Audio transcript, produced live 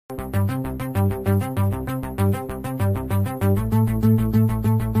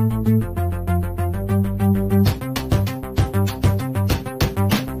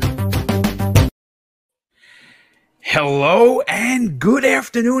Hello and good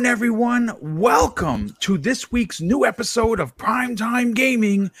afternoon, everyone. Welcome to this week's new episode of Primetime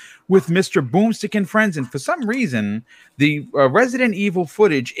Gaming with Mr. Boomstick and Friends. And for some reason, the Resident Evil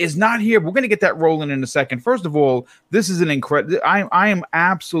footage is not here. We're going to get that rolling in a second. First of all, this is an incredible. I am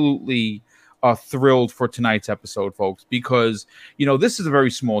absolutely thrilled for tonight's episode, folks, because this is a very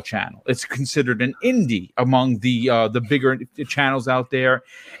small channel. It's considered an indie among the bigger channels out there,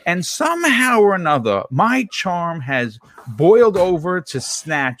 and somehow or another, my charm has boiled over to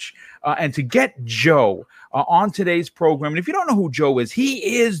snatch and to get Joe on today's program. And if you don't know who Joe is,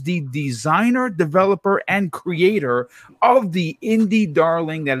 he is the designer, developer, and creator of the indie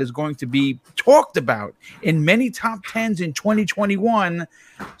darling that is going to be talked about in many top 10s in 2021,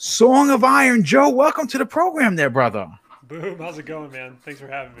 Song of Iron. Joe, welcome to the program there, brother. Boom. How's it going, man? Thanks for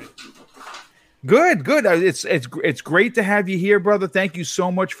having me. Good. It's great to have you here, brother. Thank you so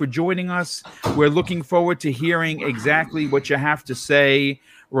much for joining us. We're looking forward to hearing exactly what you have to say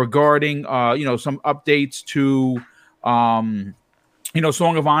regarding some updates to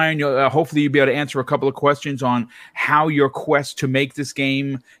Song of Iron. Hopefully you'll be able to answer a couple of questions on how your quest to make this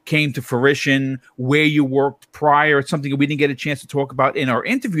game came to fruition, where you worked prior. It's something that we didn't get a chance to talk about in our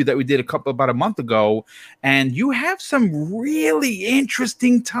interview that we did about a month ago. And you have some really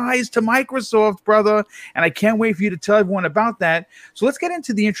interesting ties to Microsoft, brother. And I can't wait for you to tell everyone about that. So let's get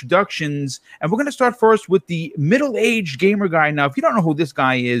into the introductions. And we're going to start first with the middle-aged gamer guy. Now, if you don't know who this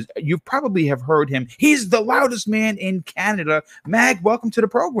guy is, you probably have heard him. He's the loudest man in Canada. Mag, welcome to the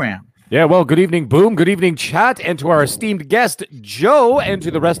program. Yeah, well, good evening, Boom. Good evening, chat, and to our esteemed guest, Joe, and to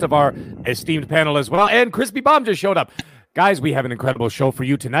the rest of our esteemed panel as well. And Crispy Bomb just showed up. Guys, we have an incredible show for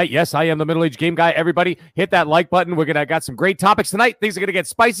you tonight. Yes, I am the middle-aged game guy. Everybody, hit that like button. I got some great topics tonight. Things are going to get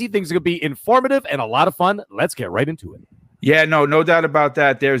spicy. Things are going to be informative and a lot of fun. Let's get right into it. Yeah, no doubt about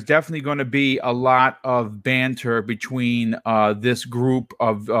that. There's definitely going to be a lot of banter between this group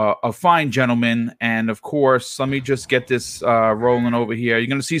of fine gentlemen. And of course, let me just get this rolling over here. You're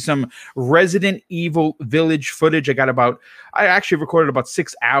going to see some Resident Evil Village footage. I actually recorded about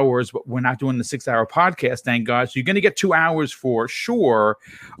 6 hours, but we're not doing the 6-hour podcast, thank God. So you're going to get 2 hours for sure.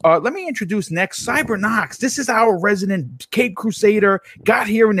 Let me introduce next Cybernox. This is our resident Cape Crusader. Got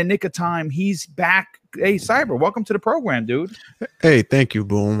here in the nick of time. He's back. Hey, Cyber, welcome to the program, dude. Hey, thank you,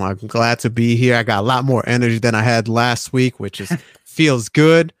 Boom. I'm glad to be here. I got a lot more energy than I had last week, which feels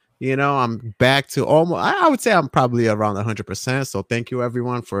good. I'm back to almost, I would say I'm probably around 100%. So thank you,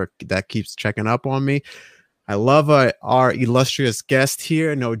 everyone, for that keeps checking up on me. I love our illustrious guest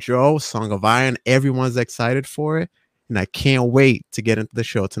here, Joe, Song of Iron. Everyone's excited for it, and I can't wait to get into the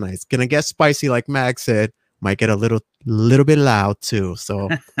show tonight. It's going to get spicy, like Mag said. Might get a little bit loud, too. So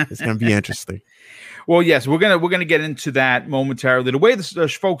it's going to be interesting. Well, yes, we're gonna get into that momentarily. The way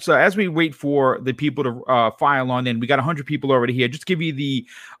the folks, as we wait for the people to file on in, we got 100 people already here. Just to give you the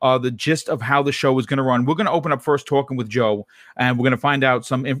gist of how the show is going to run. We're going to open up first talking with Joe, and we're going to find out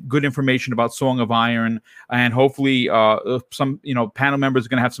some good information about Song of Iron, and hopefully some panel members are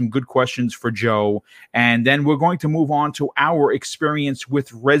going to have some good questions for Joe, and then we're going to move on to our experience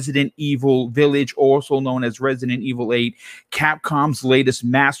with Resident Evil Village, also known as Resident Evil 8, Capcom's latest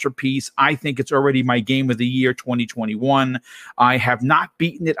masterpiece. I think it's already my game of the year 2021. I have not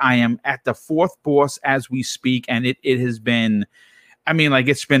beaten it. I am at the 4th boss as we speak, and it has been,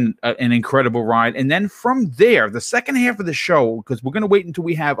 it's been an incredible ride. And then from there, the second half of the show, because we're going to wait until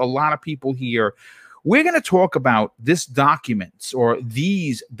we have a lot of people here, we're going to talk about these documents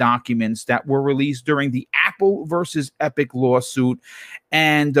that were released during the Apple versus Epic lawsuit,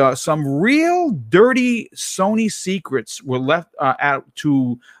 and some real dirty Sony secrets were left out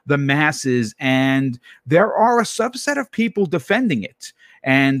to the masses, and there are a subset of people defending it.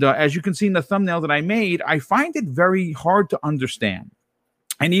 And as you can see in the thumbnail that I made, I find it very hard to understand,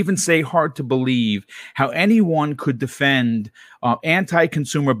 and even say hard to believe, how anyone could defend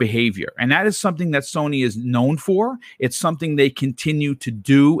anti-consumer behavior. And that is something that Sony is known for. It's something they continue to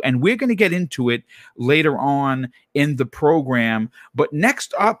do, and we're going to get into it later on in the program. But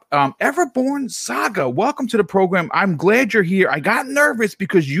next up, Everborn Saga, welcome to the program. I'm glad you're here. I got nervous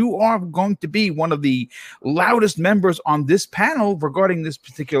because you are going to be one of the loudest members on this panel regarding this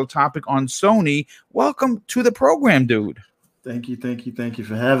particular topic on Sony. Welcome to the program, dude. Thank you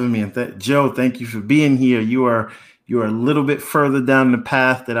for having me, and Joe, thank you for being here. You are a little bit further down the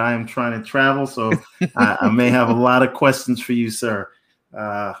path that I am trying to travel, so I may have a lot of questions for you, sir.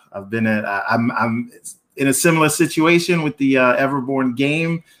 I'm in a similar situation with the Everborn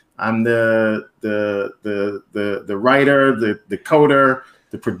game. I'm the writer, the coder,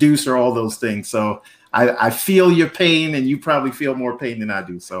 the producer, all those things. So I feel your pain, and you probably feel more pain than I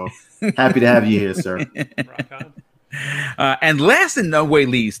do. So happy to have you here, sir. Rock on. And last and no way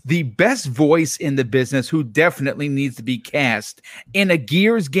least, the best voice in the business who definitely needs to be cast in a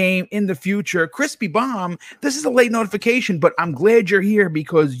Gears game in the future. Crispy Bomb, this is a late notification, but I'm glad you're here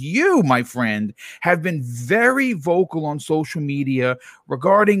because you, my friend, have been very vocal on social media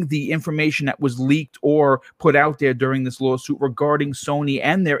regarding the information that was leaked or put out there during this lawsuit regarding Sony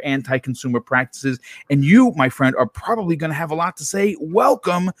and their anti-consumer practices. And you, my friend, are probably going to have a lot to say.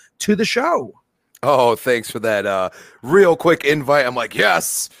 Welcome to the show. Oh, thanks for that real quick invite. I'm like,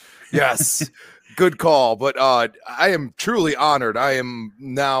 yes, good call. But I am truly honored. I am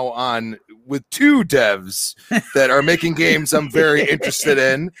now on with two devs that are making games I'm very interested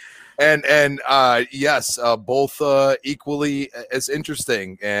in. And yes, both equally as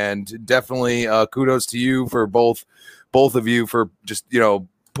interesting. And definitely kudos to you for both of you for just,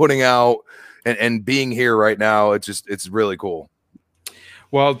 putting out and being here right now. It's really cool.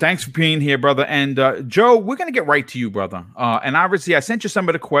 Well, thanks for being here, brother. And Joe, we're going to get right to you, brother. And obviously, I sent you some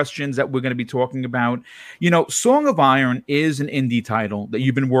of the questions that we're going to be talking about. Song of Iron is an indie title that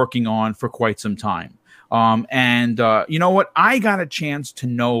you've been working on for quite some time. And you know what? I got a chance to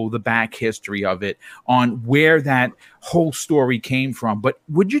know the back history of it on where that whole story came from. But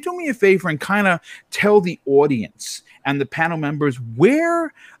would you do me a favor and kind of tell the audience and the panel members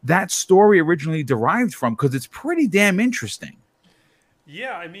where that story originally derived from? Because it's pretty damn interesting.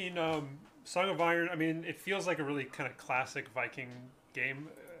 Yeah, I mean, Song of Iron, it feels like a really kind of classic Viking game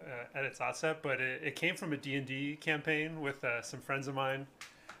at its outset, but it came from a D&D campaign with some friends of mine.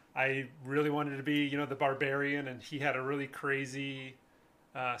 I really wanted to be, the barbarian, and he had a really crazy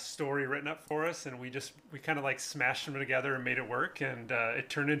story written up for us, and we kind of like smashed them together and made it work, and it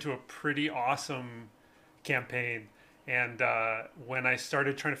turned into a pretty awesome campaign. And when I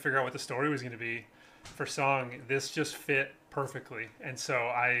started trying to figure out what the story was going to be for Song, this just fit perfectly. And so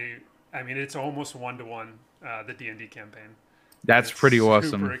I mean it's almost 1-to-1 the D&D campaign. That's pretty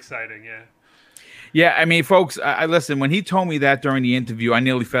awesome. Super exciting. Yeah, I mean, folks, I listen, when he told me that during the interview, I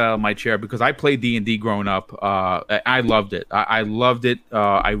nearly fell out of my chair because I played D&D growing up. I loved it. I loved it.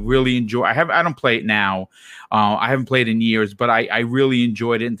 I really enjoy. I don't play it now. I haven't played in years, but I really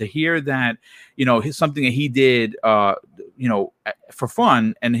enjoyed it. And to hear that, something that he did, for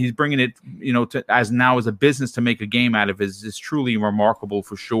fun, and he's bringing it, to as a business to make a game out of is truly remarkable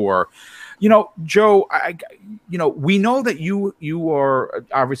for sure. Joe, we know that you are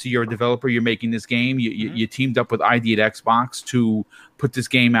obviously you're a developer. You're making this game. You teamed up with ID at Xbox to put this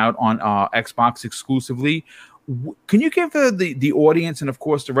game out on Xbox exclusively. Can you give the audience and of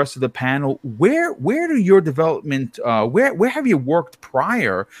course the rest of the panel where do your development where have you worked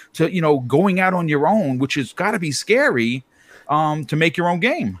prior to going out on your own, which has got to be scary to make your own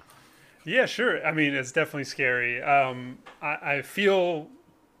game? Yeah, sure. I mean, it's definitely scary. I feel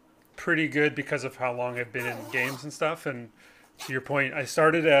pretty good because of how long I've been in games and stuff. And to your point, I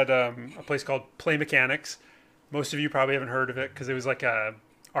started at a place called Play Mechanics. Most of you probably haven't heard of it because it was like a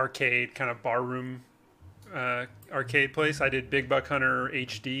arcade kind of barroom arcade place. I did Big Buck Hunter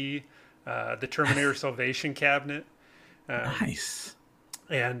HD, the Terminator Salvation Cabinet. Nice.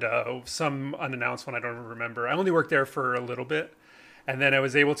 And some unannounced one I don't remember. I only worked there for a little bit. And then I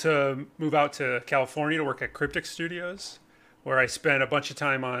was able to move out to California to work at Cryptic Studios, where I spent a bunch of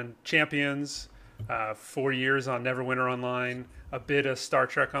time on Champions, 4 years on Neverwinter Online, a bit of Star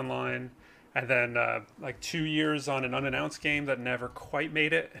Trek Online, and then like 2 years on an unannounced game that never quite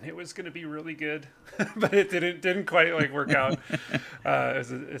made it, and it was going to be really good, but it didn't quite like work out.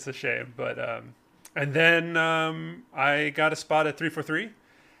 It's a shame, but and then I got a spot at 343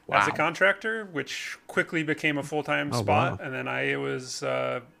 as a contractor, which quickly became a full-time spot. Wow. And then I was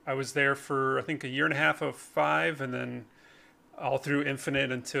there for I think a year and a half of 5, and then all through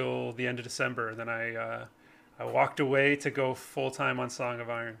Infinite until the end of December. And then I walked away to go full-time on Song of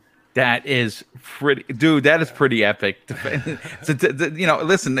Iron. That is pretty, dude. That is pretty epic.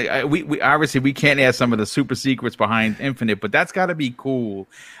 Listen, we obviously we can't ask some of the super secrets behind Infinite, but that's got to be cool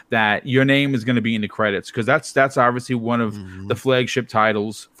that your name is going to be in the credits because that's obviously one of the flagship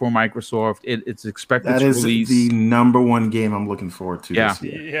titles for Microsoft. It's expected to release. That is the #1 game I'm looking forward to. Yeah, this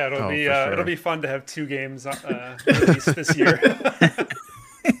year. Yeah, it'll be fun to have 2 games released this year.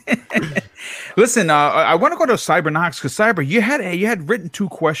 Listen, I want to go to Cybernox because Cyber, you had written 2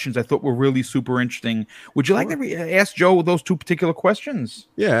 questions I thought were really super interesting. Would you like to ask Joe those 2 particular questions?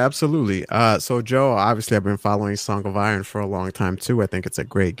 Yeah, absolutely. So Joe, obviously I've been following Song of Iron for a long time too. I think it's a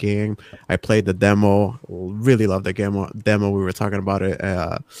great game. I played the demo, really love the demo. We were talking about it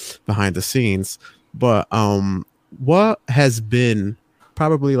behind the scenes. But what has been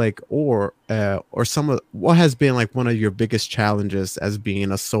probably like or some of what has been like one of your biggest challenges as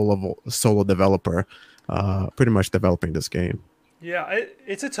being a solo developer, pretty much developing this game? Yeah,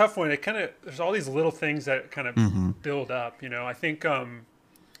 it's a tough one. It kind of, there's all these little things that kind of build up, you know. I think the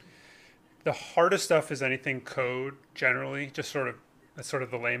hardest stuff is anything code generally, just sort of, that's sort of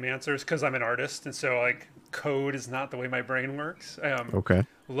the lame answers, because I'm an artist, and so like code is not the way my brain works. Okay.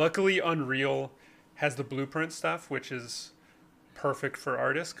 Luckily, Unreal has the blueprint stuff, which is perfect for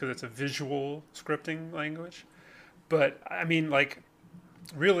artists because it's a visual scripting language. But I mean, like,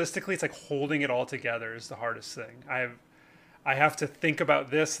 realistically, it's like holding it all together is the hardest thing. I have to think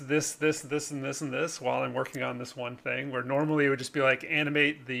about this, and this while I'm working on this one thing, where normally it would just be like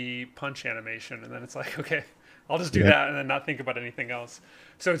animate the punch animation, and then it's like, okay, I'll just do that and then not think about anything else.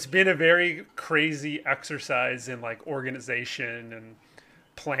 So it's been a very crazy exercise in like organization and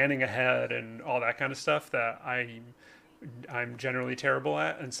planning ahead and all that kind of stuff that I'm generally terrible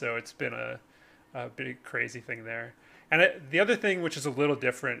at, and so it's been a big crazy thing there. And the other thing, which is a little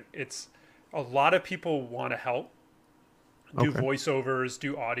different, it's a lot of people want to help do voiceovers,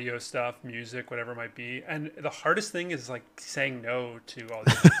 do audio stuff, music, whatever it might be, and the hardest thing is like saying no to all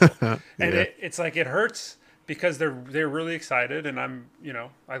these people. And it's like it hurts because they're really excited, and I'm, you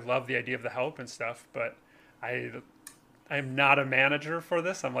know, I love the idea of the help and stuff, but I'm not a manager for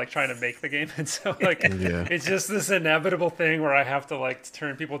this. I'm like trying to make the game. And so like, it's just this inevitable thing where I have to like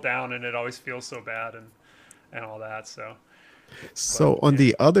turn people down, and it always feels so bad and all that. So On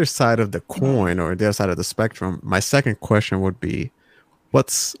the other side of the coin, or the other side of the spectrum, my second question would be,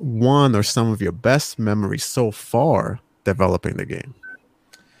 what's one or some of your best memories so far developing the game?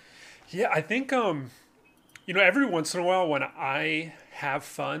 Yeah, I think, you know, every once in a while when I have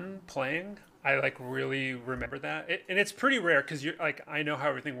fun playing, I like really remember that. And it's pretty rare because you're like, I know how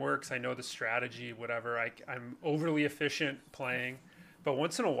everything works. I know the strategy, whatever. I'm overly efficient playing, but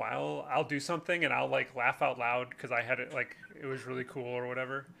once in a while I'll do something and I'll like laugh out loud because I had it, like, it was really cool or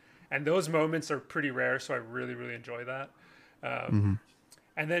whatever. And those moments are pretty rare. So I really, really enjoy that. And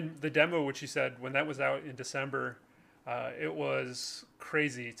then the demo, which you said, when that was out in December, it was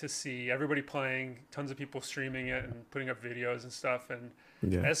crazy to see everybody playing, tons of people streaming it and putting up videos and stuff. And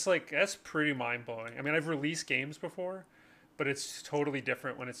that's pretty mind blowing. I mean, I've released games before, but it's totally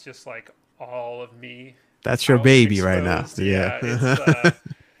different when it's just like all of me. That's your baby right now.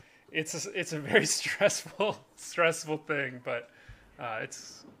 It's a very stressful thing, but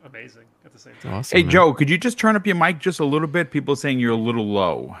it's amazing at the same time. Awesome, Hey, man. Joe, could you just turn up your mic just a little bit? People are saying you're a little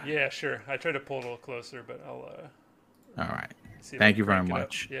low. Yeah, sure. I tried to pull it a little closer, but I'll. All right. See if I Thank can you very crank it up.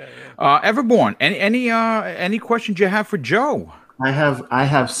 much. Yeah. Everborn, any questions you have for Joe? I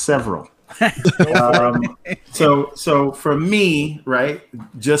have several. So for me, right,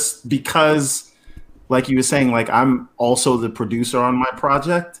 just because, like you were saying, like I'm also the producer on my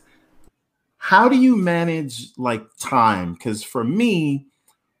project. How do you manage like time? Because for me,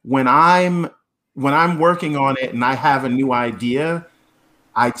 when I'm working on it and I have a new idea,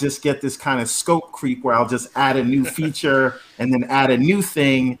 I just get this kind of scope creep where I'll just add a new feature and then add a new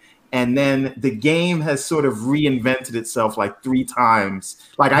thing. And then the game has sort of reinvented itself like 3 times.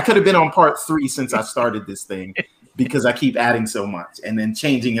 Like I could have been on part 3 since I started this thing because I keep adding so much and then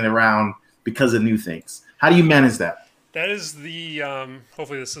changing it around because of new things. How do you manage that? That is the,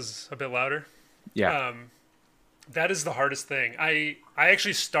 hopefully this is a bit louder. Yeah. That is the hardest thing. I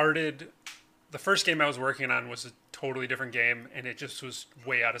actually started, the first game I was working on was a totally different game, and it just was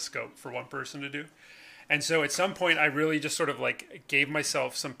way out of scope for one person to do. And so at some point I really just sort of like gave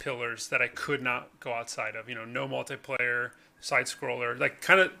myself some pillars that I could not go outside of, you know, no multiplayer, side scroller, like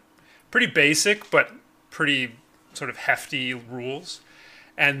kind of pretty basic, but pretty sort of hefty rules.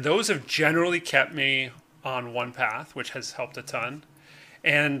 And those have generally kept me on one path, which has helped a ton.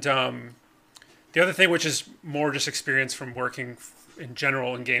 And the other thing, which is more just experience from working in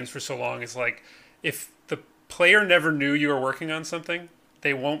general in games for so long, is like if the player never knew you were working on something,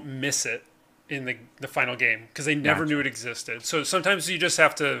 they won't miss it in the final game because they never knew it existed. So sometimes you just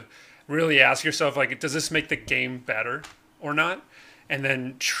have to really ask yourself, like, does this make the game better or not? And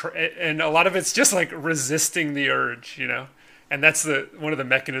then and a lot of it's just like resisting the urge, you know. And that's one of the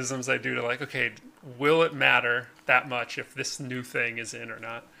mechanisms I do to like, okay, will it matter that much if this new thing is in or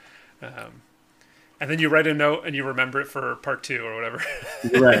not? and then you write a note and you remember it for part 2 or whatever.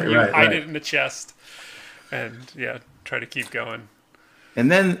 Right, you right, hide right. it in the chest, and try to keep going.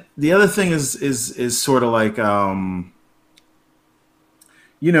 And then the other thing is sort of like,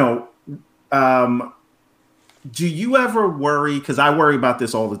 do you ever worry? Because I worry about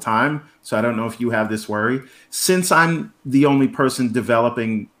this all the time. So I don't know if you have this worry. Since I'm the only person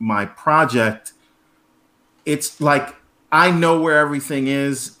developing my project, it's like I know where everything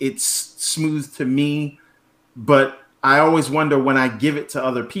is. It's smooth to me, but I always wonder when I give it to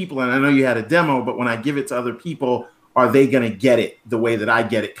other people, and I know you had a demo, but when I give it to other people, are they going to get it the way that I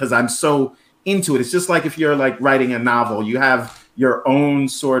get it? Because I'm so into it. It's just like if you're like writing a novel, you have your own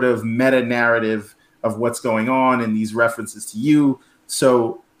sort of meta narrative of what's going on and these references to you.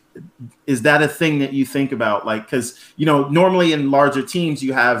 So is that a thing that you think about? Like, because, normally in larger teams,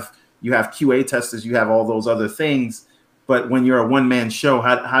 you have QA testers, you have all those other things. But when you're a one-man show,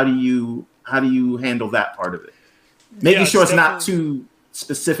 how do you handle that part of it? Making sure it's not too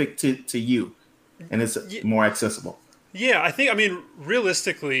specific to you and it's more accessible. Yeah, I mean,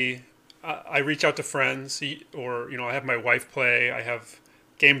 realistically, I reach out to friends, or I have my wife play. I have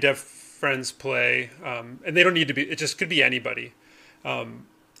game dev friends play, and they don't need to be. It just could be anybody, and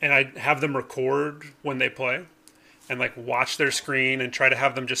I have them record when they play, and like watch their screen and try to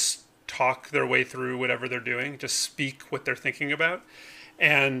have them just talk their way through whatever they're doing, just speak what they're thinking about,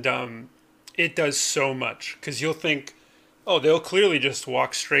 and it does so much because you'll think, oh, they'll clearly just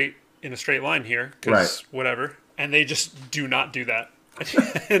walk straight in a straight line here, because whatever, and they just do not do that.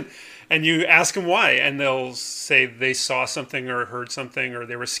 And you ask them why, and they'll say they saw something or heard something, or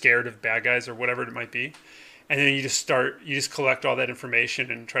they were scared of bad guys or whatever it might be. And then you just collect all that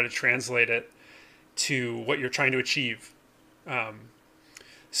information and try to translate it to what you're trying to achieve.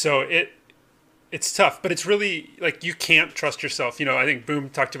 So it's tough, but it's really like you can't trust yourself. I think Boom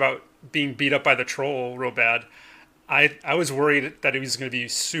talked about being beat up by the troll real bad. I was worried that it was going to be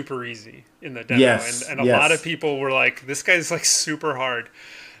super easy in the demo, and a lot of people were like, "This guy's like super hard,"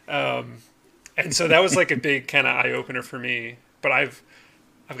 and so that was like a big kind of eye opener for me. But I've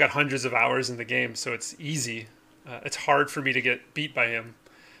got hundreds of hours in the game, so it's easy. It's hard for me to get beat by him,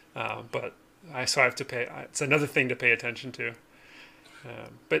 but I have to pay. It's another thing to pay attention to.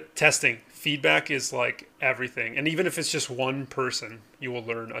 But testing feedback is like everything, and even if it's just one person, you will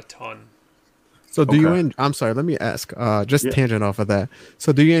learn a ton. So I'm sorry, let me ask, tangent off of that.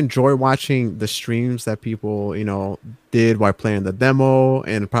 So do you enjoy watching the streams that people, did while playing the demo,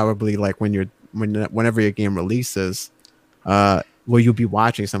 and probably like whenever your game releases, will you be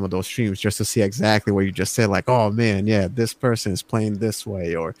watching some of those streams just to see exactly what you just said? Like, oh man, yeah, this person is playing this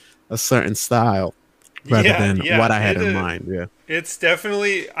way or a certain style rather than what I had in mind. Yeah. It's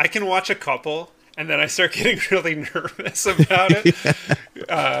definitely, I can watch a couple and then I start getting really nervous about it.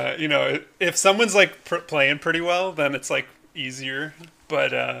 If someone's like playing pretty well, then it's like easier.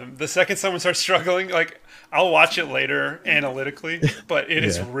 But the second someone starts struggling, like I'll watch it later analytically, but it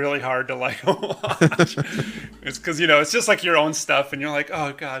is really hard to like watch. It's because it's just like your own stuff, and you're like,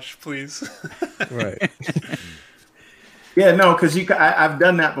 oh gosh, please. Right. Yeah, no, because I've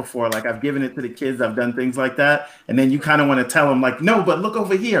done that before. Like I've given it to the kids, I've done things like that, and then you kind of want to tell them like, no, but look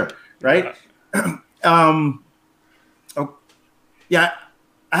over here, right? Yeah.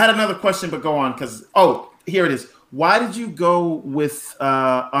 I had another question, but go on because here it is. Why did you go with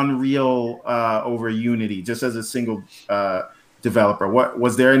Unreal over Unity, just as a single developer? What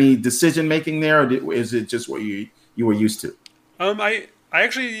was there any decision making there, or is it just what you were used to? I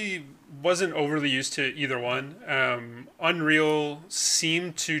actually wasn't overly used to either one. Unreal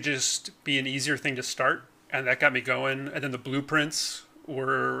seemed to just be an easier thing to start, and that got me going. And then the blueprints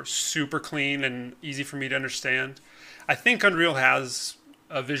were super clean and easy for me to understand. I think Unreal has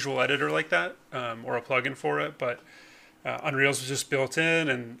a visual editor like that, or a plugin for it, but Unreal's was just built in,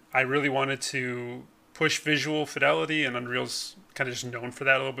 and I really wanted to push visual fidelity, and Unreal's kind of just known for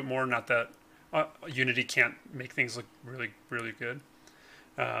that a little bit more. Not that Unity can't make things look really, really good.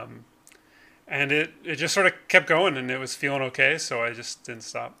 And it just sort of kept going, and it was feeling okay, so I just didn't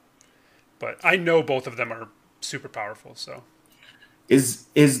stop. But I know both of them are super powerful, so. Does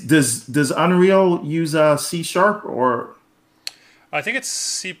Unreal use C# or? I think it's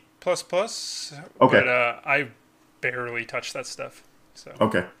C++. Okay. But I barely touch that stuff. So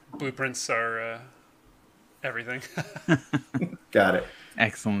okay. Blueprints are everything. Got it.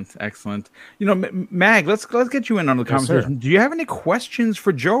 Excellent. Mag, let's get you in on the conversation. Do you have any questions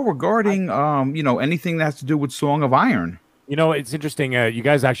for Joe regarding anything that has to do with Song of Iron? It's interesting. You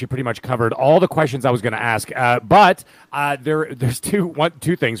guys actually pretty much covered all the questions I was going to ask. But there's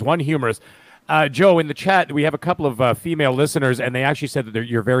two things. One, humorous. Joe, in the chat, we have a couple of female listeners, and they actually said that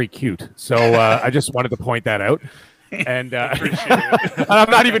you're very cute. So I just wanted to point that out. And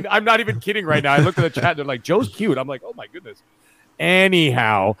I'm not even kidding right now. I looked at the chat; they're like, "Joe's cute." I'm like, "Oh my goodness."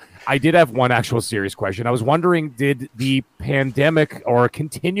 Anyhow, I did have one actual serious question. I was wondering, did the pandemic or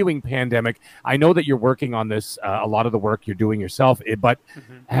continuing pandemic? I know that you're working on this. A lot of the work you're doing yourself, but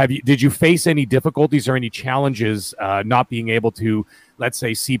did you face any difficulties or any challenges not being able to, let's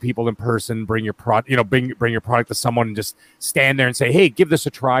say, see people in person, bring your bring your product to someone and just stand there and say, "Hey, give this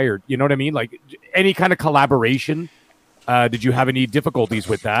a try," or you know what I mean? Like any kind of collaboration. Did you have any difficulties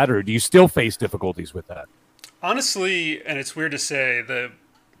with that, or do you still face difficulties with that? Honestly, and it's weird to say,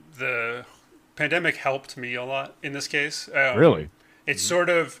 the pandemic helped me a lot in this case. Really? It's sort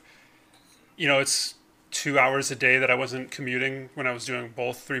of, it's 2 hours a day that I wasn't commuting when I was doing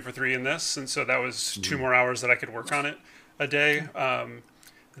both 3 for 3 in this, and so that was 2 more hours that I could work on it a day.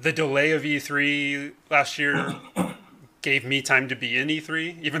 The delay of E3 last year gave me time to be in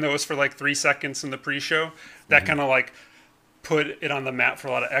E3, even though it was for like 3 seconds in the pre-show. That kind of like put it on the map for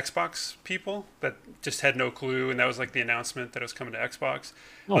a lot of Xbox people that just had no clue, and that was like the announcement that it was coming to Xbox.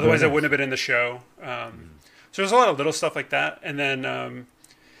 Otherwise, I wouldn't have been in the show. So there's a lot of little stuff like that, and then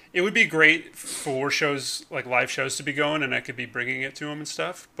it would be great for shows like live shows to be going, and I could be bringing it to them and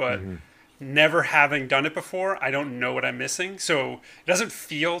stuff. But never having done it before, I don't know what I'm missing, so it doesn't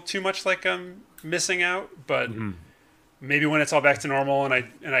feel too much like I'm missing out, but. Maybe when it's all back to normal and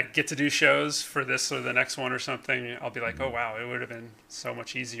I get to do shows for this or the next one or something, I'll be like, oh wow, it would have been so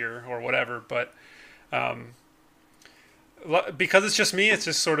much easier or whatever. But because it's just me, it's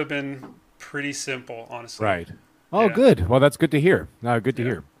just sort of been pretty simple, honestly. Right. Oh, yeah. Good. Well, that's good to hear. Good to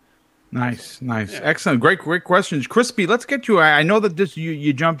hear. Nice. Yeah. Excellent. Great questions. Crispy, let's get you. I know that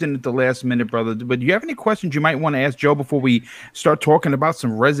you jumped in at the last minute, brother, but do you have any questions you might want to ask Joe before we start talking about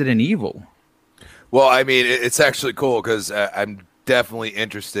some Resident Evil? Well, I mean, it's actually cool because I'm definitely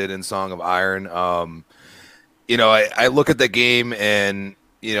interested in Song of Iron. I look at the game and,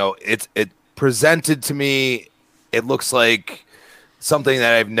 it presented to me, it looks like something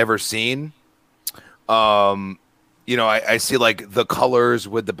that I've never seen. I see like the colors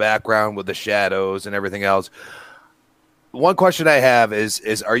with the background, with the shadows and everything else. One question I have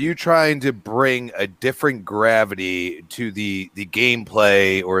is are you trying to bring a different gravity to the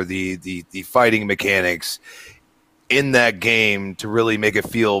gameplay or the fighting mechanics in that game to really make it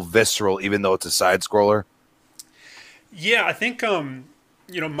feel visceral, even though it's a side scroller? Yeah, I think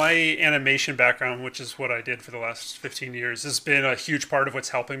my animation background, which is what I did for the last 15 years, has been a huge part of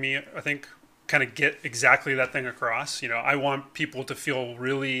what's helping me, I think, kind of get exactly that thing across. I want people to feel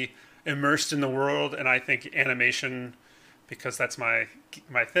really immersed in the world, and I think animation, because that's my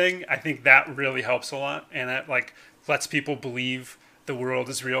thing, I think that really helps a lot, and that like lets people believe the world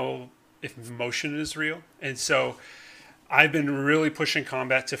is real if motion is real. And so I've been really pushing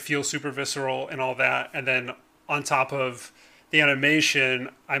combat to feel super visceral and all that, and then on top of the animation,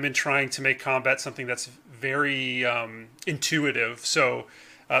 I've been trying to make combat something that's very intuitive. So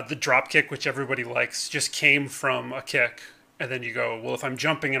the drop kick, which everybody likes, just came from a kick. And then you go, well, if I'm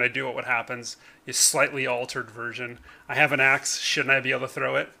jumping and I do it, what happens? A slightly altered version. I have an axe. Shouldn't I be able to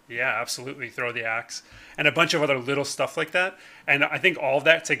throw it? Yeah, absolutely. Throw the axe. And a bunch of other little stuff like that. And I think all of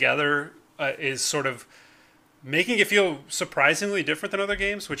that together is sort of making it feel surprisingly different than other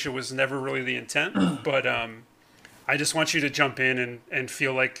games, which it was never really the intent. But I just want you to jump in and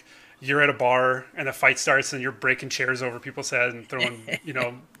feel like you're at a bar and a fight starts and you're breaking chairs over people's head and throwing,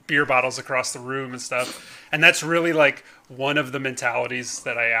 beer bottles across the room and stuff. And that's really like one of the mentalities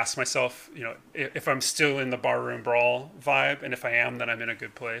that I ask myself, if I'm still in the barroom brawl vibe, and if I am, then I'm in a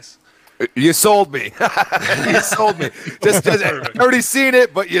good place. You sold me. You sold me. Just I've already seen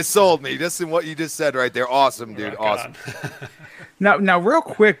it, but you sold me. Just in what you just said right there. Awesome, dude. Awesome. Now, real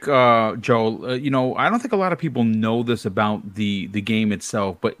quick, Joel, I don't think a lot of people know this about the game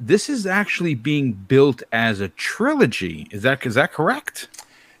itself, but this is actually being built as a trilogy. Is that correct?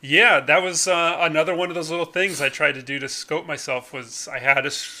 Yeah, that was another one of those little things I tried to do to scope myself. Was I had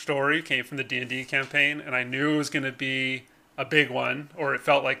a story, came from the D&D campaign, and I knew it was going to be a big one, or it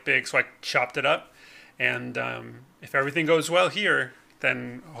felt like big, so I chopped it up. And if everything goes well here,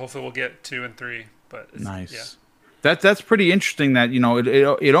 then hopefully we'll get 2 and 3. But nice. Yeah. That's pretty interesting. That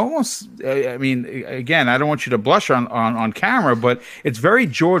it almost. I mean, again, I don't want you to blush on camera, but it's very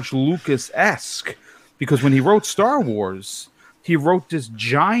George Lucas-esque, because when he wrote Star Wars, he wrote this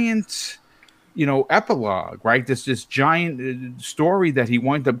giant epilogue, right? This giant story that he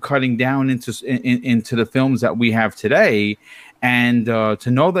wound up cutting down into the films that we have today. And to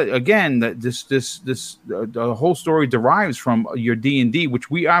know that again, that the whole story derives from your D&D,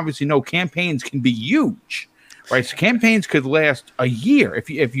 which we obviously know campaigns can be huge, right? So campaigns could last a year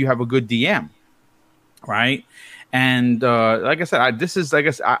if you have a good DM, right? And like I said, I've been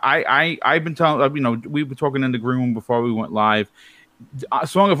telling we were talking in the green room before we went live.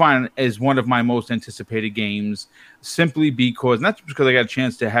 Song of Iron is one of my most anticipated games, simply because, not just because I got a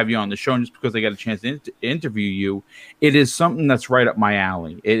chance to have you on the show, and just because I got a chance to interview you. It is something that's right up my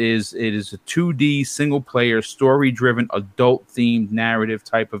alley. It is a 2D single player, story driven, adult themed narrative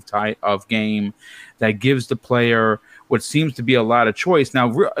type of game that gives the player what seems to be a lot of choice. Now,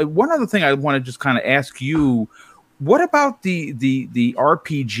 one other thing I want to just kind of ask you: what about the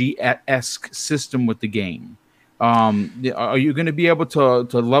RPG-esque system with the game? Are you going to be able to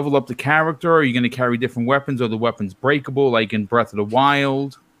level up the character? Are you going to carry different weapons? Are the weapons breakable, like in Breath of the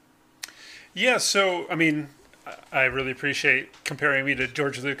Wild? Yeah, so, I mean, I really appreciate comparing me to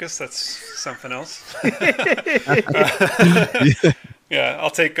George Lucas. That's something else. Yeah,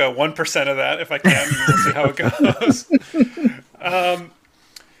 I'll take 1% of that if I can. We'll see how it goes.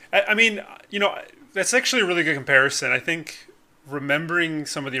 I mean, that's actually a really good comparison. I think remembering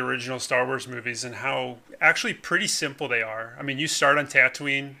some of the original Star Wars movies and how actually pretty simple they are. I mean, you start on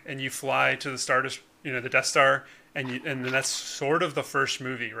Tatooine and you fly to the Death Star, and then that's sort of the first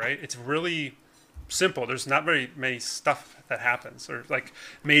movie, right? It's really simple. There's not very many stuff that happens, or like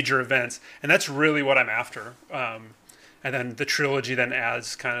major events, and that's really what I'm after. And then the trilogy then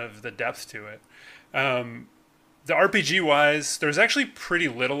adds kind of the depth to it. The RPG wise, there's actually pretty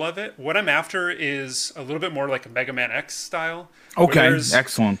little of it. What I'm after is a little bit more like a Mega Man X style. Okay,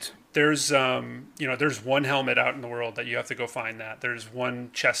 excellent. There's there's one helmet out in the world that you have to go find that. There's one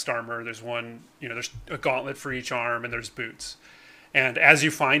chest armor. There's one, there's a gauntlet for each arm, and there's boots. And as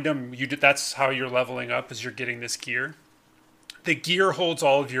you find them, that's how you're leveling up, is you're getting this gear. The gear holds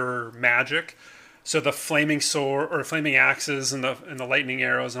all of your magic. So the flaming sword or flaming axes and the lightning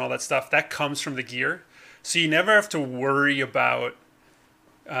arrows and all that stuff, that comes from the gear. So you never have to worry about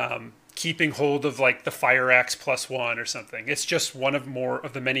keeping hold of like the fire axe +1 or something. It's just one of more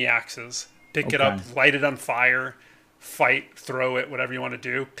of the many axes. Pick it up, light it on fire, fight, throw it, whatever you want to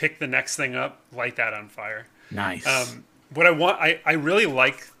do. Pick the next thing up, light that on fire. Nice. What I really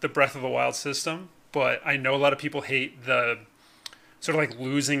like the Breath of the Wild system, but I know a lot of people hate the sort of like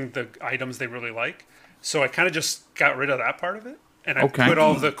losing the items they really like. So I kind of just got rid of that part of it. And I put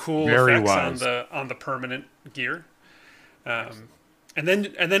all the cool effects on the permanent gear, and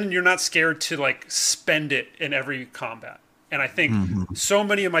then you're not scared to like spend it in every combat. And I think so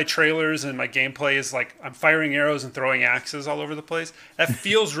many of my trailers and my gameplay is like I'm firing arrows and throwing axes all over the place. That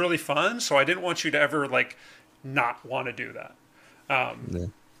feels really fun. So I didn't want you to ever like not want to do that.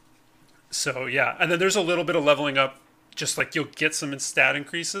 So yeah, and then there's a little bit of leveling up, just like you'll get some stat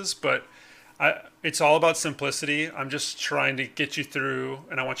increases, but it's all about simplicity. I'm just trying to get you through,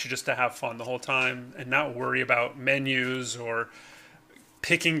 and I want you just to have fun the whole time and not worry about menus or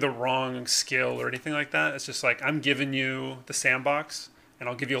picking the wrong skill or anything like that. It's just like I'm giving you the sandbox, and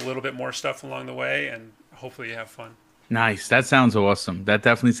I'll give you a little bit more stuff along the way, and hopefully you have fun. Nice. That sounds awesome. That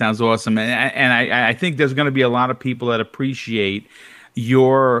definitely sounds awesome. And I think there's going to be a lot of people that appreciate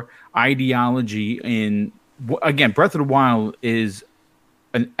your ideology in, again, Breath of the Wild is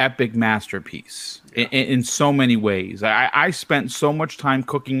an epic masterpiece in so many ways. I spent so much time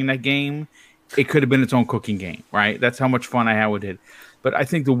cooking in that game. It could have been its own cooking game, right? That's how much fun I had with it. But I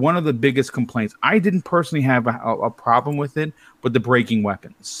think one of the biggest complaints, I didn't personally have a problem with it, but the breaking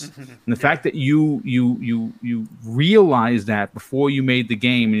weapons. And the fact that you realized that before you made the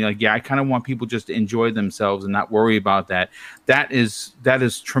game, and you're like, yeah, I kind of want people just to enjoy themselves and not worry about that. That is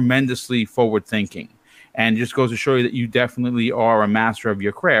tremendously forward thinking. And just goes to show you that you definitely are a master of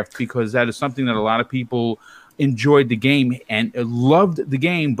your craft, because that is something that a lot of people enjoyed the game and loved the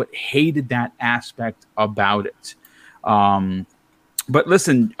game, but hated that aspect about it. But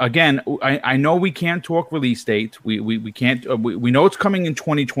listen, again, I know we can't talk release date. We can't. We know it's coming in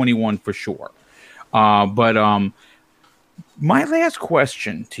 2021 for sure. But my last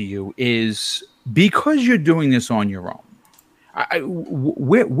question to you is, because you're doing this on your own,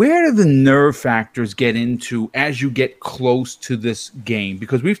 where do the nerve factors get into as you get close to this game?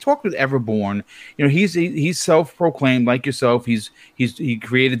 Because we've talked with Everborn. He's self-proclaimed like yourself. He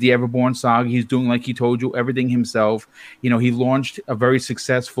created the Everborn saga. He's doing, like he told you, everything himself. He launched a very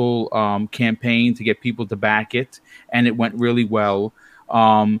successful campaign to get people to back it, and it went really well.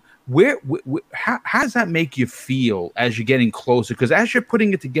 how does that make you feel as you're getting closer? Because as you're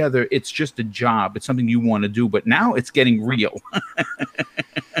putting it together, it's just a job. It's something you want to do, but now it's getting real.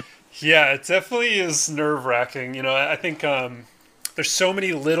 Yeah, it definitely is nerve-wracking. I think there's so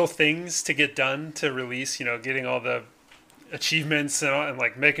many little things to get done to release, getting all the achievements and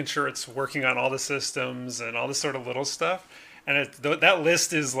like making sure it's working on all the systems and all this sort of little stuff. And that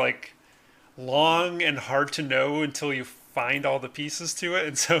list is like long and hard to know until you find all the pieces to it.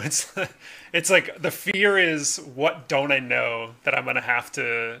 And so it's like the fear is, what don't I know that I'm going to have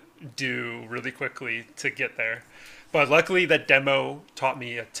to do really quickly to get there? But luckily that demo taught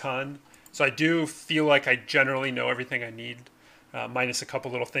me a ton. So I do feel like I generally know everything I need, minus a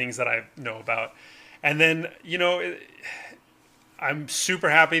couple little things that I know about. And then, I'm super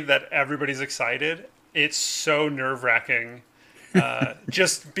happy that everybody's excited. It's so nerve-wracking.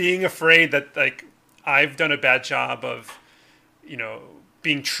 Just being afraid that like I've done a bad job of,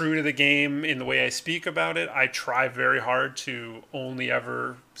 being true to the game in the way I speak about it. I try very hard to only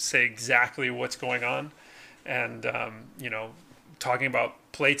ever say exactly what's going on. And, talking about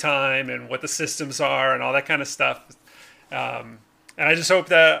playtime and what the systems are and all that kind of stuff. And I just hope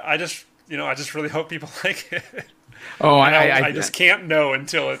that I just really hope people like it. Oh, I just can't know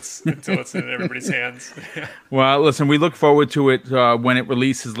until it's in everybody's hands. Well, listen, we look forward to it when it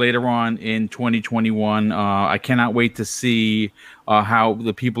releases later on in 2021. I cannot wait to see how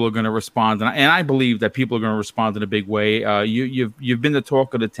the people are going to respond, and I believe that people are going to respond in a big way. You've been the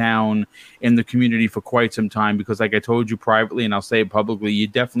talk of the town in the community for quite some time because, like I told you privately, and I'll say it publicly, you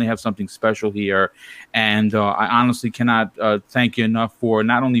definitely have something special here, and I honestly cannot thank you enough for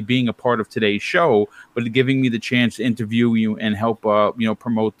not only being a part of today's show, but giving me the chance to interview you and help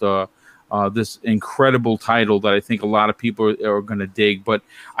promote this incredible title that I think a lot of people are going to dig. But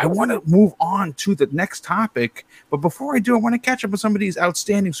I want to move on to the next topic. But before I do, I want to catch up with some of these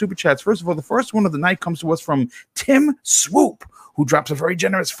outstanding super chats. First of all, the first one of the night comes to us from Tim Swoop, who drops a very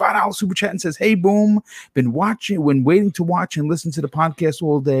generous $5 super chat and says, "Hey, Boom, been waiting to watch and listen to the podcast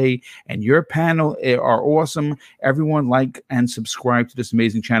all day, and your panel are awesome. Everyone like and subscribe to this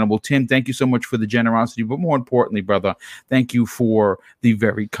amazing channel." Well, Tim, thank you so much for the generosity, but more importantly, brother, thank you for the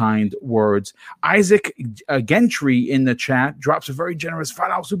very kind words. Isaac Gentry in the chat drops a very generous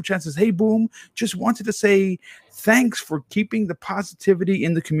 $5 super chat and says, "Hey, Boom, just wanted to say thanks for keeping the positivity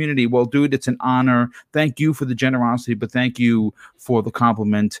in the community." Well, dude, it's an honor. Thank you for the generosity, but thank you for the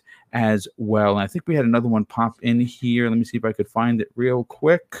compliment as well. And I think we had another one pop in here. Let me see if I could find it real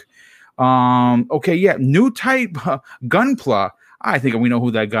quick. Okay, yeah, new type Gunpla. I think we know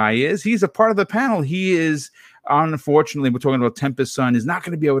who that guy is. He's a part of the panel. He is, unfortunately, we're talking about Tempest Son, is not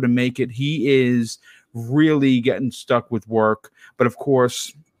going to be able to make it. He is really getting stuck with work. But of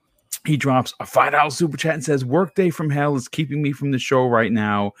course, he drops a $5 super chat and says, "Workday from hell is keeping me from the show right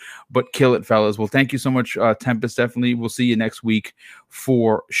now, but kill it, fellas." Well, thank you so much, Tempest. Definitely, we'll see you next week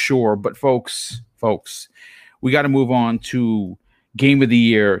for sure. But folks, we got to move on to Game of the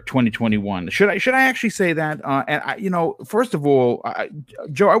Year 2021. Should I actually say that? First of all,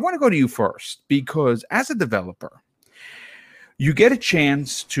 Joe, I want to go to you first because as a developer, you get a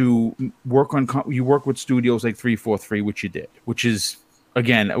chance to work with studios like 343, which you did, which is,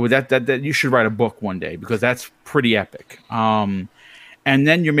 again, that you should write a book one day because that's pretty epic. And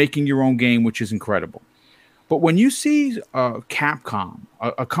then you're making your own game, which is incredible. But when you see Capcom,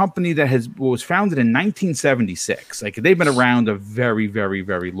 a company that was founded in 1976, like they've been around a very, very,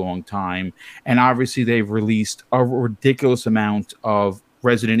 very long time, and obviously they've released a ridiculous amount of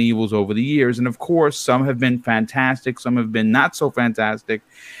Resident Evils over the years, and of course some have been fantastic, some have been not so fantastic,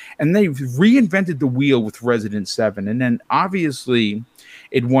 and they've reinvented the wheel with Resident 7, and then obviously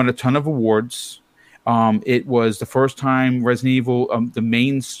it won a ton of awards. It was the first time Resident Evil, the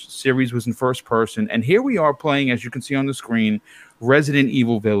main series, was in first person. And here we are playing, as you can see on the screen, Resident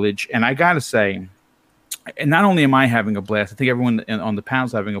Evil Village. And I got to say, and not only am I having a blast, I think everyone on the panel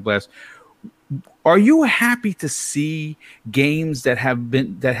is having a blast. Are you happy to see games that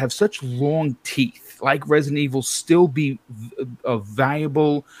have such long teeth, like Resident Evil, still be a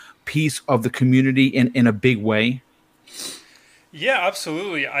valuable piece of the community in a big way? Yeah,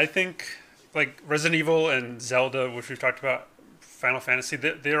 absolutely. I think like Resident Evil and Zelda, which we've talked about, Final Fantasy,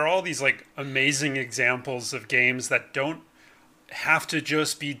 they're all these like amazing examples of games that don't have to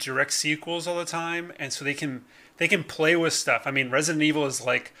just be direct sequels all the time, and so they can play with stuff. I mean, Resident Evil is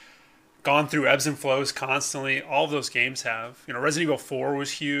like gone through ebbs and flows constantly. All of those games have. Resident Evil 4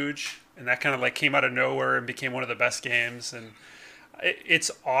 was huge, and that kind of like came out of nowhere and became one of the best games, and it's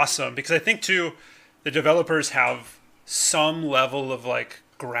awesome because I think too the developers have some level of like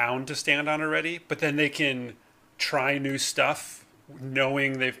ground to stand on already, but then they can try new stuff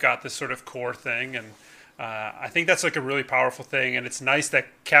knowing they've got this sort of core thing. And I think that's like a really powerful thing. And it's nice that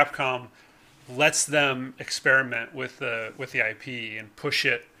Capcom lets them experiment with the IP and push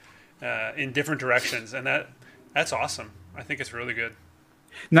it in different directions. And that's awesome. I think it's really good.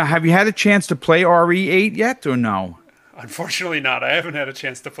 Now, have you had a chance to play RE8 yet, or no? Unfortunately not. I haven't had a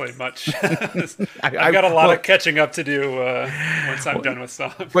chance to play much. I've got a lot of catching up to do once I'm done with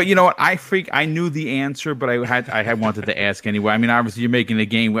some. But you know what? I knew the answer, but I had wanted to ask anyway. I mean, obviously you're making a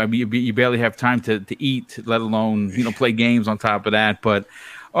game. I mean, you barely have time to eat, let alone play games on top of that. But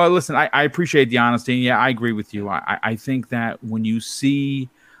listen, I appreciate the honesty. And yeah, I agree with you. I think that when you see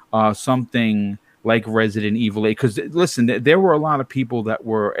something like Resident Evil 8, because listen, there were a lot of people that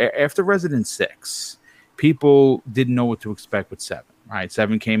were after Resident 6. People didn't know what to expect with 7. Right,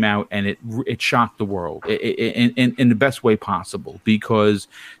 7 came out and it shocked the world in the best way possible, because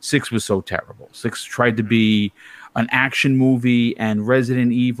 6 was so terrible. 6 tried to be an action movie and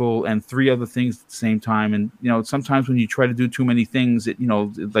Resident Evil and 3 other things at the same time. And sometimes when you try to do too many things, it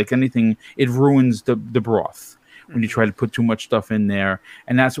like anything, it ruins the broth when you try to put too much stuff in there.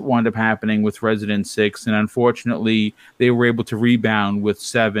 And that's what wound up happening with Resident 6. And unfortunately, they were able to rebound with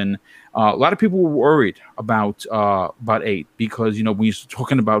 7. A lot of people were worried about 8, because, when you're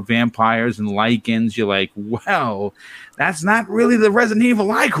talking about vampires and lichens, you're like, well, that's not really the Resident Evil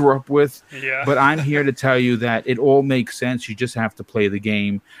I grew up with. Yeah. But I'm here to tell you that it all makes sense. You just have to play the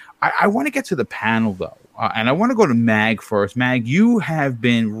game. I want to get to the panel, though. And I want to go to Mag first. Mag, you have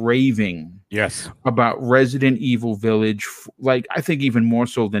been raving about Resident Evil Village, like I think even more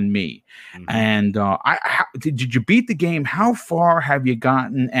so than me. Mm-hmm. And did you beat the game? How far have you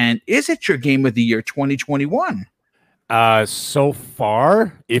gotten? And is it your game of the year 2021? So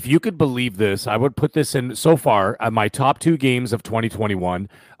far, if you could believe this, I would put this in so far. My top 2 games of 2021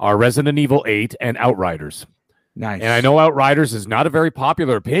 are Resident Evil 8 and Outriders. Nice. And I know Outriders is not a very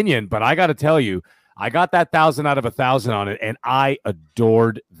popular opinion, but I got to tell you, I got that 1,000 out of 1,000 on it, and I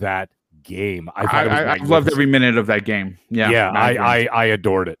adored that game. I loved every minute of that game. Yeah, I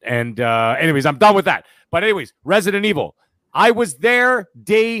adored it. And anyways, I'm done with that. But anyways, Resident Evil. I was there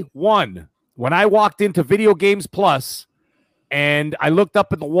day one when I walked into Video Games Plus, and I looked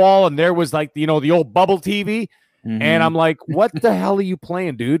up at the wall, and there was like the old bubble TV. Mm-hmm. And I'm like, what the hell are you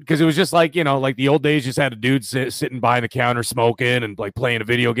playing, dude? Because it was just like, like the old days, just had a dude sitting behind the counter smoking and like playing a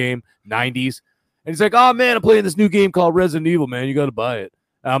video game, 90s. And he's like, oh, man, I'm playing this new game called Resident Evil, man. You got to buy it.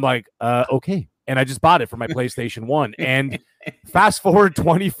 And I'm like, okay. And I just bought it for my PlayStation 1. And fast forward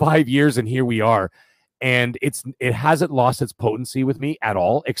 25 years, and here we are. And it hasn't lost its potency with me at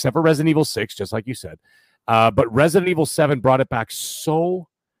all, except for Resident Evil 6, just like you said. But Resident Evil 7 brought it back so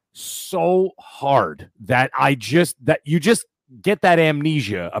hard that you just get that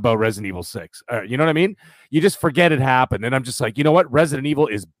amnesia about Resident Evil 6. You know what I mean? You just forget it happened. And I'm just like, you know what? Resident Evil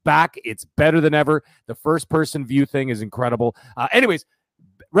is back. It's better than ever. The first person view thing is incredible. Anyways,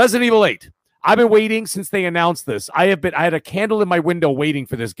 Resident Evil 8. I've been waiting since they announced this. I had a candle in my window waiting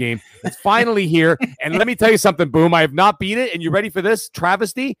for this game. It's finally here. And let me tell you something, Boom. I have not beat it. And you ready for this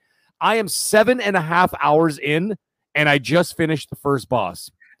travesty? I am 7.5 hours in, and I just finished the first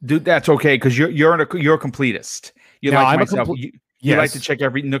boss. Dude, that's okay, because you're a completist. You like to check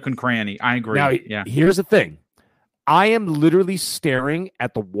every nook and cranny. I agree. Now, here's the thing. I am literally staring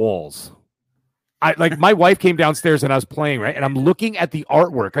at the walls. My wife came downstairs and I was playing, right? And I'm looking at the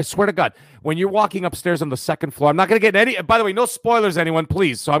artwork. I swear to God, when you're walking upstairs on the second floor, I'm not going to get any, by the way, no spoilers, anyone,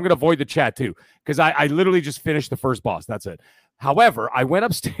 please. So I'm going to avoid the chat too, because I literally just finished the first boss. That's it. However, I went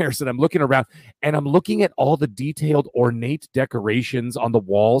upstairs and I'm looking around and I'm looking at all the detailed, ornate decorations on the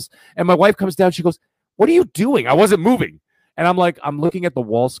walls. And my wife comes down. She goes, what are you doing? I wasn't moving. And I'm like, I'm looking at the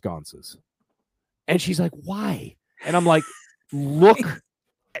wall sconces. And she's like, why? And I'm like, look.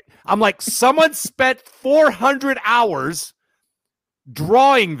 I'm like, someone spent 400 hours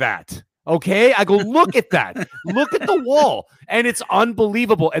drawing that. Okay. I go, look at that. Look at the wall. And it's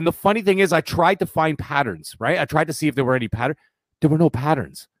unbelievable. And the funny thing is, I tried to find patterns, right? I tried to see if there were any patterns. There were no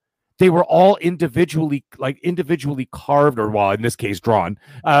patterns. They were all individually carved, or, well, in this case, drawn.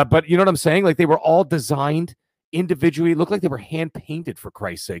 But you know what I'm saying? Like, they were all designed individually. It looked like they were hand painted, for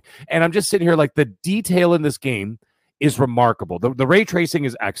Christ's sake. And I'm just sitting here like, the detail in this game is remarkable. The ray tracing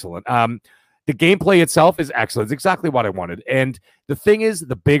is excellent. The gameplay itself is excellent. It's exactly what I wanted. And the thing is,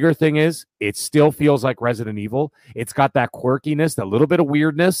 the bigger thing is, it still feels like Resident Evil. It's got that quirkiness, a little bit of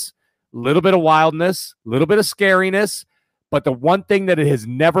weirdness, a little bit of wildness, a little bit of scariness. But the one thing that it has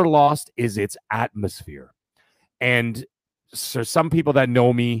never lost is its atmosphere. And so some people that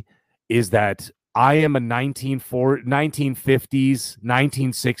know me is that I am a 1950s,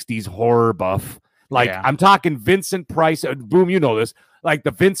 1960s horror buff. Like I'm talking Vincent Price. Boom, you know this. Like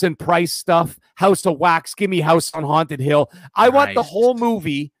the Vincent Price stuff, House of Wax, give me House on Haunted Hill. I want the whole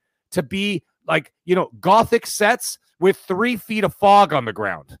movie to be like, Gothic sets with 3 feet of fog on the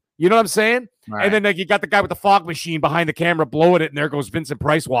ground. You know what I'm saying? Right. And then like you got the guy with the fog machine behind the camera blowing it, and there goes Vincent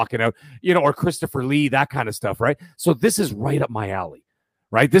Price walking out, or Christopher Lee, that kind of stuff, right? So this is right up my alley,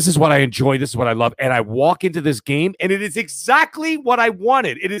 right? This is what I enjoy. This is what I love. And I walk into this game, and it is exactly what I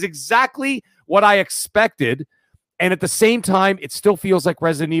wanted. It is exactly what I expected. And at the same time, it still feels like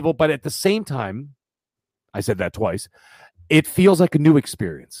Resident Evil, but at the same time, I said that twice, it feels like a new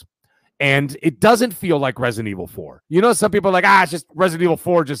experience. And it doesn't feel like Resident Evil 4. Some people are like, it's just Resident Evil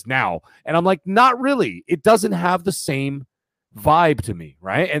 4 just now. And I'm like, not really. It doesn't have the same vibe to me,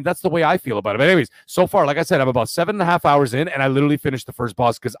 right? And that's the way I feel about it. But anyways, so far, like I said, I'm about 7.5 hours in, and I literally finished the first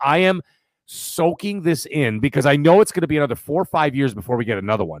boss because I am soaking this in because I know it's going to be another 4 or 5 years before we get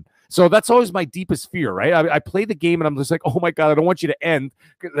another one. So that's always my deepest fear, right? I play the game, and I'm just like, oh, my God, I don't want you to end.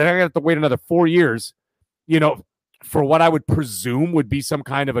 Then I'm going to have to wait another 4 years, for what I would presume would be some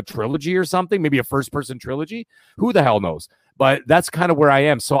kind of a trilogy or something, maybe a first-person trilogy. Who the hell knows? But that's kind of where I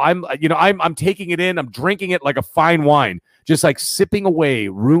am. So I'm taking it in. I'm drinking it like a fine wine, just like sipping away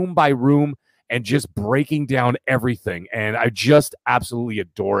room by room and just breaking down everything. And I just absolutely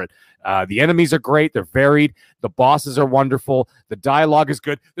adore it. The enemies are great. They're varied. The bosses are wonderful. The dialogue is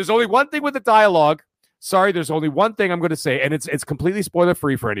good. There's only one thing with the dialogue. Sorry, there's only one thing I'm going to say, and it's completely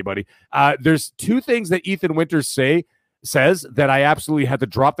spoiler-free for anybody. There's 2 things that Ethan Winters says that I absolutely had to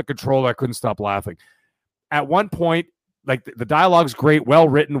drop the controller. I couldn't stop laughing. At one point, like the dialogue's great,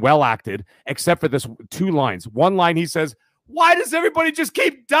 well-written, well-acted, except for this 2 lines. One line, he says, "Why does everybody just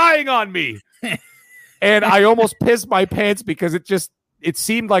keep dying on me?" And I almost pissed my pants because it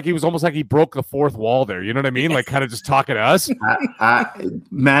seemed like he was almost like he broke the 4th wall there. You know what I mean? Like kind of just talking to us.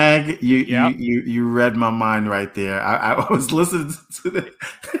 Mag, you read my mind right there. I was listening to the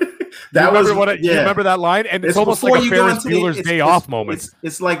you remember that line? And it's almost like a Ferris Bueller's Day Off moment.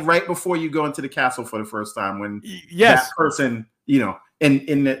 It's like right before you go into the castle for the first time when that person, I don't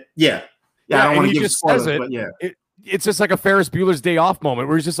want to give spoilers, but yeah. It's just like a Ferris Bueller's Day Off moment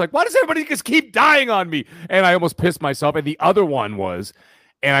where he's just like, why does everybody just keep dying on me? And I almost pissed myself. And the other one was,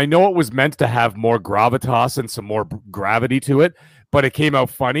 and I know it was meant to have more gravitas and some more gravity to it, but it came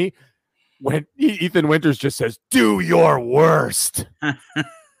out funny when Ethan Winters just says, "Do your worst."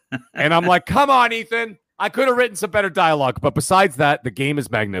 And I'm like, come on, Ethan. I could have written some better dialogue. But besides that, the game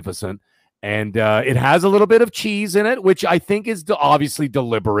is magnificent. And it has a little bit of cheese in it, which I think is obviously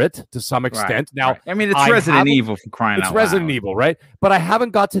deliberate to some extent. Right, now, right. I mean, it's Resident Evil for crying out loud. It's Resident Evil, right? But I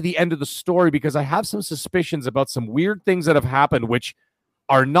haven't got to the end of the story because I have some suspicions about some weird things that have happened, which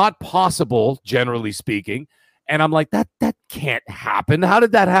are not possible, generally speaking. And I'm like, that can't happen. How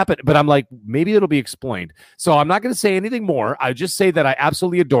did that happen? But I'm like, maybe it'll be explained. So I'm not going to say anything more. I just say that I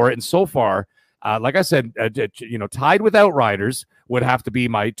absolutely adore it. And so far, like I said, tied with Outriders would have to be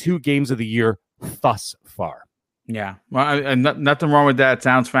my 2 games of the year thus far. Yeah, well, nothing wrong with that.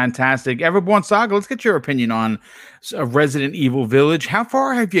 Sounds fantastic. Everborn Saga, let's get your opinion on Resident Evil Village. How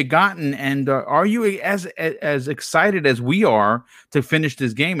far have you gotten, and are you as excited as we are to finish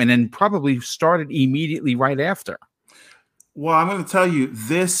this game, and then probably start it immediately right after? Well, I'm going to tell you,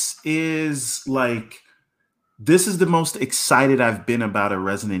 this is the most excited I've been about a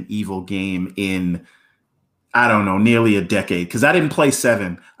Resident Evil game in, I don't know, nearly a decade. Because I didn't play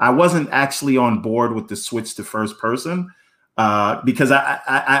 7. I wasn't actually on board with the switch to first person because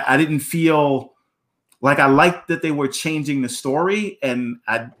I didn't feel like I liked that they were changing the story,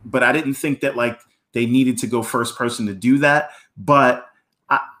 but I didn't think that like they needed to go first person to do that. But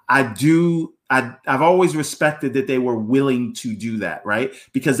I've always respected that they were willing to do that, right?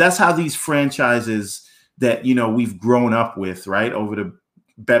 Because that's how these franchises that, we've grown up with, right? Over the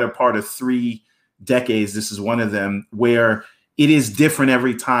better part of 3 decades, this is one of them where it is different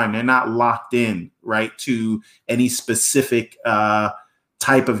every time. They're not locked in, right, to any specific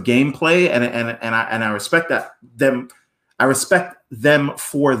type of gameplay. And I respect that them. I respect them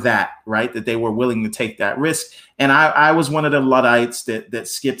for that, right? That they were willing to take that risk. And I was one of the Luddites that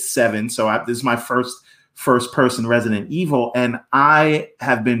skipped 7. So this is my first person Resident Evil. And I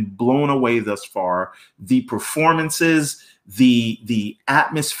have been blown away thus far. The performances, the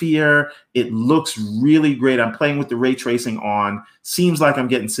atmosphere, it looks really great. I'm playing with the ray tracing on. Seems like I'm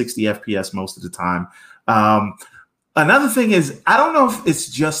getting 60 FPS most of the time. Another thing is, I don't know if it's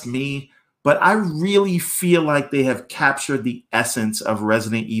just me, but I really feel like they have captured the essence of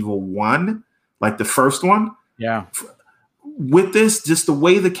Resident Evil 1, like the first one. Yeah. With this, just the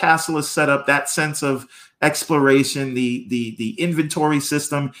way the castle is set up, that sense of exploration, the inventory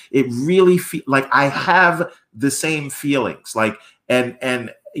system, it really like I have the same feelings. Like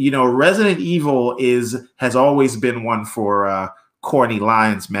and Resident Evil has always been one for corny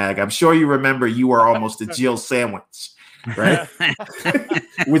lines, Mag. I'm sure you remember you were almost a Jill sandwich, right?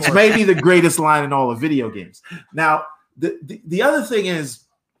 Which may be the greatest line in all of video games. Now, the other thing is,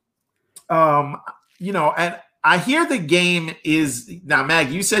 and I hear the game is now,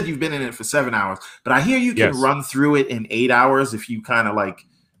 Mag, you said you've been in it for 7 hours, but I hear you can run through it in 8 hours if you kind of like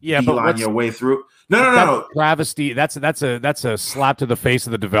beeline your way through. No. Travesty. That's a slap to the face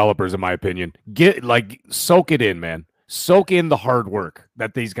of the developers, in my opinion. Soak it in, man. Soak in the hard work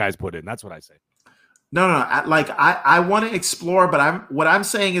that these guys put in. That's what I say. No. I want to explore, but what I'm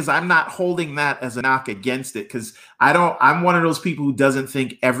saying is I'm not holding that as a knock against it, because I'm one of those people who doesn't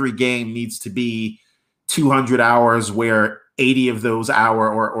think every game needs to be 200 hours where 80 of those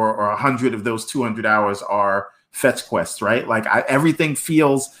or 100 of those 200 hours are fetch quests, right? Like everything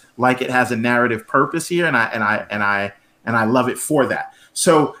feels like it has a narrative purpose here, and I love it for that.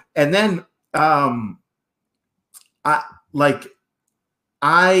 So, and then I'm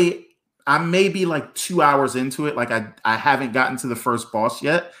maybe like 2 hours into it. Like I haven't gotten to the first boss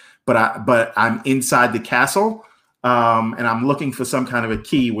yet, but I'm inside the castle. And I'm looking for some kind of a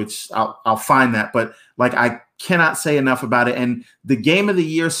key, which I'll find that. But like, I cannot say enough about it. And the game of the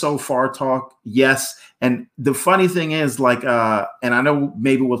year so far talk, yes. And the funny thing is, like, and I know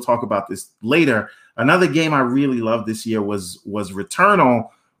maybe we'll talk about this later. Another game I really loved this year was Returnal,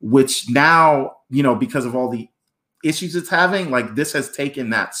 which now, because of all the issues it's having, like this has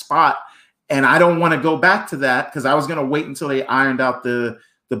taken that spot. And I don't want to go back to that because I was going to wait until they ironed out the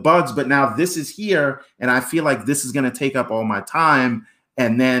bugs, but now this is here, and I feel like this is going to take up all my time.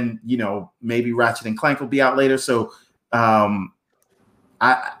 And then, maybe Ratchet and Clank will be out later. So,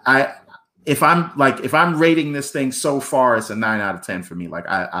 if I'm rating this thing so far, it's a 9 out of 10 for me. Like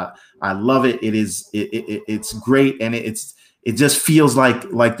I love it. It's great, and it just feels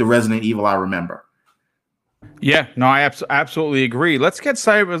like the Resident Evil I remember. Yeah, no, I absolutely agree. Let's get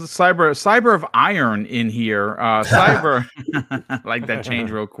Cyber of Iron in here. Cyber, like that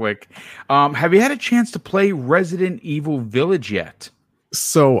change real quick. Have you had a chance to play Resident Evil Village yet?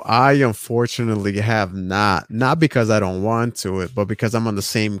 So I unfortunately have not because I don't want to, but because I'm on the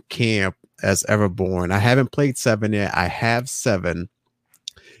same camp as Everborn. I haven't played 7 yet. I have 7.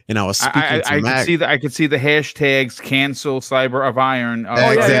 And I was speaking to Mac. I could see the hashtags cancel Cyber of Iron.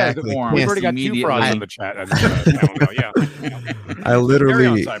 Exactly. We've already got two frogs in the chat. I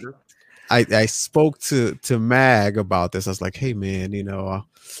literally, I spoke to Mag about this. I was like, hey man,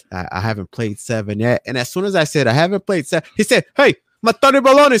 I haven't played 7 yet. And as soon as I said I haven't played 7, he said, hey, my Tony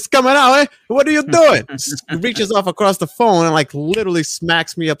Baloney is coming out, eh? What are you doing? Reaches off across the phone and like literally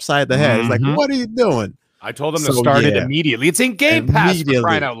smacks me upside the head. He's like, what are you doing? I told them to start it immediately. It's in Game Pass, for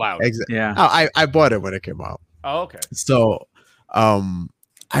crying out loud. Yeah. Oh, I bought it when it came out. Oh, okay. So, I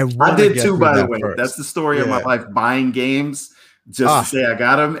did too, by the way. First. That's the story of my life, buying games just to say I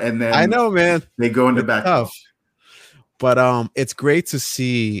got them, and then I know, man, they go into back. Tough. But it's great to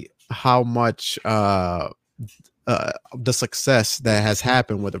see how much the success that has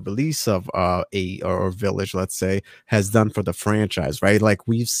happened with the release of or Village, let's say, has done for the franchise, right? Like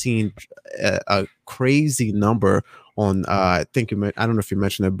we've seen a crazy number on I think I don't know if you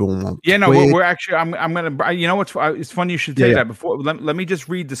mentioned it, Boom. Yeah, no, we're actually I'm gonna it's funny you should say that. Before let me just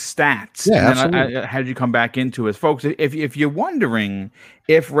read the stats. Yeah, and then I had you come back into it, folks. If you're wondering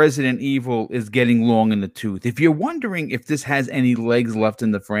if Resident Evil is getting long in the tooth, if you're wondering if this has any legs left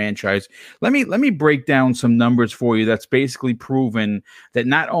in the franchise, let me break down some numbers for you. That's basically proven that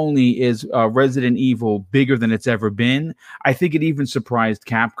not only is Resident Evil bigger than it's ever been, I think it even surprised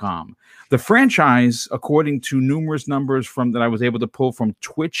Capcom. The franchise, according to numerous numbers that I was able to pull from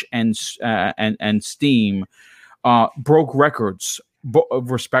Twitch and Steam, broke records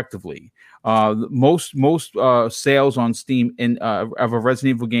respectively. Most sales on Steam of a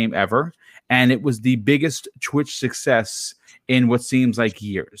Resident Evil game ever, and it was the biggest Twitch success in what seems like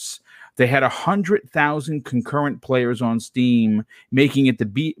years. They had 100,000 concurrent players on Steam, making it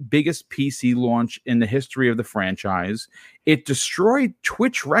the biggest PC launch in the history of the franchise. It destroyed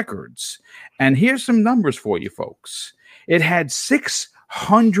Twitch records. And here's some numbers for you, folks. It had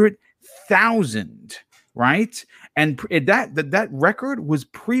 600,000, right? And that record was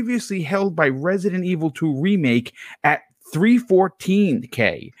previously held by Resident Evil 2 Remake at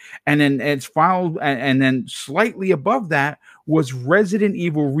 314K, and then it's followed, and then slightly above that was Resident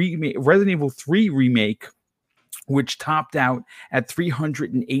Evil 3 Remake which topped out at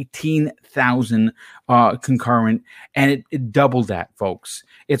 318,000 concurrent, and it doubled that, folks.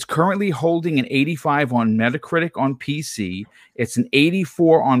 It's currently holding an 85 on Metacritic on PC. It's an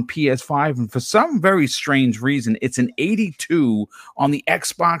 84 on PS5, and for some very strange reason, it's an 82 on the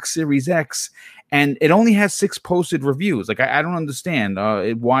Xbox Series X. And it only has 6 posted reviews. Like I don't understand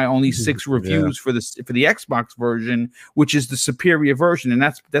why only 6 reviews for the Xbox version, which is the superior version, and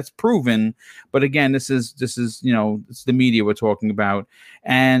that's proven. But again, this is it's the media we're talking about,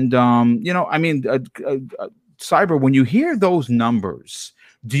 and Cyber. When you hear those numbers,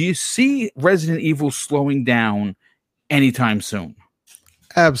 do you see Resident Evil slowing down anytime soon?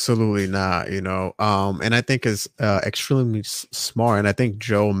 Absolutely not, and I think it's extremely smart, and I think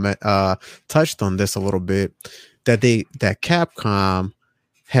Joe touched on this a little bit, that Capcom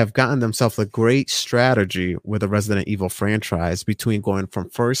have gotten themselves a great strategy with the Resident Evil franchise between going from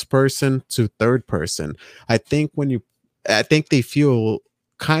first person to third person. I think they feel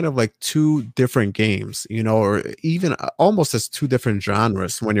kind of like 2 different games, or even almost as 2 different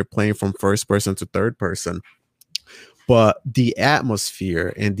genres when you're playing from first person to third person. But the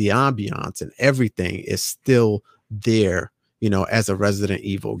atmosphere and the ambiance and everything is still there, as a Resident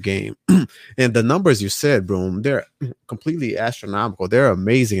Evil game. And the numbers you said, Broom, they're completely astronomical. They're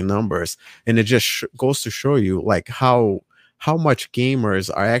amazing numbers. And it just goes to show you like how much gamers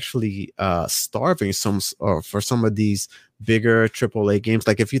are actually starving for some of these bigger AAA games.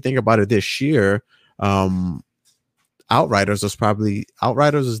 Like if you think about it this year, Outriders is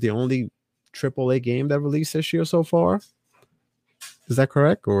the only AAA game that released this year so far. Is that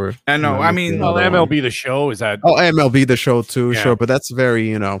correct? Or MLB The Show is that? Oh, MLB The Show too, Yeah. sure. But that's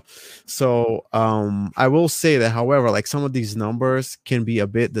very, So I will say that, however, like some of these numbers can be a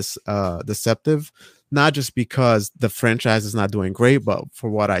bit deceptive, not just because the franchise is not doing great, but for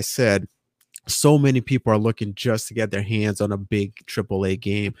what I said. So many people are looking just to get their hands on a big AAA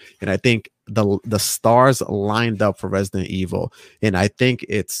game, and I think the stars lined up for Resident Evil, and I think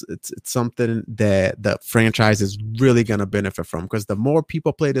it's something that the franchise is really going to benefit from, because the more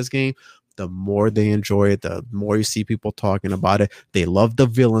people play this game, the more they enjoy it, the more you see people talking about it. They love the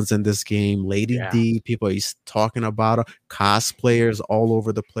villains in this game. Lady D, people is talking about her, cosplayers all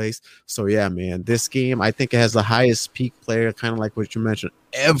over the place. So yeah, man, this game, I think it has the highest peak player, kind of like what you mentioned,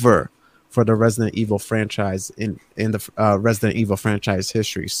 ever for the Resident Evil franchise in the Resident Evil franchise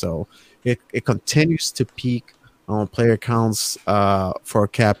history. So it continues to peak on player counts for a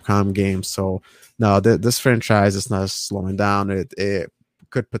Capcom game. So no, this franchise is not slowing down. It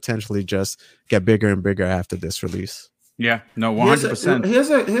could potentially just get bigger and bigger after this release. Yeah, no, 100%.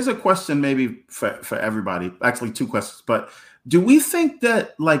 Here's a question maybe for everybody. Actually, 2 questions. But do we think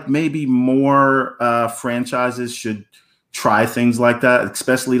that like maybe more franchises should try things like that,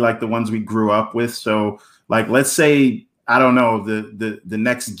 especially like the ones we grew up with? So like, let's say, I don't know, the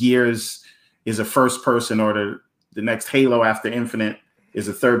next Gears is a first person, or the next Halo after Infinite is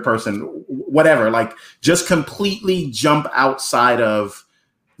a third person, whatever, like just completely jump outside of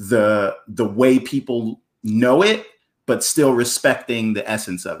the way people know it, but still respecting the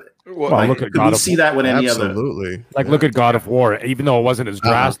essence of it. Well, like, look at could God we of see that with any other? Absolutely. Like, look at God of War, even though it wasn't as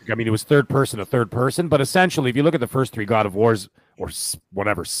drastic. I mean, it was third person to third person, but essentially, if you look at the first 3 God of Wars, or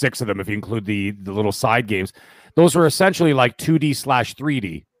whatever, 6 of them, if you include the little side games, those were essentially like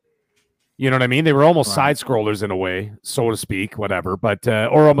 2D/3D. You know what I mean? They were almost side scrollers in a way, so to speak, whatever, but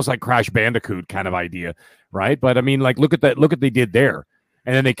or almost like Crash Bandicoot kind of idea, right? But I mean, like, look at that, look what they did there.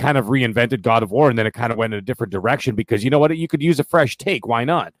 And then they kind of reinvented God of War, and then it kind of went in a different direction, because you know what? You could use a fresh take. Why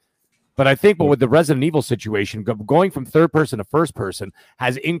not? But I think, but with the Resident Evil situation, going from third person to first person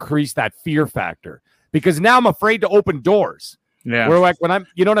has increased that fear factor, because now I'm afraid to open doors. Yeah. Where like when I'm,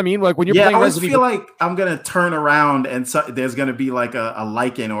 you know what I mean? Like when you're playing I always Resident feel Evil, like I'm gonna turn around and there's gonna be like a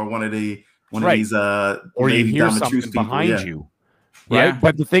Lycan or one of these or you Lady hear Dimitrescu something people. behind you. Right. Yeah.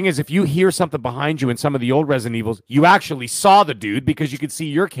 But the thing is, if you hear something behind you in some of the old Resident Evils, you actually saw the dude because you could see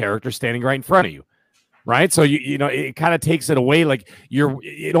your character standing right in front of you. Right. So, you know, it kind of takes it away. Like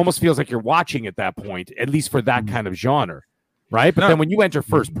it almost feels like you're watching at that point, at least for that kind of genre. Right. But then when you enter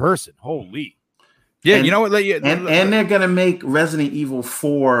first person, holy. Yeah. And, you know what? And they're going to make Resident Evil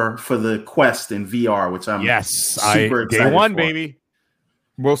 4 for the Quest in VR, which I'm super excited day one, for. baby.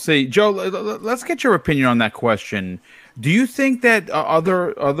 We'll see. Joe, let's get your opinion on that question. Do you think that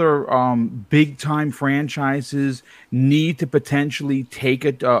other big time franchises need to potentially take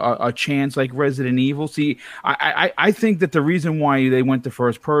a chance like Resident Evil? See, I think that the reason why they went to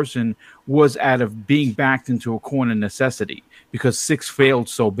first person was out of being backed into a corner necessity, because 6 failed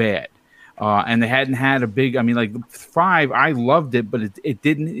so bad. And they hadn't had a big, I mean, like 5, I loved it, but it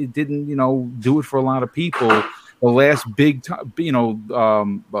didn't, you know, do it for a lot of people. the last big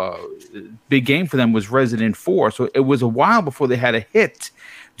big game for them was Resident 4. So it was a while before they had a hit.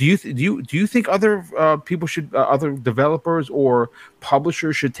 Do you think other people should, other developers or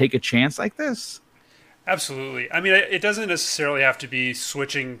publishers should take a chance like this? Absolutely. I mean, it doesn't necessarily have to be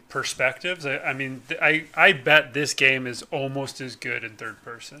switching perspectives. I bet this game is almost as good in third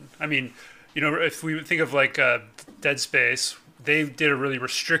person. I mean, if we think of like Dead Space, they did a really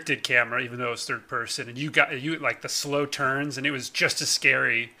restricted camera, even though it's third person, and you like the slow turns, and it was just as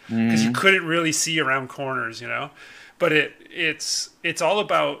scary because you couldn't really see around corners, But it's all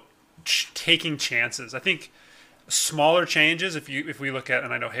about taking chances. I think smaller changes. If we look at,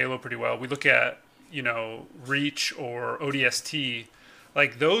 and I know Halo pretty well, we look at Reach or ODST,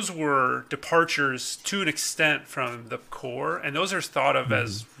 like those were departures to an extent from the core, and those are thought of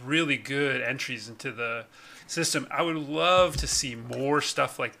as really good entries into the system. I would love to see more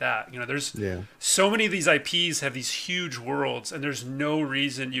stuff like that. There's so many of these IPs have these huge worlds, and there's no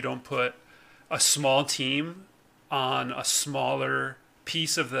reason you don't put a small team on a smaller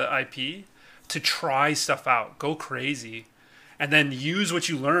piece of the IP to try stuff out, go crazy, and then use what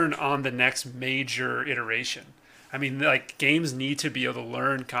you learn on the next major iteration. I mean, like, games need to be able to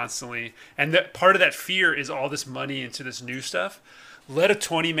learn constantly. And that part of that fear is all this money into this new stuff. Let a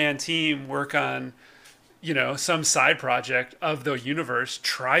 20-man team work on, some side project of the universe,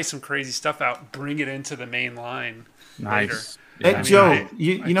 try some crazy stuff out, bring it into the main line later. Hey, Joe, I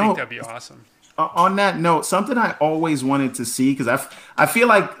think that'd be awesome. On that note, something I always wanted to see, because I feel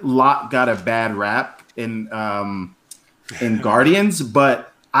like Locke got a bad rap in Guardians,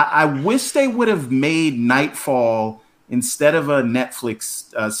 but I wish they would have made Nightfall instead of a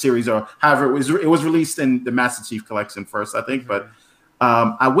Netflix series, or however it was released in the Master Chief Collection first, I think. But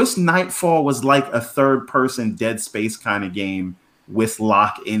I wish Nightfall was like a third-person Dead Space kind of game with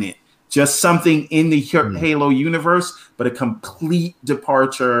Locke in it. Just something in the Halo universe, but a complete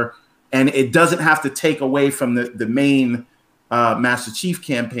departure. And it doesn't have to take away from the main Master Chief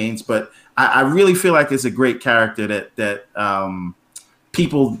campaigns, but I really feel like it's a great character that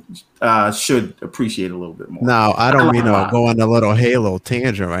people should appreciate a little bit more. Now, I don't mean to go on a little Halo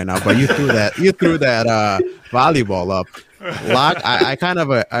tangent right now, but you threw that volleyball up. Locke, I kind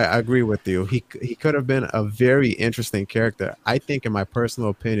of I agree with you. He could have been a very interesting character. I think, in my personal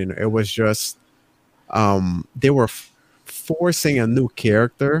opinion, it was just they were forcing a new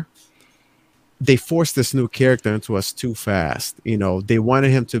character. They forced this new character into us too fast. They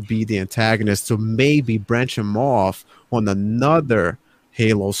wanted him to be the antagonist to maybe branch him off on another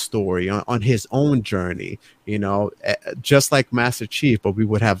Halo story, on his own journey, just like Master Chief, but we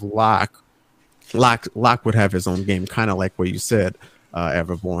would have Locke. Locke would have his own game, kind of like what you said,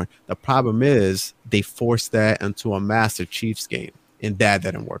 Everborn. The problem is they forced that into a Master Chief's game, and that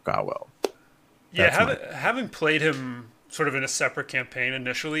didn't work out well. Having played him sort of in a separate campaign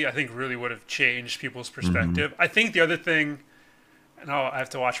initially, I think really would have changed people's perspective. I think the other thing, and I have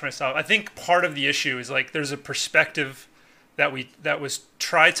to watch myself, I think part of the issue is like there's a perspective that was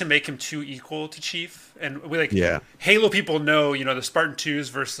tried to make him too equal to Chief. And Halo people know, the Spartan 2s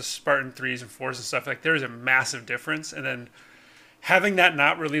versus the Spartan 3s and 4s and stuff, like there's a massive difference. And then having that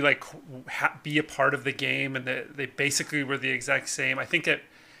not really like be a part of the game, and they basically were the exact same, I think it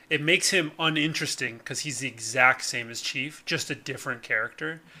makes him uninteresting because he's the exact same as Chief, just a different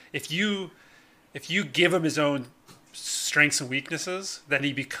character. If you give him his own strengths and weaknesses, then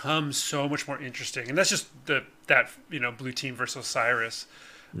he becomes so much more interesting. And that's just that Blue Team versus Osiris.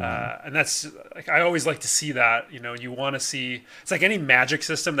 And that's like, I always like to see that. You want to see, it's like any magic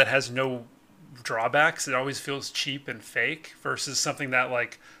system that has no drawbacks. It always feels cheap and fake versus something that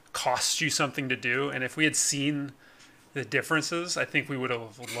like costs you something to do. And if we had seen the differences, I think we would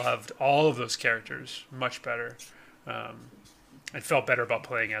have loved all of those characters much better. And felt better about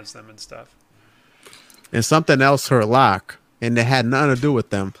playing as them and stuff. And something else hurt Locke, and it had nothing to do with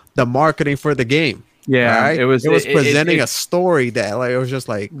them. The marketing for the game. Yeah, right? it was presenting a story that like it was just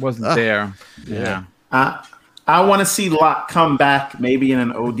like wasn't there. Yeah. I want to see Locke come back, maybe in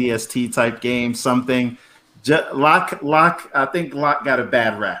an ODST type game, something. Locke. I think Locke got a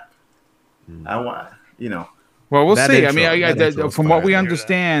bad rap. I want, Well, we'll That see. intro- I mean, that intro was from what we fire.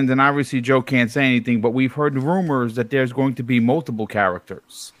 understand, and obviously Joe can't say anything, but we've heard rumors that there's going to be multiple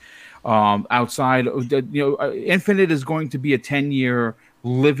characters outside. Infinite is going to be a 10-year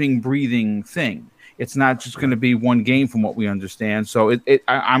living, breathing thing. It's not just going to be one game, from what we understand. So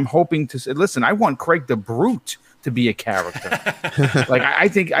I'm hoping to say, listen, I want Craig the Brute to be a character. Like I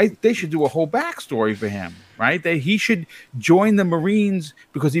think they should do a whole backstory for him, right? That he should join the Marines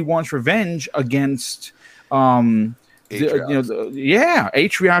because he wants revenge against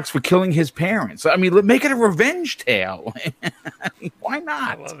Atriox for killing his parents. I mean, make it a revenge tale. Why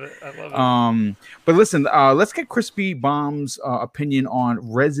not? I love it. But listen, let's get Crispy Bomb's opinion on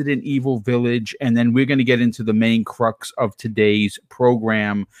Resident Evil Village, and then we're going to get into the main crux of today's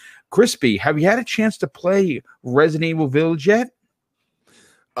program. Crispy, have you had a chance to play Resident Evil Village yet?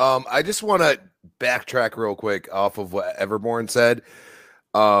 I just want to backtrack real quick off of what Everborn said.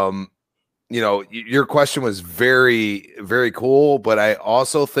 Your question was very, very cool, but I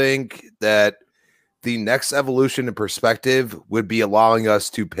also think that the next evolution in perspective would be allowing us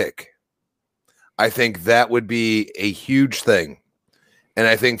to pick. I think that would be a huge thing. And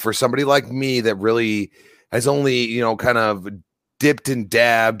I think for somebody like me that really has only, kind of dipped and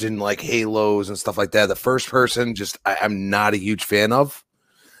dabbed in like Halos and stuff like that, the first person I'm not a huge fan of.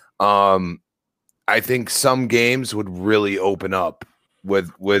 I think some games would really open up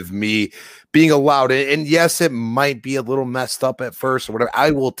with me being allowed, and yes, it might be a little messed up at first or whatever. I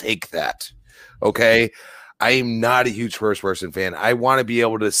will take that. Okay. I am not a huge first person fan. I want to be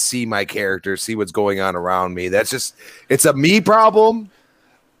able to see my character, see what's going on around me. It's a me problem,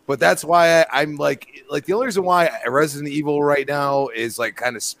 but that's why I'm like the only reason why Resident Evil right now is like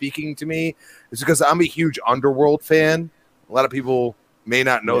kind of speaking to me is because I'm a huge Underworld fan. A lot of people may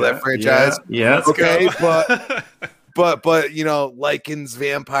not know that franchise. Yeah. Okay. But Lycans,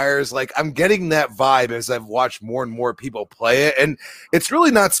 vampires, like I'm getting that vibe as I've watched more and more people play it. And it's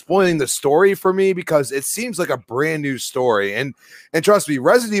really not spoiling the story for me because it seems like a brand new story. And trust me,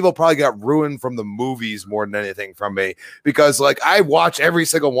 Resident Evil probably got ruined from the movies more than anything from me because like I watch every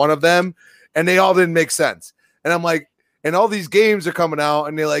single one of them and they all didn't make sense. And I'm like, and all these games are coming out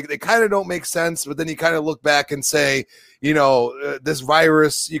and they kind of don't make sense. But then you kind of look back and say, this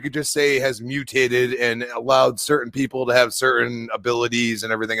virus, you could just say, has mutated and allowed certain people to have certain abilities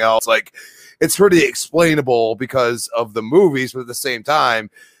and everything else. Like, it's pretty explainable because of the movies, but at the same time,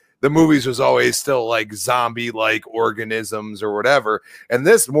 the movies was always still like zombie-like organisms or whatever. And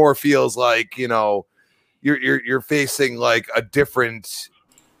this more feels like, you're facing like a different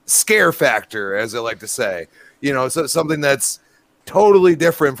scare factor, as I like to say. So something that's totally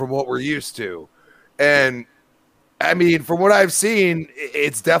different from what we're used to. And I mean, from what I've seen,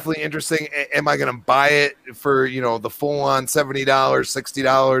 it's definitely interesting. Am I going to buy it for, the full on $70,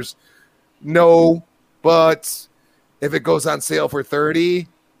 $60? No, but if it goes on sale for $30,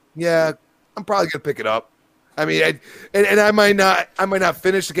 yeah, I'm probably going to pick it up. I mean, I might not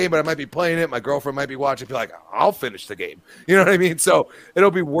finish the game, but I might be playing it. My girlfriend might be watching, be like, I'll finish the game. You know what I mean? So it'll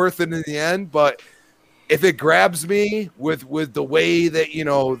be worth it in the end. But if it grabs me with the way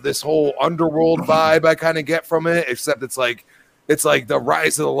that, this whole Underworld vibe I kind of get from it, except it's like the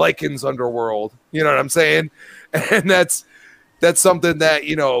rise of the Lycans Underworld, you know what I'm saying? And that's something that,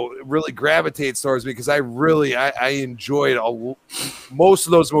 really gravitates towards me because I enjoyed most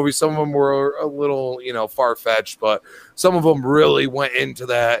of those movies. Some of them were a little, far-fetched, but some of them really went into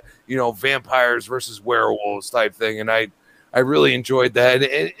that, vampires versus werewolves type thing. And I really enjoyed that.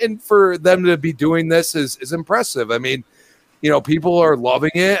 And for them to be doing this is impressive. I mean, people are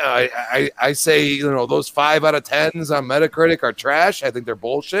loving it. I say, those 5 out of 10s on Metacritic are trash. I think they're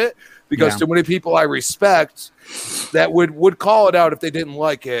bullshit because too many people I respect that would call it out if they didn't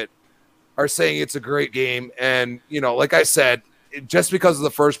like it are saying it's a great game. And, like I said, just because of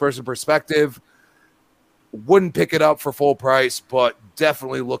the first person perspective, wouldn't pick it up for full price, but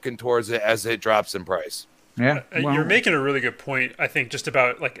definitely looking towards it as it drops in price. Yeah, you're making a really good point, I think, just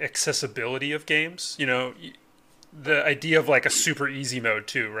about like accessibility of games. The idea of like a super easy mode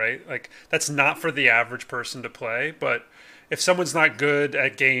too, right? Like that's not for the average person to play, but if someone's not good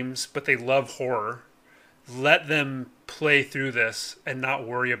at games but they love horror, let them play through this and not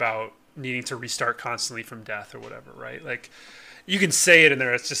worry about needing to restart constantly from death or whatever, right? Like you can say it in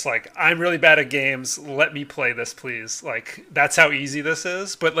there. It's just like, I'm really bad at games. Let me play this, please. Like, that's how easy this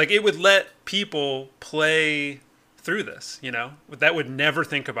is. But like, it would let people play through this, that would never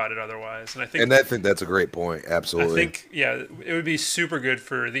think about it otherwise. And I think that's a great point. Absolutely. I think, it would be super good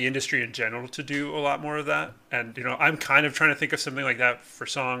for the industry in general to do a lot more of that. And, I'm kind of trying to think of something like that for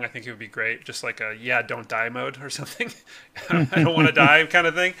Song. I think it would be great. Just like a, don't die mode or something. I don't want to die kind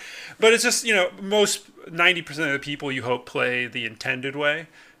of thing. But it's just, most 90% of the people you hope play the intended way.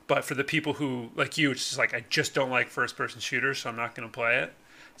 But for the people who, like you, it's just like, I just don't like first person shooters, so I'm not going to play it.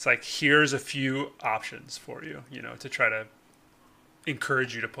 It's like, here's a few options for you, to try to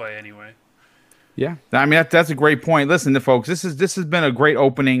encourage you to play anyway. Yeah, I mean that's a great point. Listen, folks, this has been a great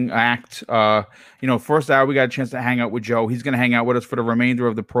opening act. First hour we got a chance to hang out with Joe. He's going to hang out with us for the remainder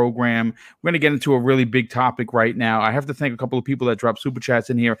of the program. We're going to get into a really big topic right now. I have to thank a couple of people that dropped super chats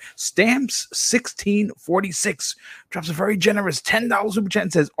in here. Stamps 1646 drops a very generous $10 super chat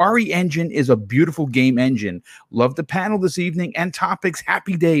and says, "RE Engine is a beautiful game engine. Love the panel this evening and topics.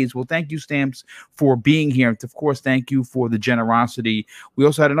 Happy days." Well, thank you, Stamps, for being here. And of course, thank you for the generosity. We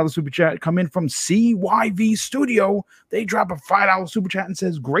also had another super chat come in from CYV Studio. They drop a $5 super chat and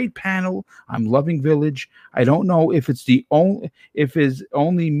says, "Great panel. I'm loving Village. I don't know if it's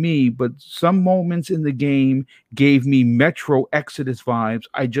only me, but some moments in the game gave me Metro Exodus vibes.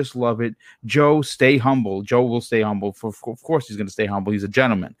 I just love it. Joe, stay humble." Joe will stay humble. Of course, he's going to stay humble. He's a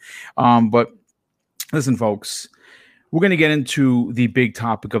gentleman. But listen, folks. We're going to get into the big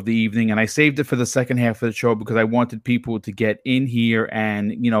topic of the evening, and I saved it for the second half of the show because I wanted people to get in here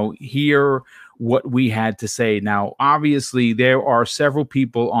and, hear what we had to say. Now, obviously, there are several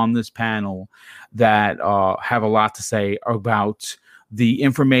people on this panel that have a lot to say about the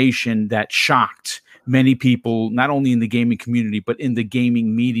information that shocked many people, not only in the gaming community, but in the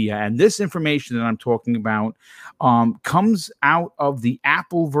gaming media. And this information that I'm talking about comes out of the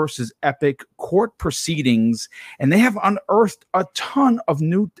Apple versus Epic court proceedings. And they have unearthed a ton of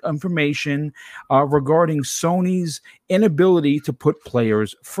new information regarding Sony's inability to put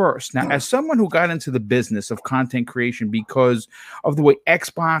players first. Now, as someone who got into the business of content creation because of the way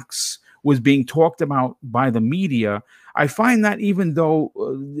Xbox was being talked about by the media, I find that even though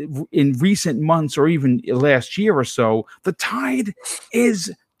in recent months or even last year or so, the tide is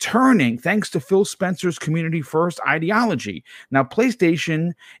turning thanks to Phil Spencer's community first ideology. Now,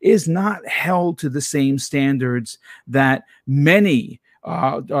 PlayStation is not held to the same standards that many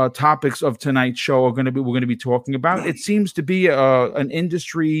topics of tonight's show we're going to be talking about. It seems to be an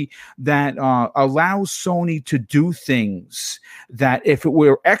industry that allows Sony to do things that if it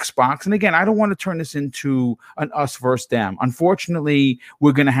were Xbox, and again, I don't want to turn this into an us versus them. Unfortunately,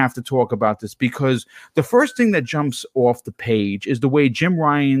 we're going to have to talk about this because the first thing that jumps off the page is the way Jim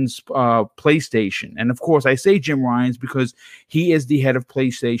Ryan's PlayStation, and of course I say Jim Ryan's because he is the head of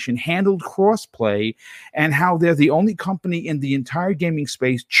PlayStation, handled crossplay and how they're the only company in the entire gaming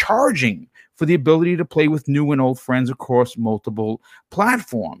space charging for the ability to play with new and old friends across multiple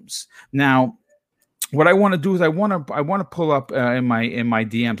platforms. Now, what I want to do is I want to pull up in my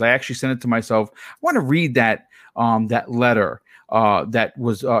DMs. I actually sent it to myself. I want to read that letter that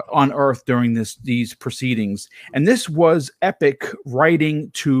was unearthed during these proceedings. And this was Epic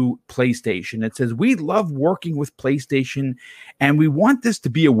writing to PlayStation. It says, "We love working with PlayStation and we want this to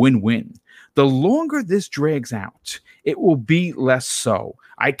be a win-win. The longer this drags out, it will be less so.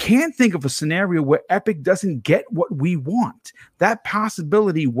 I can't think of a scenario where Epic doesn't get what we want. That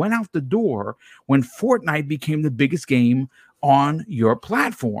possibility went out the door when Fortnite became the biggest game on your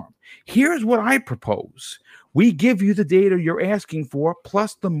platform. Here's what I propose. We give you the data you're asking for,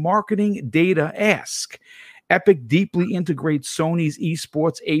 plus the marketing data ask. Epic deeply integrates Sony's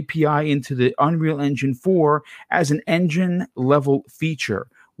esports API into the Unreal Engine 4 as an engine-level feature.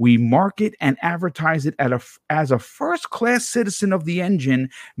 We market and advertise it as a first-class citizen of the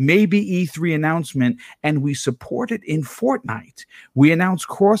engine, maybe E3 announcement, and we support it in Fortnite. We announce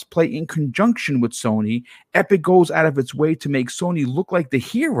crossplay in conjunction with Sony. Epic goes out of its way to make Sony look like the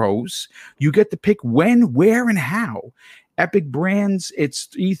heroes. You get to pick when, where, and how. Epic brands its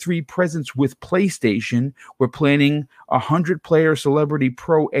E3 presence with PlayStation. We're planning 100-player Celebrity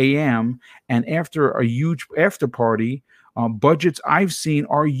Pro AM, and after a huge after party. Budgets I've seen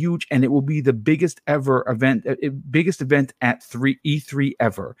are huge, and it will be the biggest event at E3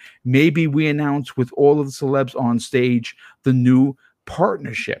 ever. Maybe we announce with all of the celebs on stage the new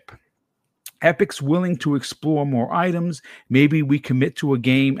partnership. Epic's willing to explore more items. Maybe we commit to a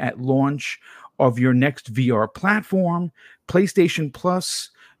game at launch of your next VR platform. PlayStation Plus.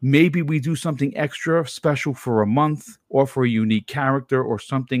 Maybe we do something extra special for a month, or for a unique character, or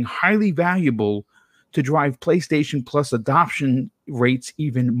something highly valuable to drive PlayStation Plus adoption rates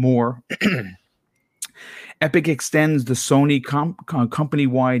even more. Epic extends the Sony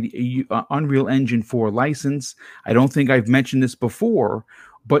company-wide Unreal Engine 4 license. I don't think I've mentioned this before,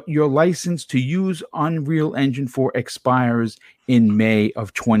 but your license to use Unreal Engine 4 expires in May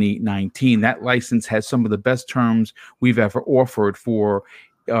of 2019. That license has some of the best terms we've ever offered for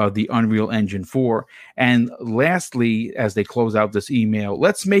the Unreal Engine 4. And lastly, as they close out this email,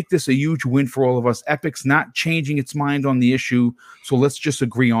 let's make this a huge win for all of us. Epic's not changing its mind on the issue, so let's just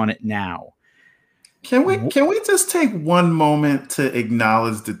agree on it now. Can we just take one moment to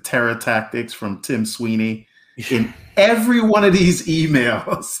acknowledge the terror tactics from Tim Sweeney in every one of these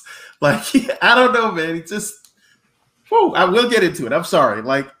emails. Like, I don't know, man. He just, whoa, I will get into it. I'm sorry.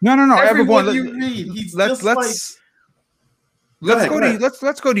 Like, no. everyone Everyone, you read, he's let's just like.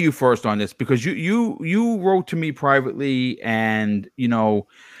 Let's go to you first on this, because you wrote to me privately, and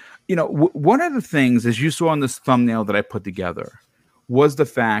one of the things, as you saw in this thumbnail that I put together, was the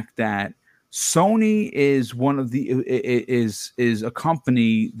fact that Sony is one of the is a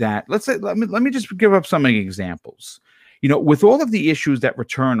company that, let's say, let me just give up some examples. With all of the issues that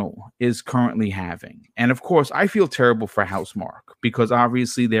Returnal is currently having, and of course I feel terrible for Housemarque, because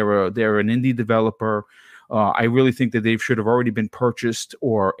obviously they're an indie developer. I really think that they should have already been purchased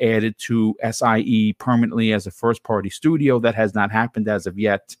or added to SIE permanently as a first-party studio. That has not happened as of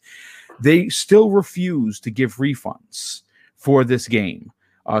yet. They still refuse to give refunds for this game.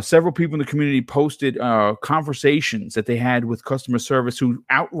 Several people in the community posted conversations that they had with customer service who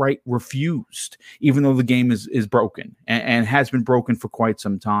outright refused, even though the game is broken and has been broken for quite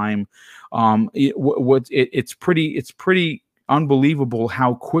some time. It's pretty unbelievable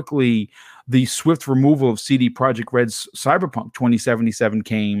how quickly the swift removal of CD Projekt Red's Cyberpunk 2077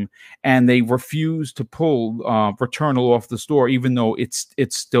 came, and they refused to pull Returnal off the store, even though it's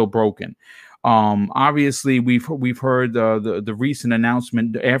still broken. Obviously, we've heard the recent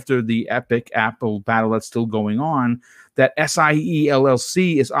announcement after the Epic Apple battle that's still going on, that SIE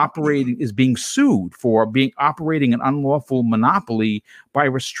LLC is being sued for operating an unlawful monopoly by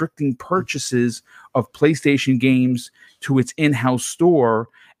restricting purchases of PlayStation games to its in-house store.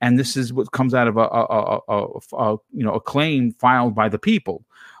 And this is what comes out of a claim filed by the people.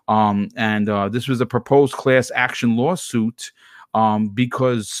 This was a proposed class action lawsuit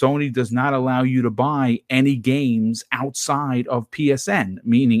because Sony does not allow you to buy any games outside of PSN,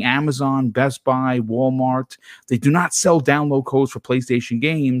 meaning Amazon, Best Buy, Walmart. They do not sell download codes for PlayStation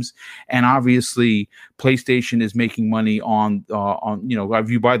games, and obviously PlayStation is making money on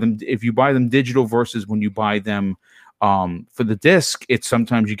if you buy them digital versus when you buy them for the disc. It's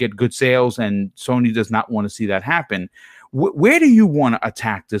sometimes you get good sales, and Sony does not want to see that happen. Where do you want to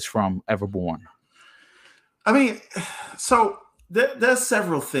attack this from, Everborn? I mean, so there's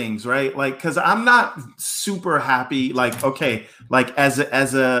several things, right? Like, because I'm not super happy. Like, okay, like as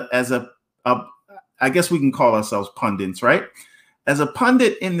a I guess we can call ourselves pundits, right? As a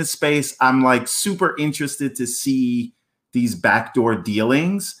pundit in the space, I'm like super interested to see these backdoor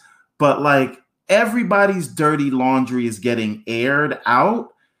dealings, but like everybody's dirty laundry is getting aired out,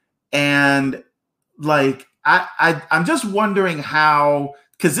 and like I'm just wondering how,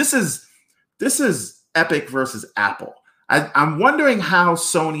 because this is Epic versus Apple. I'm wondering how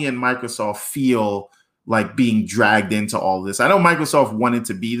Sony and Microsoft feel like being dragged into all this. I know Microsoft wanted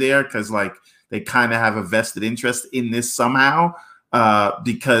to be there because like they kind of have a vested interest in this somehow,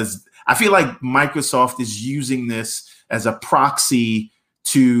 because I feel like Microsoft is using this as a proxy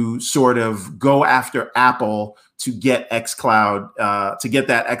to sort of go after Apple to get xCloud, to get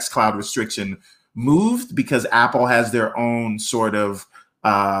that xCloud restriction moved, because Apple has their own sort of,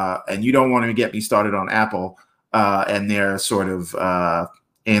 and you don't want to get me started on Apple, and their sort of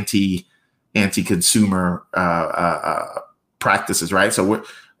anti-consumer practices, right? So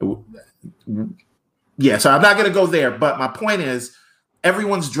so I'm not going to go there. But my point is,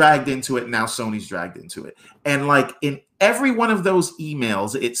 everyone's dragged into it, and now Sony's dragged into it. And like in every one of those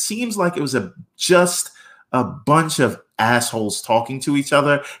emails, it seems like it was just a bunch of assholes talking to each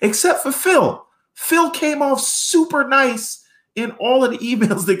other, except for Phil. Phil came off super nice in all of the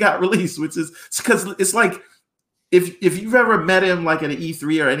emails that got released, which is because it's like, if you've ever met him like at an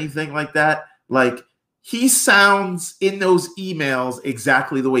E3 or anything like that, like he sounds in those emails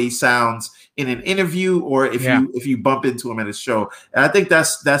exactly the way he sounds in an interview, or if you bump into him at a show. And I think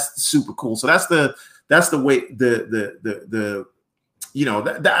that's super cool. So that's the way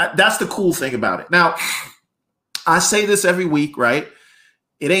that's the cool thing about it. Now, I say this every week, right?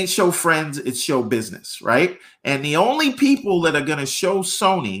 It ain't show friends, it's show business, right? And the only people that are going to show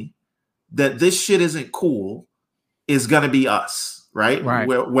Sony that this shit isn't cool is going to be us, right?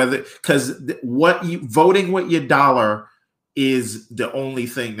 Whether, because voting with your dollar is the only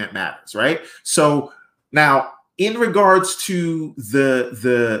thing that matters, right? So now, in regards to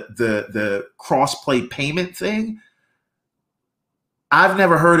the cross-play payment thing, I've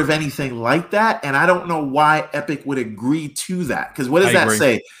never heard of anything like that, and I don't know why Epic would agree to that. Because what does that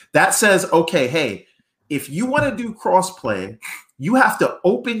say? That says, okay, hey, if you want to do crossplay, you have to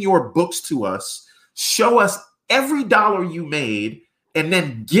open your books to us, show us every dollar you made, and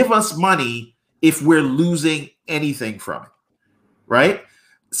then give us money if we're losing anything from it, right?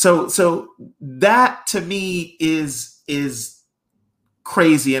 So that to me is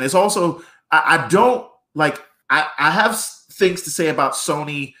crazy, and it's also I don't like. I have things to say about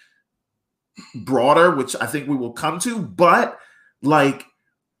Sony broader, which I think we will come to, but like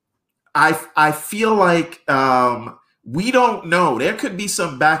I feel like we don't know. There could be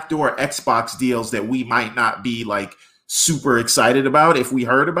some backdoor Xbox deals that we might not be like super excited about if we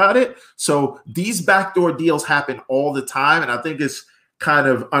heard about it. So these backdoor deals happen all the time, and I think it's kind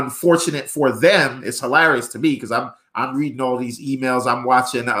of unfortunate for them. It's hilarious to me because I'm reading all these emails. I'm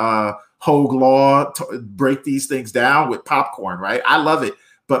watching Hogue Law break these things down with popcorn, right? I love it.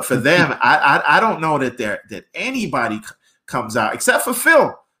 But for them, I don't know that anybody comes out except for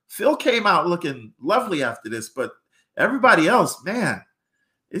Phil. Phil came out looking lovely after this, but everybody else, man,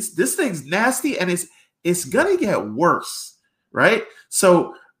 this thing's nasty, and it's gonna get worse, right?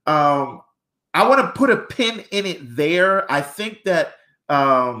 So I want to put a pin in it there. I think that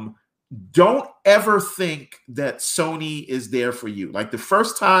don't ever think that Sony is there for you. Like the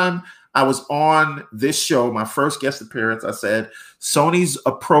first time I was on this show, my first guest appearance, I said Sony's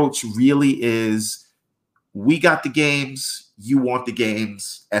approach really is, we got the games, you want the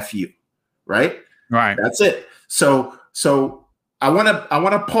games, F you, right? Right. That's it. So I want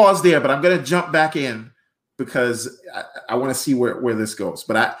to pause there, but I'm going to jump back in because I want to see where this goes.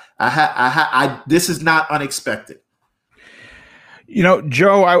 But this is not unexpected. You know,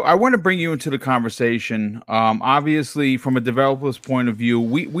 Joe, I want to bring you into the conversation. Obviously, from a developer's point of view,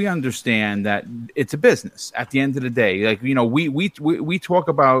 we understand that it's a business at the end of the day. Like, you know, we talk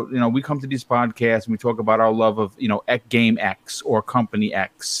about, you know, we come to these podcasts and we talk about our love of, you know, game X or company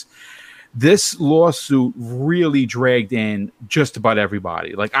X. This lawsuit really dragged in just about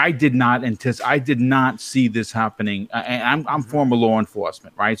everybody. Like, I did not see this happening. And I'm former law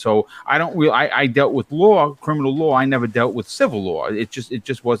enforcement, right? So I dealt with criminal law. I never dealt with civil law. It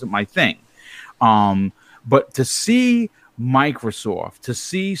just wasn't my thing. But to see Microsoft, to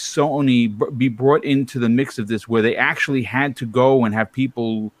see Sony be brought into the mix of this, where they actually had to go and have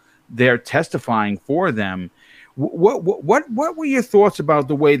people there testifying for them. What were your thoughts about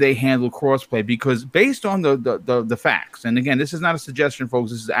the way they handle crossplay? Because based on the facts, and again, this is not a suggestion,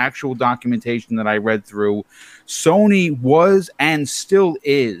 folks, this is actual documentation that I read through, Sony was and still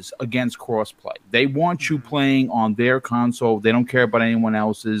is against crossplay. They want you playing on their console. They don't care about anyone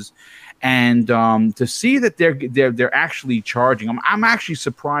else's. And to see that they're actually charging, I'm actually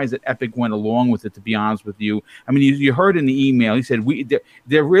surprised that Epic went along with it. To be honest with you, I mean, you heard in the email he said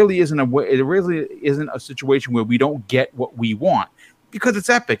there really isn't a situation where we don't get what we want, because it's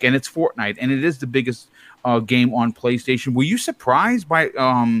Epic and it's Fortnite and it is the biggest game on PlayStation. Were you surprised by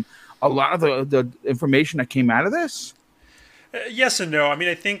a lot of the information that came out of this? Yes and no. I mean,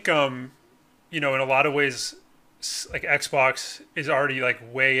 I think you know, in a lot of ways, like Xbox is already like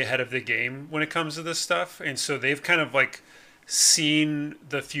way ahead of the game when it comes to this stuff, and so they've kind of like seen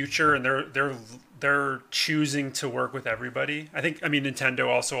the future, and they're choosing to work with everybody. I mean Nintendo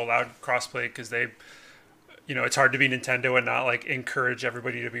also allowed crossplay because they, you know, it's hard to be Nintendo and not like encourage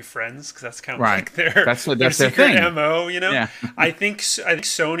everybody to be friends, because that's kind of right. like their secret thing. MO, you know. Yeah. I think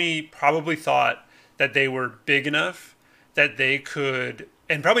Sony probably thought that they were big enough that they could,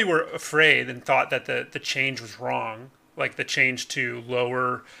 and probably were afraid and thought that the change was wrong, like the change to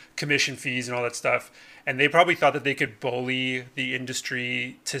lower commission fees and all that stuff. And they probably thought that they could bully the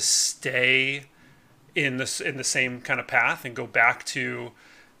industry to stay in the same kind of path and go back to,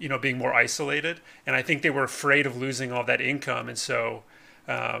 you know, being more isolated. And I think they were afraid of losing all that income. And so,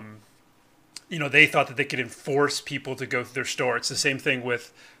 you know, they thought that they could enforce people to go to their store. It's the same thing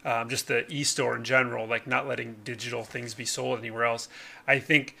with just the e-store in general, like not letting digital things be sold anywhere else. I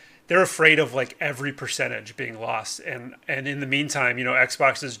think they're afraid of like every percentage being lost. And in the meantime, you know,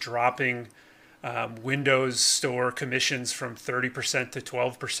 Xbox is dropping Windows Store commissions from 30% to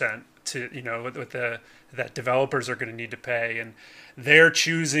 12% to, you know, that developers are going to need to pay. And they're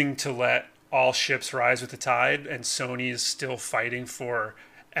choosing to let all ships rise with the tide. And Sony is still fighting for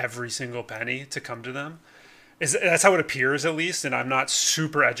every single penny to come to them. That's how it appears, at least, and I'm not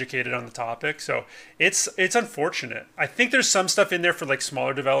super educated on the topic, so it's unfortunate. I think there's some stuff in there for like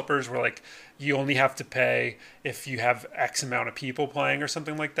smaller developers where like you only have to pay if you have X amount of people playing or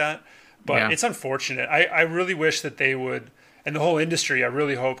something like that, but It's unfortunate. I really wish that they would, and the whole industry, I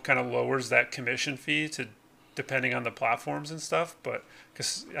really hope kind of lowers that commission fee to depending on the platforms and stuff, but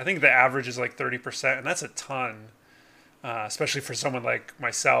because I think the average is like 30%, and that's a ton, especially for someone like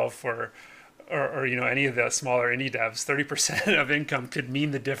myself or you know, any of the smaller indie devs. 30% of income could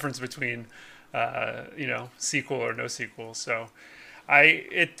mean the difference between you know, sequel or no sequel. So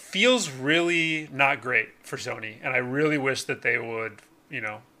it feels really not great for Sony, and I really wish that they would, you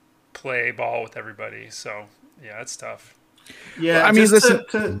know, play ball with everybody. So yeah, it's tough. Yeah, I mean, just listen,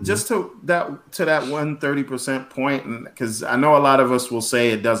 to that 130% point, and because I know a lot of us will say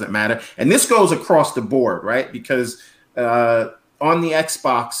it doesn't matter, and this goes across the board, right? Because on the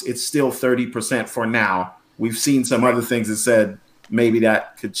Xbox, it's still 30% for now. We've seen some other things that said maybe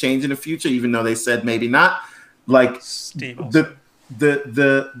that could change in the future, even though they said maybe not. Like Steam also.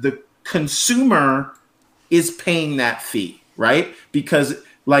 the consumer is paying that fee, right? Because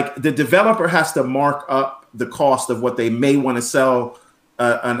like the developer has to mark up the cost of what they may want to sell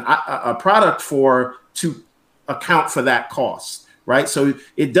a product for to account for that cost, right? So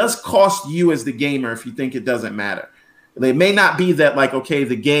it does cost you as the gamer if you think it doesn't matter. It may not be that like, okay,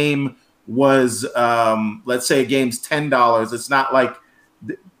 the game was, let's say a game's $10. It's not like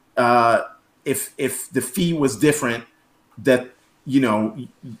if the fee was different that, that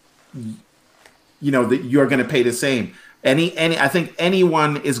you're going to pay the same. I think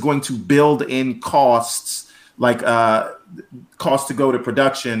anyone is going to build in costs like cost to go to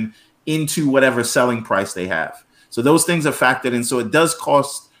production into whatever selling price they have. So those things are factored in. So it does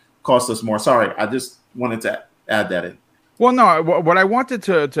cost us more. Sorry, I just wanted to add that in. Well, no, what I wanted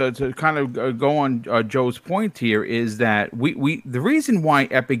to kind of go on Joe's point here is that the reason why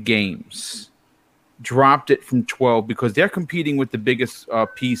Epic Games dropped it from 12 because they're competing with the biggest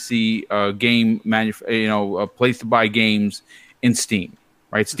PC game place to buy games in Steam,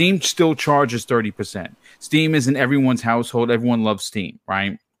 right? Steam still charges 30%. Steam is in everyone's household. Everyone loves Steam,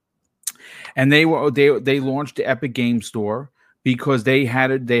 right? And they launched the Epic Game Store because they had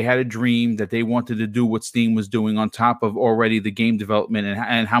a dream that they wanted to do what Steam was doing on top of already the game development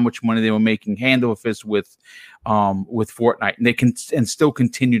and how much money they were making hand over fist with Fortnite, and they can and still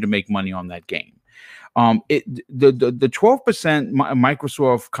continue to make money on that game. The 12%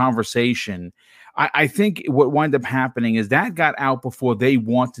 Microsoft conversation, I think what wound up happening is that got out before they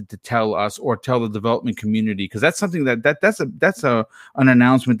wanted to tell us or tell the development community, because that's something that's an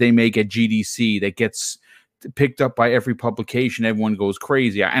announcement they make at GDC that gets picked up by every publication. Everyone goes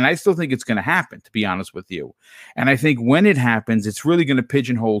crazy, and I still think it's going to happen, to be honest with you. And I think when it happens, it's really going to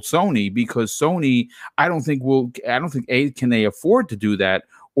pigeonhole Sony, because Sony, I don't think can they afford to do that,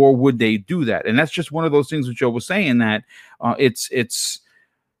 or would they do that? And that's just one of those things that Joe was saying, that I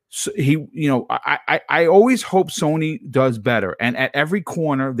always hope Sony does better, and at every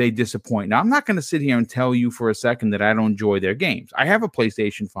corner they disappoint. Now, I'm not going to sit here and tell you for a second that I don't enjoy their games. I have a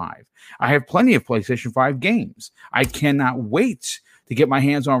PlayStation 5. I have plenty of PlayStation 5 games. I cannot wait to get my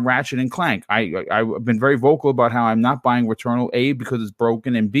hands on Ratchet and Clank. I've been very vocal about how I'm not buying Returnal, A, because it's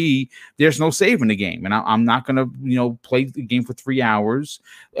broken, and B, there's no save in the game, and I'm not going to play the game for 3 hours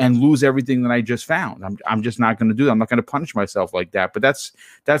and lose everything that I just found. I'm just not going to do that. I'm not going to punish myself like that. But that's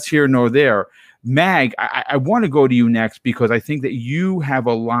here nor there. Mag, I want to go to you next, because I think that you have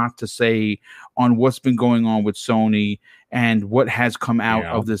a lot to say on what's been going on with Sony and what has come out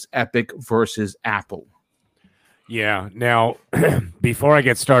of this Epic versus Apple. Yeah. Now, before I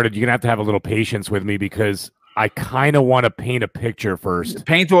get started, you're going to have a little patience with me, because I kind of want to paint a picture first.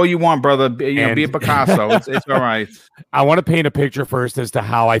 Paint all you want, brother. Be a Picasso. It's all right. I want to paint a picture first as to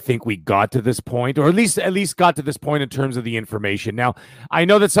how I think we got to this point, or at least got to this point in terms of the information. Now, I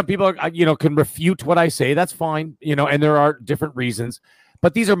know that some people, can refute what I say. That's fine, and there are different reasons.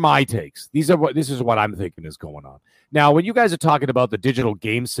 But these are my takes. This is what I'm thinking is going on. Now, when you guys are talking about the digital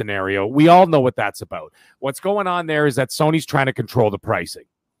game scenario, we all know what that's about. What's going on there is that Sony's trying to control the pricing.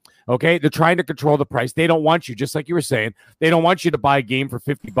 Okay? They're trying to control the price. They don't want you, just like you were saying, they don't want you to buy a game for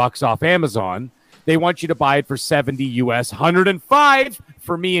 $50 off Amazon. They want you to buy it for $70 US, $105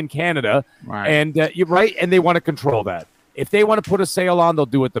 for me in Canada. Right. And you're right, and they want to control that. If they want to put a sale on, they'll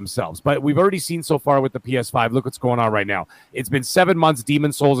do it themselves. But we've already seen so far with the PS5. Look what's going on right now. It's been 7 months.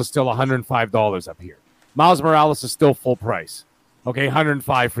 Demon's Souls is still $105 up here. Miles Morales is still full price. Okay,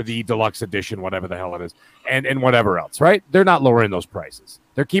 $105 for the deluxe edition, whatever the hell it is, and whatever else, right? They're not lowering those prices.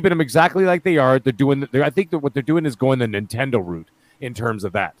 They're keeping them exactly like they are. I think that what they're doing is going the Nintendo route in terms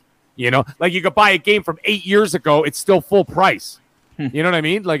of that. Like you could buy a game from 8 years ago, it's still full price. You know what I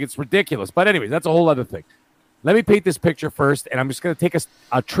mean? Like, it's ridiculous. But anyways, that's a whole other thing. Let me paint this picture first, and I'm just going to take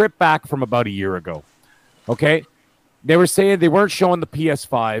a trip back from about a year ago. Okay? They were saying they weren't showing the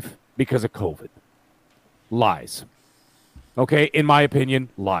PS5 because of COVID. Lies. Okay? In my opinion,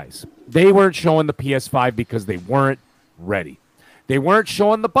 lies. They weren't showing the PS5 because they weren't ready. They weren't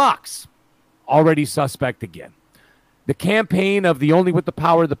showing the box. Already suspect again. The campaign of the only with the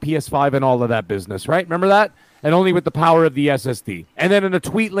power of the PS5 and all of that business, right? Remember that? And only with the power of the SSD. And then in a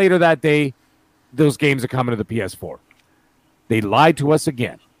tweet later that day, those games are coming to the PS4. They lied to us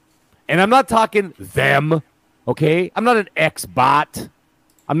again. And I'm not talking them, okay? I'm not an X-bot.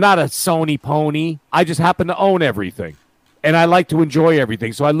 I'm not a Sony pony. I just happen to own everything. and I like to enjoy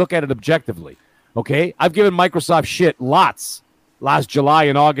everything, so I look at it objectively. Okay, I've given Microsoft shit lots last July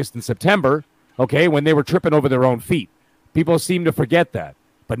and August and September. Okay, when they were tripping over their own feet, people seem to forget that.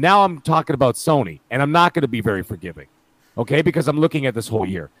 But now I'm talking about Sony, and I'm not going to be very forgiving. Okay, because I'm looking at this whole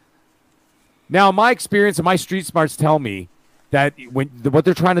year. Now, my experience and my street smarts tell me that what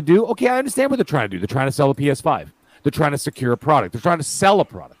they're trying to do, okay, I understand what they're trying to do. They're trying to sell a PS5. They're trying to secure a product. They're trying to sell a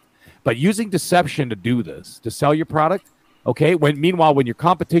product. But using deception to do this, to sell your product, okay, meanwhile, when your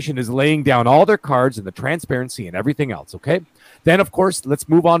competition is laying down all their cards and the transparency and everything else, okay, then, of course, let's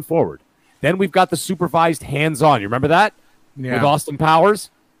move on forward. Then we've got the supervised hands-on. You remember that? Yeah. With Austin Powers?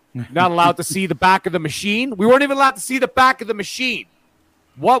 Not allowed to see the back of the machine. We weren't even allowed to see the back of the machine.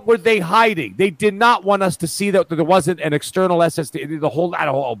 What were they hiding? They did not want us to see that there wasn't an external SSD, the whole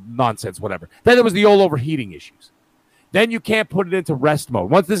nonsense, whatever. Then there was the old overheating issues. Then you can't put it into rest mode.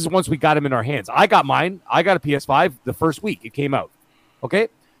 Once we got them in our hands. I got mine. I got a PS5 the first week it came out. Okay?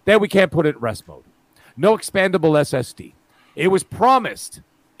 Then we can't put it in rest mode. No expandable SSD. It was promised.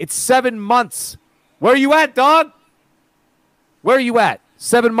 It's 7 months. Where are you at, dog? Where are you at?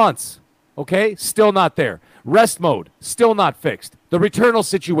 7 months. Okay? Still not there. Rest mode. Still not fixed. The Returnal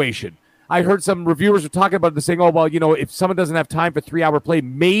situation. I heard some reviewers were talking about this saying, oh, well, if someone doesn't have time for 3-hour play,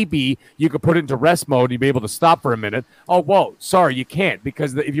 maybe you could put it into rest mode and you'd be able to stop for a minute. Oh, whoa, sorry, you can't,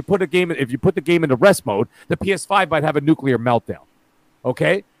 because if you put the game into rest mode, the PS5 might have a nuclear meltdown.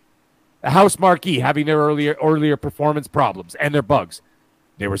 Okay? The House Marquee having their earlier performance problems and their bugs.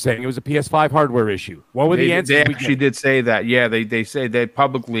 They were saying it was a PS5 hardware issue. What were the answers? They actually did say that. Yeah, they say that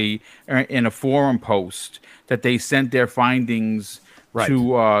publicly in a forum post that they sent their findings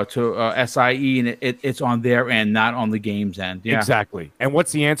to SIE, and it's on their end, not on the game's end. Yeah. Exactly. And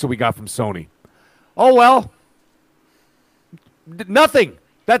what's the answer we got from Sony? Oh, well, nothing.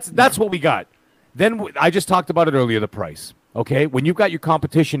 That's what we got. Then I just talked about it earlier, the price. Okay, when you've got your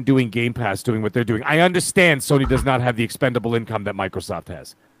competition doing Game Pass, doing what they're doing, I understand Sony does not have the expendable income that Microsoft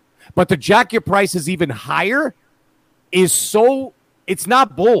has. But to jack your prices even higher it's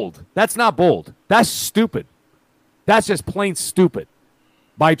not bold. That's not bold. That's stupid. That's just plain stupid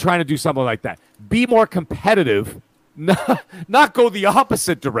by trying to do something like that. Be more competitive, not go the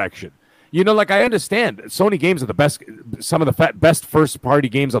opposite direction. I understand Sony games are the best, some of the best first-party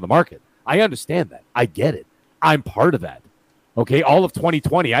games on the market. I understand that. I get it. I'm part of that. Okay, all of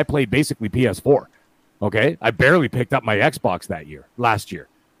 2020, I played basically PS4. Okay, I barely picked up my Xbox last year.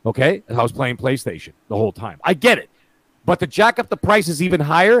 Okay, I was playing PlayStation the whole time. I get it, but to jack up the prices even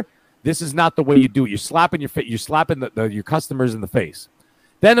higher, this is not the way you do it. You're slapping your customers in the face.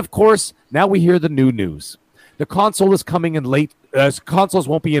 Then, of course, now we hear the new news. The console is coming in late. Consoles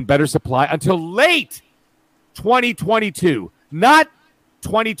won't be in better supply until late 2022, not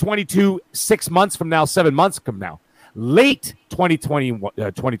 2022. 6 months from now, 7 months from now. Late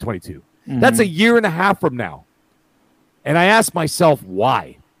 2022. Mm-hmm. That's a year and a half from now. And I ask myself,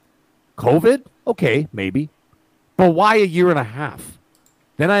 why? COVID? Okay, maybe. But why a year and a half?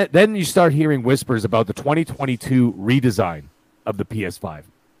 Then you start hearing whispers about the 2022 redesign of the PS5.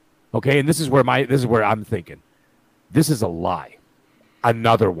 Okay, and this is where I'm thinking. This is a lie.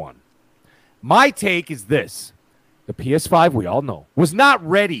 Another one. My take is this. The PS5, we all know, was not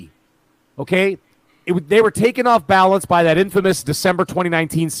ready. Okay? They were taken off balance by that infamous December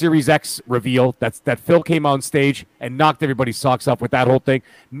 2019 Series X reveal that Phil came on stage and knocked everybody's socks off with that whole thing.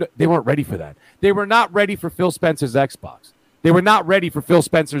 No, they weren't ready for that. They were not ready for Phil Spencer's Xbox. They were not ready for Phil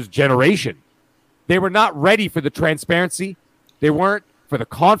Spencer's generation. They were not ready for the transparency. They weren't for the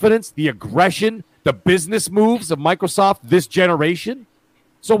confidence, the aggression, the business moves of Microsoft this generation.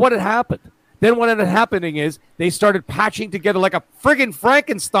 So what had happened? Then what ended up happening is they started patching together like a friggin'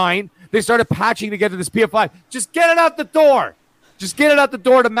 Frankenstein. They started patching together this PS5. Just get it out the door. Just get it out the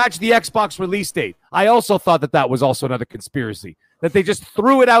door to match the Xbox release date. I also thought that was also another conspiracy, that they just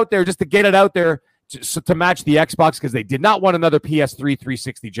threw it out there just to get it out there to match the Xbox because they did not want another PS3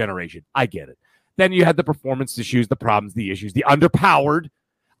 360 generation. I get it. Then you had the performance issues, the problems, the issues, the underpowered.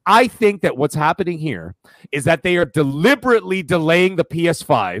 I think that what's happening here is that they are deliberately delaying the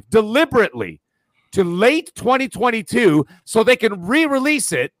PS5, to late 2022 so they can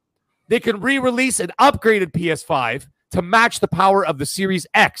re-release it. They can re-release an upgraded PS5 to match the power of the Series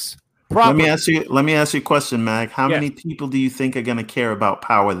X. Let me ask you a question, Mag. How many people do you think are going to care about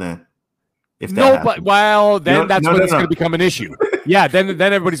power then? If that happens? Well, then that's when it's going to become an issue. Yeah, then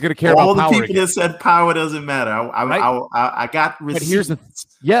everybody's going to care about power. All the people that said power doesn't matter. I got receipts.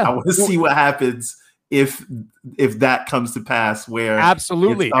 I want to see what happens if that comes to pass. Where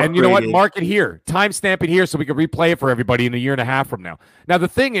absolutely, and you know what? Mark it here, timestamp it here, so we can replay it for everybody in a year and a half from now. Now, the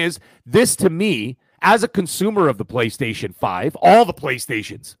thing is, this to me, as a consumer of the PlayStation 5, all the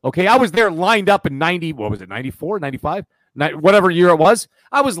PlayStations, okay, I was there lined up in 94, 95, whatever year it was.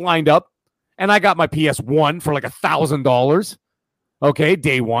 I was lined up and I got my PS1 for like $1,000. Okay,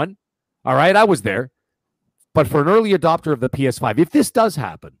 day one. All right, I was there. But for an early adopter of the PS5, if this does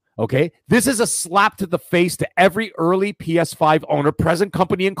happen, okay, this is a slap to the face to every early PS5 owner, present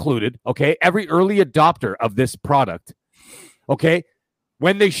company included, okay, every early adopter of this product, okay,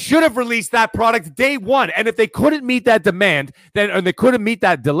 when they should have released that product day one. And if they couldn't meet that demand, and they couldn't meet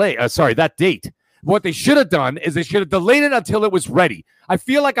that that date, what they should have done is they should have delayed it until it was ready. I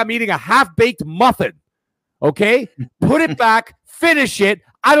feel like I'm eating a half-baked muffin, okay? Put it back, finish it.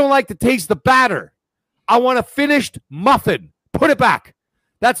 I don't like to taste the batter. I want a finished muffin. Put it back.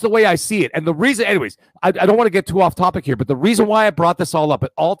 That's the way I see it. And the reason, anyways, I don't want to get too off topic here, but the reason why I brought this all up,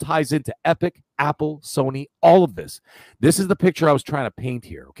 it all ties into Epic, Apple, Sony, all of this. This is the picture I was trying to paint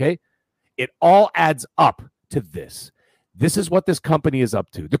here, okay? It all adds up to this. This is what this company is up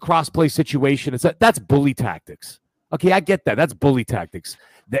to. The crossplay situation, that's bully tactics. Okay, I get that. That's bully tactics.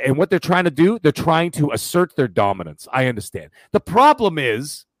 And what they're trying to do, they're trying to assert their dominance. I understand. The problem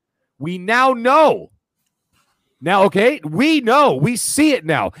is we now know. Now, okay, we know, we see it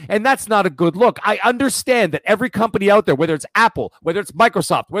now, and that's not a good look. I understand that every company out there, whether it's Apple, whether it's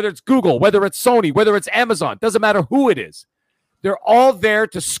Microsoft, whether it's Google, whether it's Sony, whether it's Amazon, doesn't matter who it is, they're all there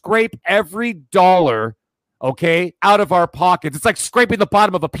to scrape every dollar, okay, out of our pockets. It's like scraping the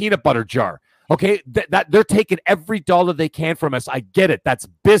bottom of a peanut butter jar, okay? That they're taking every dollar they can from us. I get it. That's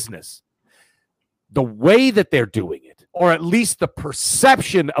business. The way that they're doing it, or at least the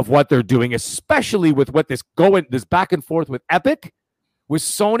perception of what they're doing, especially with what this back and forth with Epic, with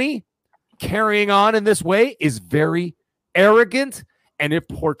Sony carrying on in this way, is very arrogant, and it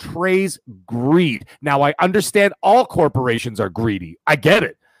portrays greed. Now, I understand all corporations are greedy. I get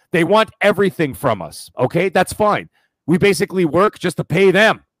it. They want everything from us. Okay, that's fine. We basically work just to pay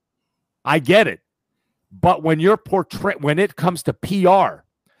them. I get it. But when it comes to PR,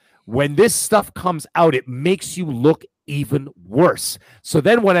 when this stuff comes out, it makes you look even worse. So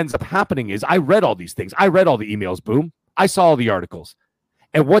then what ends up happening is I read all these things. I read all the emails, boom. I saw all the articles.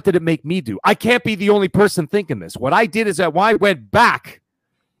 And what did it make me do? I can't be the only person thinking this. What I did is that I went back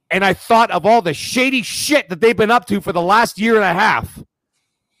and I thought of all the shady shit that they've been up to for the last year and a half.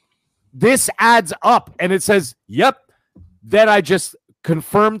 This adds up and it says, yep. Then I just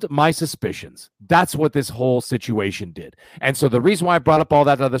confirmed my suspicions. That's what this whole situation did. And so the reason why I brought up all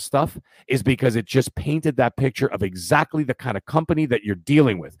that other stuff is because it just painted that picture of exactly the kind of company that you're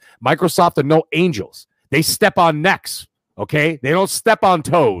dealing with. Microsoft are no angels. They step on necks, okay? They don't step on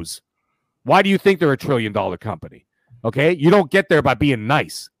toes. Why do you think they're $1 trillion company? Okay? You don't get there by being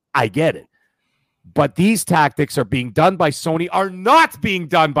nice. I get it. But these tactics are being done by Sony, are not being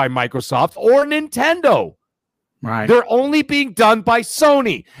done by Microsoft or Nintendo. Right. They're only being done by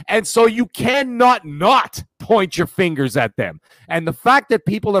Sony. And so you cannot not point your fingers at them. And the fact that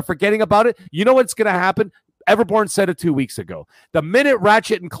people are forgetting about it, you know what's going to happen? Everborn said it 2 weeks ago. The minute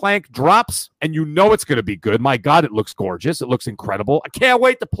Ratchet and Clank drops, and you know it's going to be good, my God, it looks gorgeous. It looks incredible. I can't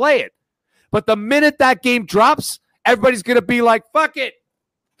wait to play it. But the minute that game drops, everybody's going to be like, fuck it.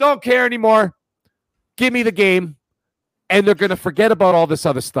 Don't care anymore. Give me the game. And they're going to forget about all this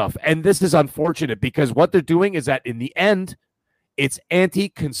other stuff. And this is unfortunate because what they're doing is that in the end, it's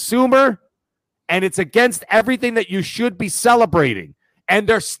anti-consumer and it's against everything that you should be celebrating. And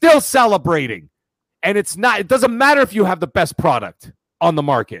they're still celebrating. And it doesn't matter if you have the best product on the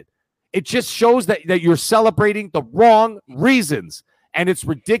market. It just shows that you're celebrating the wrong reasons. And it's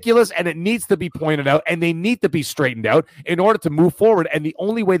ridiculous and it needs to be pointed out and they need to be straightened out in order to move forward. And the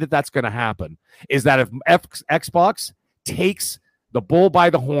only way that that's going to happen is that if Xbox takes the bull by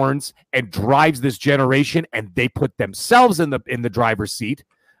the horns and drives this generation and they put themselves in the driver's seat.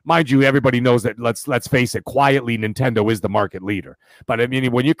 Mind you, everybody knows that, let's face it, quietly Nintendo is the market leader. But I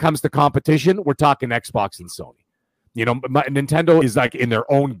mean, when it comes to competition, we're talking Xbox and Sony. You know, Nintendo is like in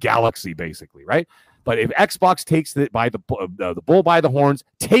their own galaxy, basically, right? But if Xbox takes the bull by the horns,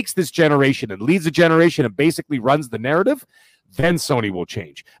 takes this generation and leads the generation and basically runs the narrative, then Sony will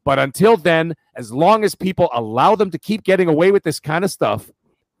change. But until then, as long as people allow them to keep getting away with this kind of stuff,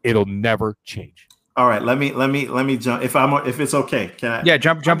 it'll never change. All right, let me jump. If it's okay, can I? Yeah,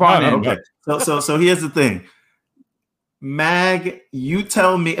 jump on in. Okay. So here's the thing. Mag, you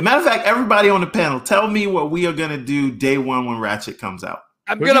tell me. Matter of fact, everybody on the panel, tell me what we are gonna do day one when Ratchet comes out.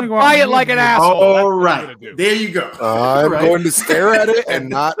 I'm going to buy it like an asshole. All right. There you go. I'm going to stare at it and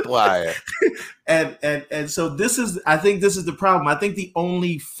not buy it. And so I think this is the problem. I think the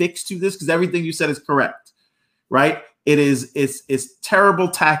only fix to this, because everything you said is correct, right? It's terrible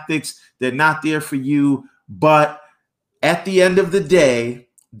tactics. They're not there for you. But at the end of the day,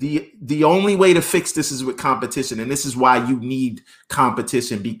 the only way to fix this is with competition. And this is why you need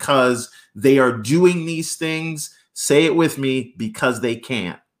competition, because they are doing these things, say it with me, because they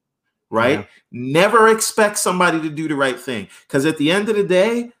can. Right? Yeah. Never expect somebody to do the right thing. Because at the end of the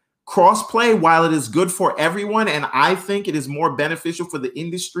day, crossplay, while it is good for everyone, and I think it is more beneficial for the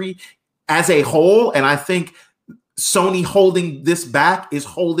industry as a whole, and I think Sony holding this back is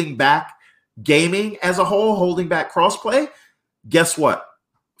holding back gaming as a whole, holding back crossplay. Guess what?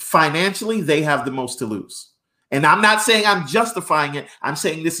 Financially, they have the most to lose. And I'm not saying I'm justifying it. I'm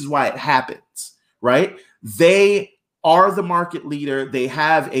saying this is why it happens, right? They are the market leader. They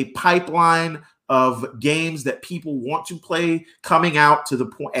have a pipeline of games that people want to play coming out to the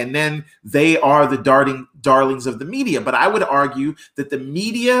point, and then they are the darlings of the media. But I would argue that the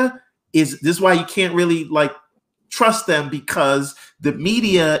media this is why you can't really trust them, because the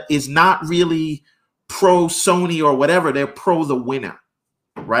media is not really pro Sony or whatever. They're pro the winner,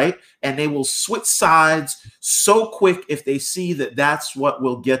 right? And they will switch sides so quick if they see that that's what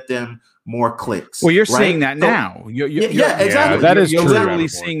will get them more clicks. Well, you're right? seeing that now. Yeah, exactly. That is you're true. literally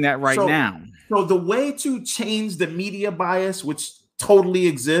seeing that right now. So the way to change the media bias, which totally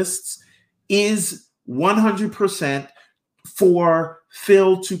exists, is 100% for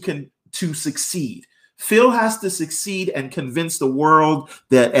Phil to succeed. Phil has to succeed and convince the world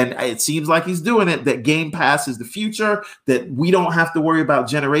that, and it seems like he's doing it, that Game Pass is the future, that we don't have to worry about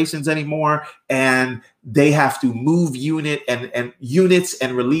generations anymore, and they have to move units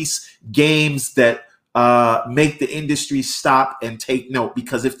and release games that make the industry stop and take note.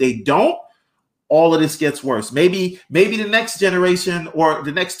 Because if they don't, all of this gets worse. Maybe the next generation or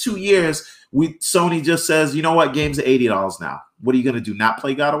the next 2 years, Sony just says, you know what, games are $80 now. What are you going to do? Not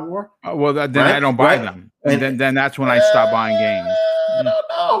play God of War? Well, then right? I don't buy them, and then that's when I stop buying games. I don't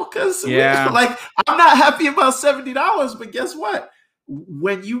know, because I'm not happy about $70. But guess what?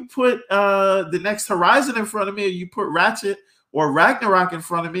 When you put the next Horizon in front of me, or you put Ratchet or Ragnarok in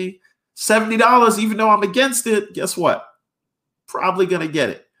front of me, $70, even though I'm against it, guess what? Probably going to get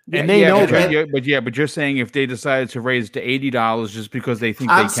it. And they know that. But you're saying if they decided to raise it to $80 just because they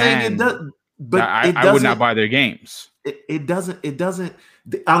think they can, but I would not buy their games. It doesn't,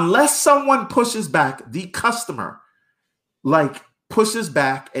 unless someone pushes back, the customer pushes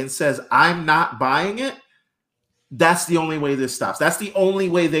back and says, I'm not buying it. That's the only way this stops. That's the only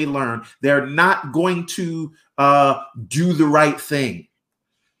way they learn. They're not going to do the right thing,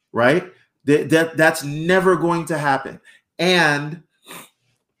 right? That's never going to happen. And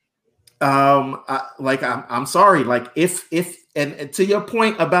I'm sorry. If and to your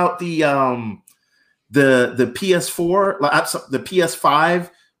point about the PS4, the PS5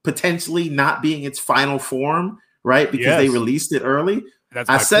 potentially not being its final form, right? Because they released it early.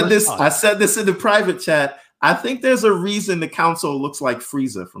 I said this in the private chat. I think there's a reason the console looks like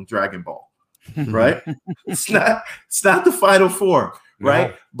Frieza from Dragon Ball, right? It's not the final form,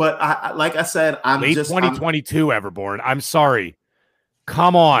 right? No. But I said, I'm late 2022, Everborn. I'm sorry.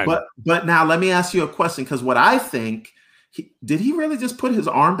 Come on. But now let me ask you a question, because what I think, did he really just put his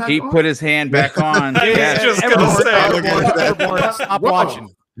arm back on? He put his hand back on. Everborn, stop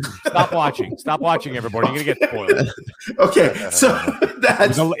watching. Stop watching. Stop watching, everybody. You're going to get spoiled. Okay,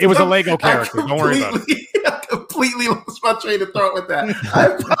 so it was a Lego character. Don't worry about it. I completely lost my train of thought with that. I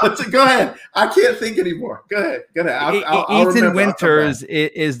apologize. Go ahead. I can't think anymore. Go ahead. I'll Ethan Winters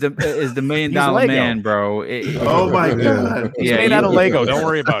is the $1 million man, bro. Oh my god. He's made out of Lego. Don't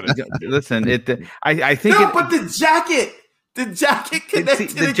worry about it. Listen, I think but the jacket connected.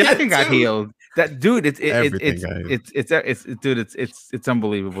 The jacket got healed. That dude, it's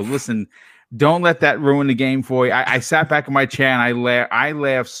unbelievable. Listen, don't let that ruin the game for you. I sat back in my chair and I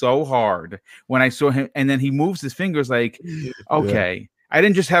laughed so hard when I saw him, and then he moves his fingers like, okay, yeah. I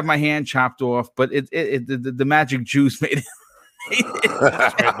didn't just have my hand chopped off, but the magic juice made it.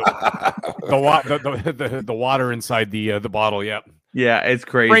 the water inside the bottle. Yep. Yeah, it's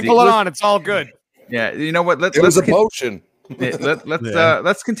crazy. Sprinkle it on. It's all good. Yeah, you know what? Let's a potion.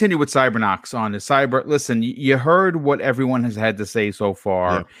 Let's continue with Cybernox on this. Listen, you heard what everyone has had to say so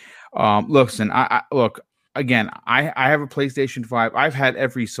far. Yeah. Listen, I have a PlayStation 5. I've had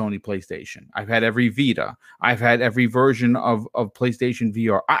every Sony PlayStation. I've had every Vita. I've had every version of PlayStation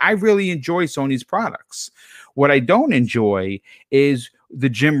VR. I really enjoy Sony's products. What I don't enjoy is the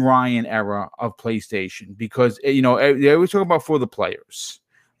Jim Ryan era of PlayStation, because they always talk about for the players.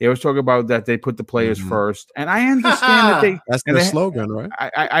 They always talk about that they put the players Mhm. first, and I understand that they. That's and their they- slogan, right?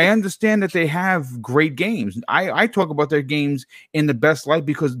 I understand that they have great games. I talk about their games in the best light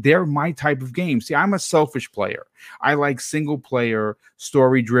because they're my type of game. See, I'm a selfish player. I like single player,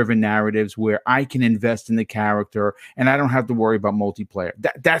 story driven narratives where I can invest in the character and I don't have to worry about multiplayer.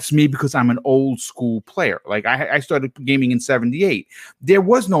 That's me because I'm an old school player. Like I started gaming in 78. There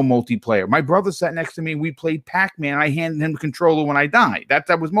was no multiplayer. My brother sat next to me and we played Pac-Man. I handed him the controller when I died.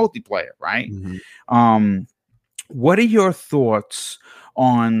 That was multiplayer, right? Mhm. What are your thoughts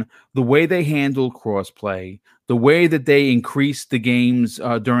on the way they handle crossplay, the way that they increased the games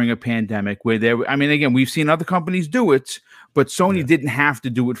during a pandemic? Where again, we've seen other companies do it, but Sony didn't have to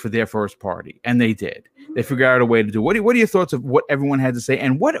do it for their first party, and they did. They figured out a way to do it. What are your thoughts of what everyone had to say,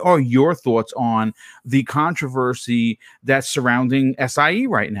 and what are your thoughts on the controversy that's surrounding SIE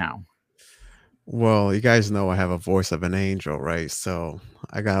right now? Well, you guys know I have a voice of an angel, right? So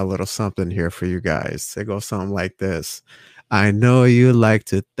I got a little something here for you guys. It goes something like this. I know you like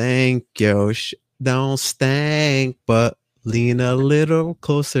to think your don't stink, but lean a little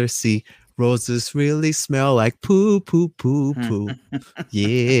closer. See, roses really smell like poo, poo, poo, poo.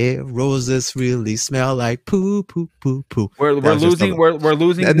 Yeah, roses really smell like poo, poo, poo, poo. We're That was just a losing. little- We're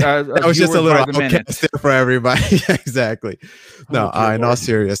losing. That was just a viewers little by the minute. outcast there for everybody. Yeah, exactly. No, Oh, dear in all Lord.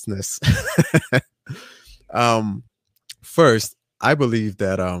 seriousness. First, I believe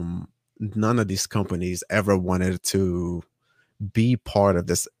that none of these companies ever wanted to be part of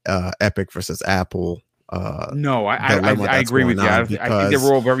this Epic versus Apple. No, dilemma I that's agree with you. going I on think they because-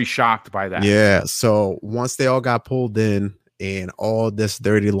 were all very shocked by that. Yeah. So once they all got pulled in and all this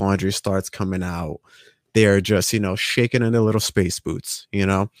dirty laundry starts coming out, they're just, shaking in their little space boots,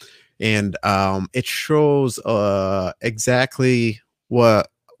 and it shows exactly what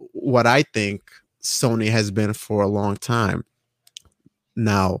I think Sony has been for a long time.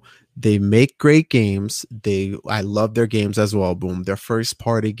 Now, they make great games. I love their games as well. Boom. Their first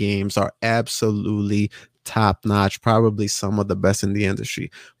party games are absolutely top notch, probably some of the best in the industry.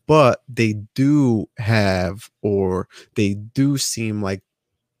 But they do seem like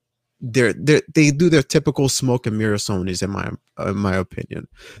they do their typical smoke and mirror Sonys in my opinion.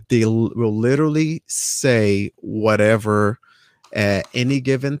 They will literally say whatever at any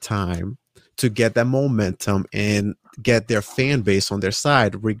given time to get that momentum and get their fan base on their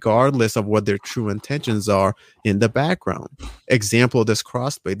side, regardless of what their true intentions are in the background. Example, this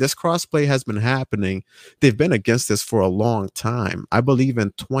crossplay has been happening. They've been against this for a long time. I believe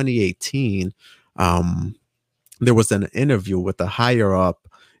in 2018, there was an interview with the higher up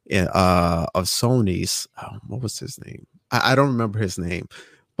of Sony's. What was his name? I don't remember his name,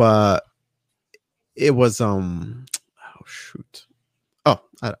 but it was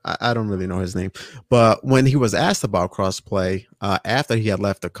I don't really know his name, but when he was asked about crossplay after he had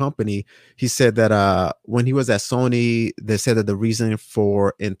left the company, he said that when he was at Sony, they said that the reason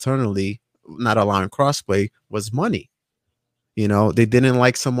for internally not allowing crossplay was money. They didn't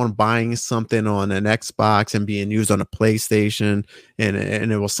like someone buying something on an Xbox and being used on a PlayStation, and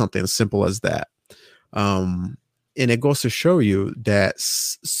it was something as simple as that. And it goes to show you that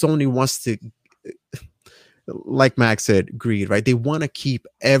Sony wants to, like Max said, greed, right? They want to keep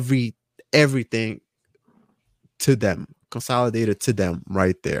everything to them, consolidated to them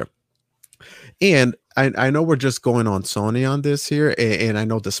right there. And I know we're just going on Sony on this here, and I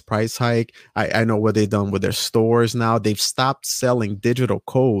know this price hike. I know what they've done with their stores now. They've stopped selling digital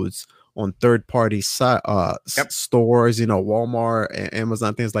codes on third-party stores, Walmart,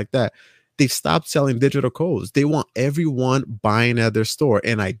 Amazon, things like that. They've stopped selling digital codes. They want everyone buying at their store,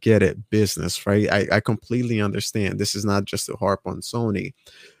 and I get it, business, right? I completely understand. This is not just a harp on Sony,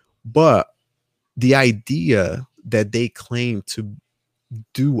 but the idea that they claim to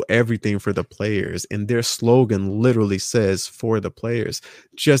do everything for the players and their slogan literally says for the players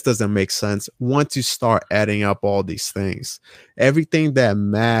just doesn't make sense once you start adding up all these things. Everything that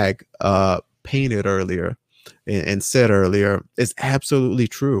Mag painted earlier and said earlier is absolutely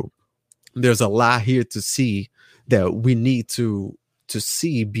true. There's a lot here to see that we need to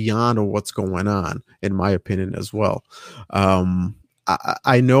see beyond what's going on, in my opinion, as well.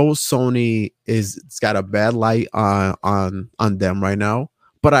 I know Sony it's got a bad light on them right now,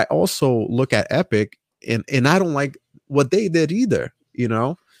 but I also look at Epic and I don't like what they did either.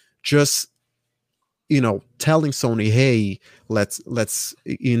 Just telling Sony, hey, let's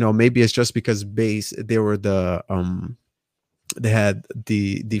maybe it's just because they were they had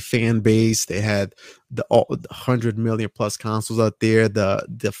the fan base, they had the 100 million plus consoles out there. The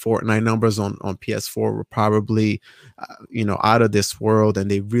Fortnite numbers on PS4 were probably out of this world, and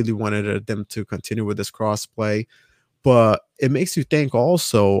they really wanted them to continue with this crossplay. But it makes you think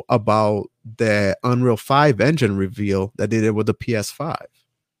also about the Unreal 5 engine reveal that they did with the PS5.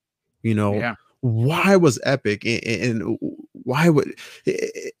 You know, Yeah. why was Epic and why would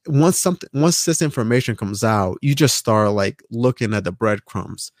once this information comes out, you just start like looking at the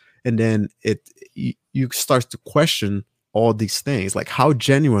breadcrumbs, and then you start to question all these things, like how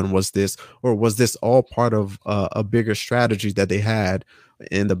genuine was this, or was this all part of a bigger strategy that they had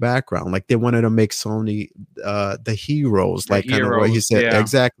in the background? Like they wanted to make Sony the heroes, like kind of what he said, yeah,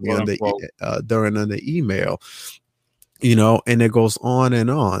 exactly on the during the email. You know, and it goes on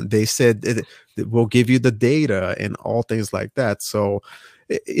and on. They said we'll give you the data and all things like that. So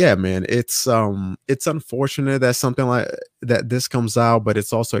yeah, man, it's unfortunate that something like that this comes out, but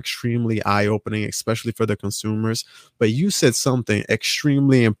it's also extremely eye-opening, especially for the consumers. But you said something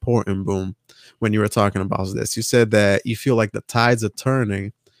extremely important, Boom, when you were talking about this. You said that you feel like the tides are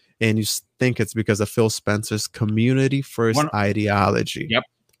turning, and you think it's because of Phil Spencer's community first ideology. Yep.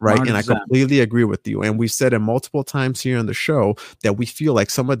 Right. 100%. And I completely agree with you. And we've said it multiple times here on the show that we feel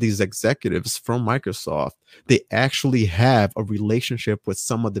like some of these executives from Microsoft, they actually have a relationship with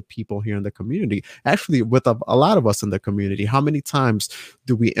some of the people here in the community, actually with a lot of us in the community. How many times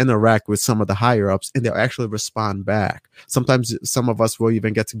do we interact with some of the higher ups and they'll actually respond back? Sometimes some of us will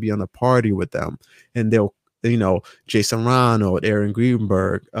even get to be on a party with them, and they'll, you know, Jason Ronald, Aaron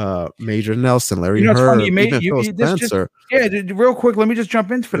Greenberg, Major Nelson, Larry Hurd, even Phil Spencer. Real quick, let me just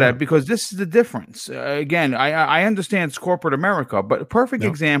jump in for that, because this is the difference. Again, I understand it's corporate America, but a perfect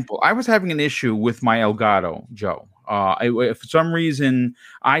example. I was having an issue with my Elgato, Joe. For some reason,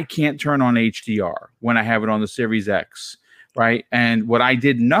 I can't turn on HDR when I have it on the Series X, right? And what I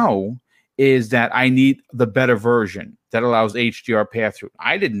didn't know is that I need the better version that allows HDR path through.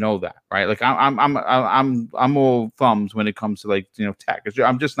 I didn't know that, right? Like I'm all thumbs when it comes to, like, you know, tech.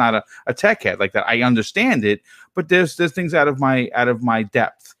 I'm just not a tech head like that. I understand it, but there's things out of my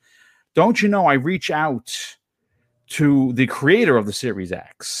depth. Don't you know? I reach out to the creator of the Series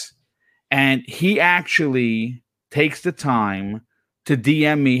X, and he actually takes the time to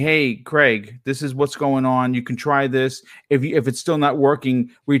DM me, hey, Craig, this is what's going on. You can try this. If it's still not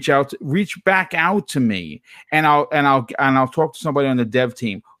working, reach back out to me, and I'll talk to somebody on the dev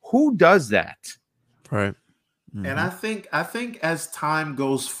team. Who does that? Right. Mm-hmm. And I think as time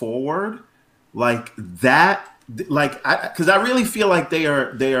goes forward, like that, like because I really feel like they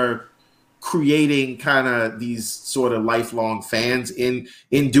are creating kind of these sort of lifelong fans in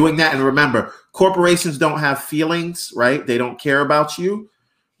doing that. And remember, corporations don't have feelings, right? They don't care about you,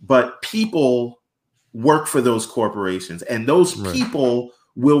 but people work for those corporations, and those people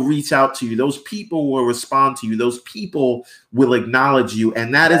will reach out to you. Those people will respond to you. Those people will acknowledge you.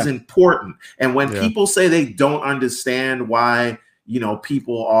 And that is important. And when people say they don't understand why, you know,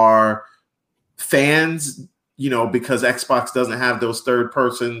 people are fans, you know, because Xbox doesn't have those third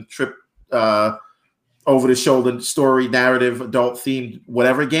person over the shoulder story, narrative, adult themed,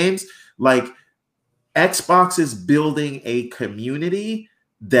 whatever games, like Xbox is building a community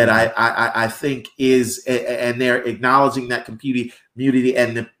that I think is, and they're acknowledging that community,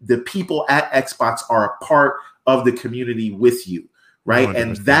 and the people at Xbox are a part of the community with you, right? 100%.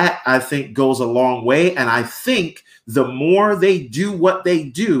 And that, I think, goes a long way. And I think the more they do what they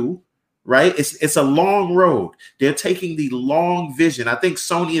do, right, it's a long road. They're taking the long vision. I think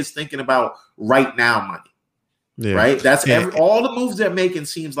Sony is thinking about right now money, right? That's all the moves they're making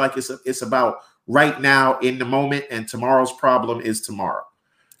seems like it's about right now in the moment, and tomorrow's problem is tomorrow.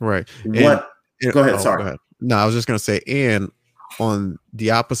 Right. Go ahead. Sorry. Go ahead. No, I was just going to say, and on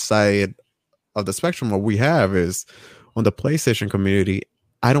the opposite side of the spectrum, what we have is on the PlayStation community,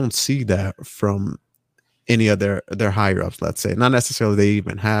 I don't see that from any of their higher ups, let's say. Not necessarily they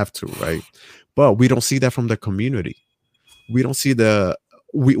even have to, right? But we don't see that from the community. We don't see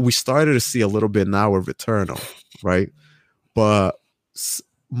we started to see a little bit now with Returnal, right? But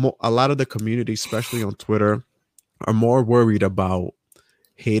a lot of the community, especially on Twitter, are more worried about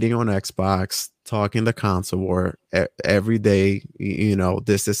hating on Xbox, talking the console war every day, you know,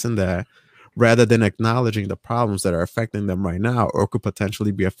 this and that, rather than acknowledging the problems that are affecting them right now or could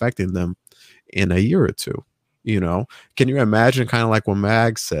potentially be affecting them in a year or two. You know, can you imagine kind of like what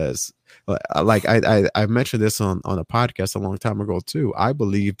Mag says? Like I mentioned this on a podcast a long time ago too. I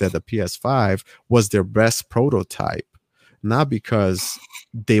believe that the PS5 was their best prototype, not because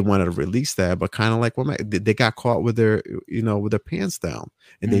they wanted to release that, but kind of like they got caught with their pants down,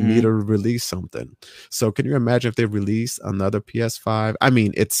 and they needed to release something. So can you imagine if they release another PS5? I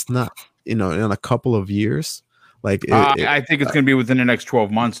mean, it's not, you know, in a couple of years. Like I think it's going to be within the next 12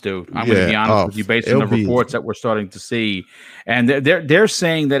 months, dude. I'm going to be honest with you, based on the reports that we're starting to see, and they're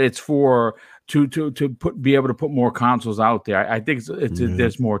saying that it's be able to put more consoles out there. I think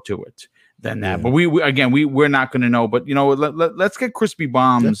there's more to it than that. But we're not going to know. But let's get Crispy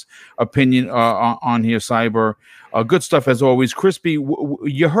Bomb's opinion on here, Cyber. Good stuff as always. Crispy,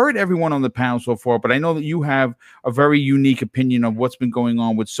 you heard everyone on the panel so far, but I know that you have a very unique opinion of what's been going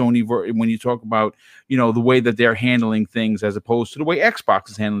on with Sony when you talk about the way that they're handling things as opposed to the way Xbox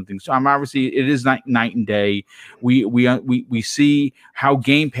is handling things. So obviously it is night and day. We see how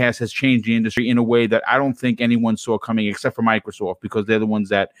Game Pass has changed the industry in a way that I don't think anyone saw coming except for Microsoft, because they're the ones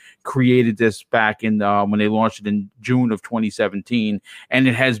that created this back in when they launched it in June of 2017, and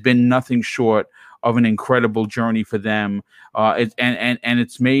it has been nothing short of an incredible journey for them.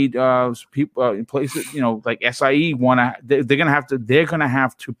 It's made people places like SIE they're gonna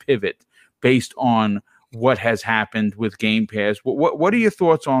have to pivot based on what has happened with Game Pass. What are your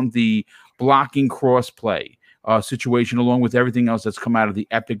thoughts on the blocking crossplay situation, along with everything else that's come out of the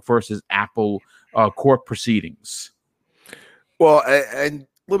Epic versus Apple court proceedings? Well, and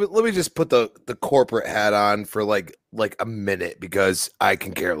let me just put the corporate hat on for like a minute, because I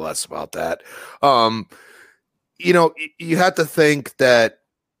can care less about that. You have to think that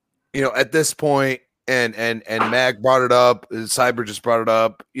at this point, and Mag brought it up, Cyber just brought it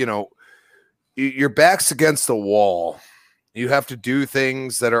up. Your back's against the wall. You have to do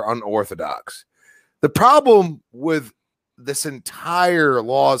things that are unorthodox. The problem with this entire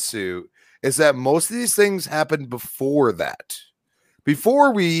lawsuit is that most of these things happened before that.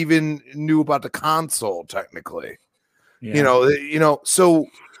 Before we even knew about the console, technically, so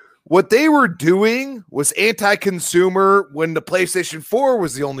what they were doing was anti-consumer when the PlayStation 4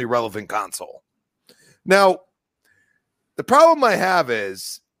 was the only relevant console. Now, the problem I have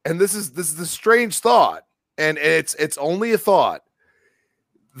is, and this is the strange thought, and it's only a thought.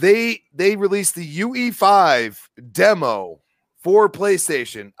 They released the UE5 demo for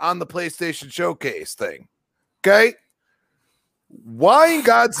PlayStation on the PlayStation Showcase thing. Okay. Why in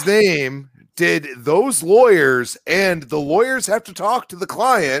God's name did those lawyers, and the lawyers have to talk to the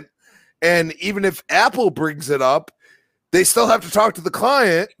client, and even if Apple brings it up, they still have to talk to the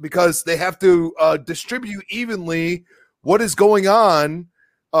client because they have to distribute evenly what is going on,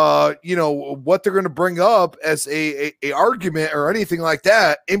 what they're going to bring up as a argument or anything like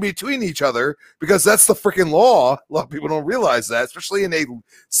that in between each other, because that's the freaking law. A lot of people don't realize that, especially in a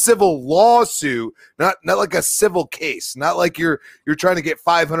civil lawsuit, not like a civil case, not like you're trying to get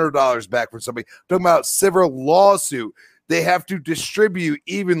 $500 back from somebody. I'm talking about civil lawsuit. They have to distribute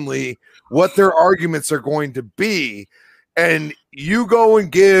evenly what their arguments are going to be, and you go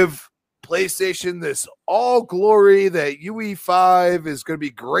and give PlayStation this all glory that UE5 is going to be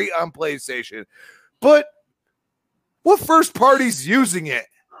great on PlayStation, but what first party's using it?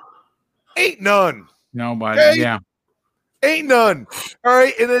 Ain't none. Nobody. Okay? Yeah. Ain't none. All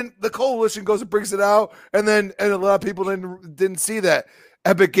right. And then the coalition goes and brings it out, and a lot of people didn't see that.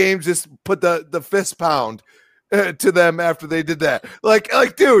 Epic Games just put the fist pound to them after they did that. Like,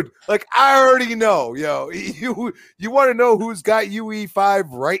 dude, like, I already know, you want to know who's got UE5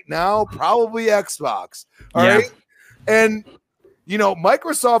 right now? Probably Xbox. All right. And,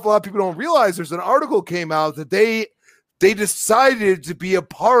 Microsoft, a lot of people don't realize, there's an article came out that they decided to be a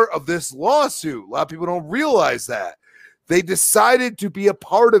part of this lawsuit. A lot of people don't realize that. They decided to be a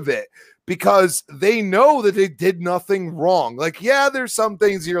part of it because they know that they did nothing wrong. Like, there's some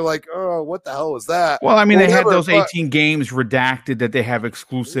things you're like, oh, what the hell was that? Well, I mean, they had those 18 games redacted that they have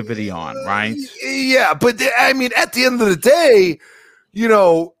exclusivity on, right? Yeah, but at the end of the day,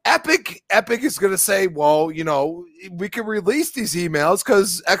 Epic is going to say, well, we can release these emails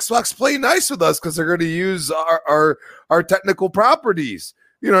because Xbox play nice with us because they're going to use our technical properties.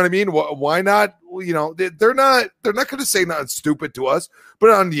 You know what I mean? Why not? They're not going to say nothing stupid to us. But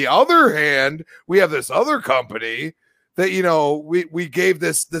on the other hand, we have this other company that, we gave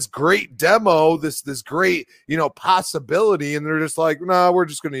this great demo, this great, possibility. And they're just like, nah, we're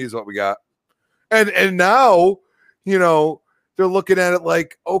just going to use what we got. And now, they're looking at it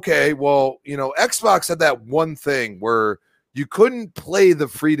like, okay, well, Xbox had that one thing where you couldn't play the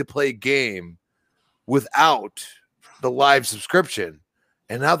free-to-play game without the live subscription.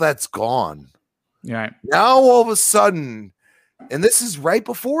 And now that's gone. Yeah. Now all of a sudden, and this is right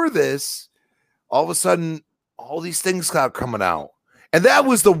before this, all of a sudden, all these things got coming out. And that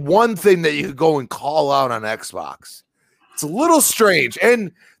was the one thing that you could go and call out on Xbox. It's a little strange.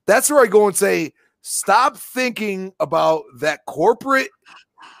 And that's where I go and say, stop thinking about that corporate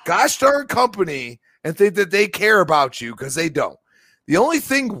gosh darn company and think that they care about you, because they don't. The only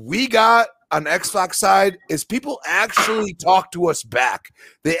thing we got on Xbox side is people actually talk to us back.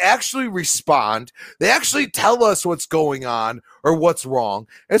 They actually respond. They actually tell us what's going on or what's wrong.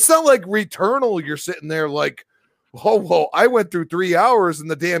 It's not like Returnal, you're sitting there like, oh, I went through 3 hours and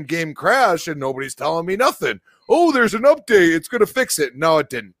the damn game crashed and nobody's telling me nothing. Oh, there's an update. It's going to fix it. No, it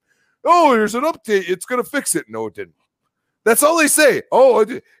didn't. Oh, there's an update. It's going to fix it. No, it didn't. That's all they say. Oh,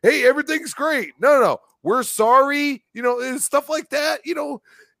 hey, everything's great. No. We're sorry. Stuff like that.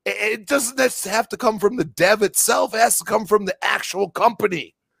 It doesn't necessarily have to come from the dev itself. It has to come from the actual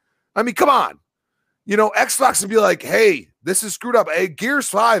company. I mean, come on. Xbox would be like, hey, this is screwed up. Hey, Gears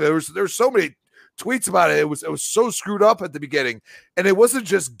 5, there's so many tweets about it. It was so screwed up at the beginning. And it wasn't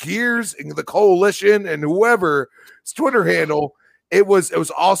just Gears and the Coalition and whoever's Twitter handle. It was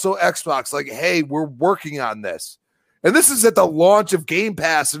also Xbox. Like, hey, we're working on this. And this is at the launch of Game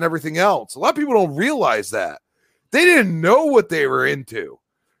Pass and everything else. A lot of people don't realize that. They didn't know what they were into.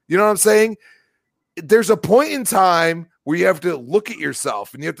 You know what I'm saying? There's a point in time where you have to look at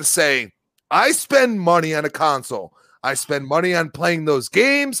yourself and you have to say, I spend money on a console. I spend money on playing those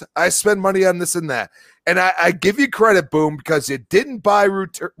games. I spend money on this and that. And I give you credit, Boom, because you didn't buy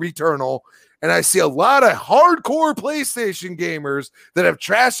Returnal. And I see a lot of hardcore PlayStation gamers that have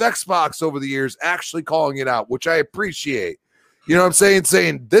trashed Xbox over the years actually calling it out, which I appreciate. You know what I'm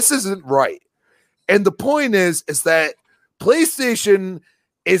saying this isn't right. And the point is that PlayStation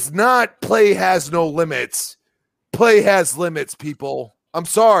is not play has no limits. Play has limits, people. I'm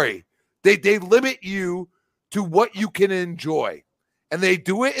sorry. They limit you to what you can enjoy. And they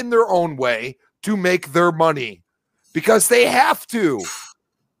do it in their own way to make their money because they have to.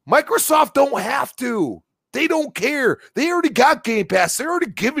 Microsoft don't have to. They don't care. They already got Game Pass. They're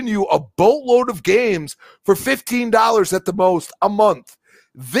already giving you a boatload of games for $15 at the most a month.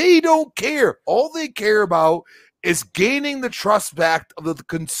 They don't care. All they care about is gaining the trust back of the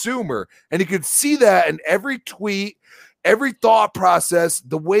consumer. And you can see that in every tweet, every thought process,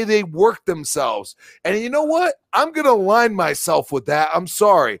 the way they work themselves. And you know what? I'm going to align myself with that. I'm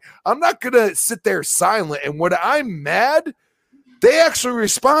sorry. I'm not going to sit there silent. And when I'm mad, they actually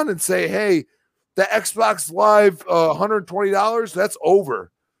respond and say, hey, the Xbox Live $120, that's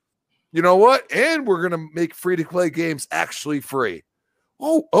over. You know what? And we're going to make free-to-play games actually free.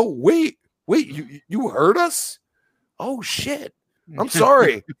 Oh, wait, you heard us? Oh, shit. I'm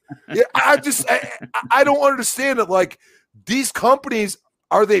sorry. Yeah, I don't understand it. Like, these companies,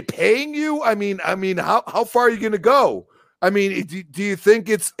 are they paying you? I mean, how far are you going to go? I mean, do you think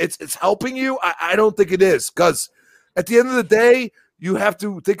it's helping you? I don't think it is, because at the end of the day, you have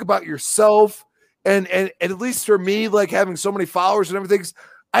to think about yourself. And at least for me, like having so many followers and everything,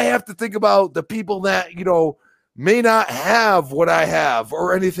 I have to think about the people that, may not have what I have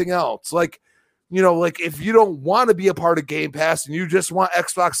or anything else. Like, like if you don't want to be a part of Game Pass and you just want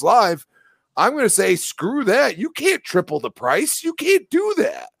Xbox Live, I'm going to say, screw that. You can't triple the price. You can't do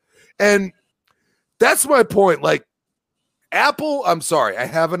that. And that's my point. Like, Apple, I'm sorry, I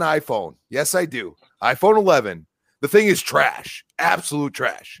have an iPhone. Yes, I do. iPhone 11. The thing is trash, absolute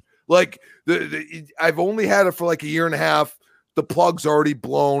trash. Like I've only had it for like a year and a half. The plug's already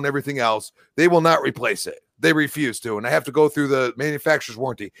blown, everything else. They will not replace it. They refuse to. And I have to go through the manufacturer's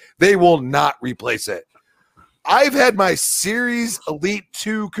warranty. They will not replace it. I've had my Series Elite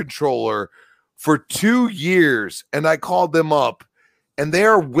 2 controller for 2 years, and I called them up, and they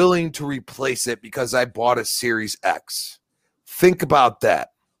are willing to replace it because I bought a Series X. Think about that.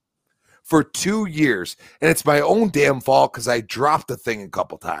 For 2 years, and it's my own damn fault because I dropped the thing a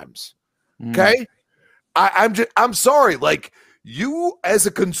couple times. Okay, I'm sorry. Like, you as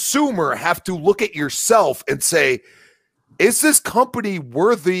a consumer have to look at yourself and say, is this company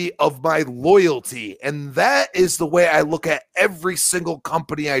worthy of my loyalty? And that is the way I look at every single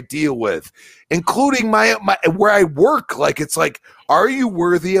company I deal with, including my where I work. Like, it's like, are you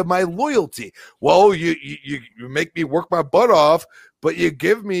worthy of my loyalty? Well, you make me work my butt off, but you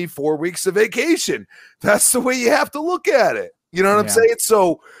give me 4 weeks of vacation. That's the way you have to look at it. You know what I'm saying?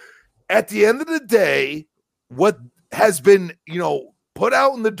 So at the end of the day, what has been, put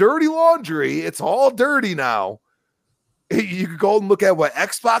out in the dirty laundry, it's all dirty now. You can go and look at what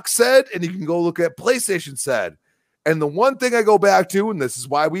Xbox said, and you can go look at PlayStation said. And the one thing I go back to, and this is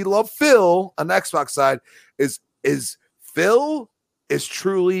why we love Phil on the Xbox side, is Phil is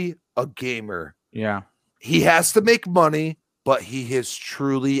truly a gamer. Yeah. He has to make money, but he is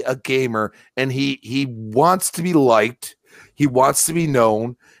truly a gamer, and he wants to be liked. He wants to be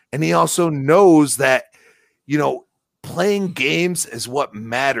known, and he also knows that, playing games is what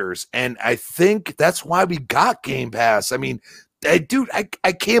matters. And I think that's why we got Game Pass. I mean, dude,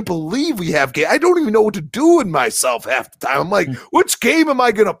 I can't believe we have game. I don't even know what to do with myself half the time. I'm like, which game am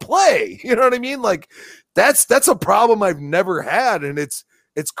I gonna play? You know what I mean? Like, that's a problem I've never had, and it's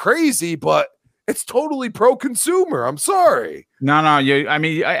crazy, but it's totally pro-consumer. I'm sorry. No. I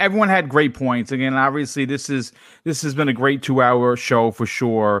mean, everyone had great points. Again, obviously, this has been a great 2-hour show for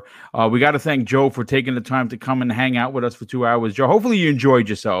sure. We got to thank Joe for taking the time to come and hang out with us for 2 hours. Joe, hopefully you enjoyed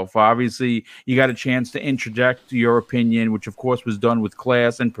yourself. Obviously, you got a chance to interject your opinion, which of course was done with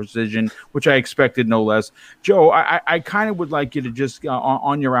class and precision, which I expected no less. Joe, I kind of would like you to just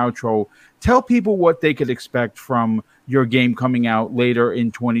on your outro, tell people what they could expect from your game coming out later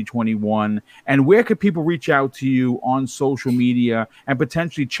in 2021, and where could people reach out to you on social media and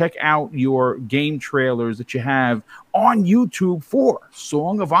potentially check out your game trailers that you have on YouTube for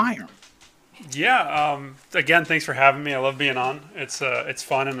Song of Iron? Yeah. Again, thanks for having me. I love being on. It's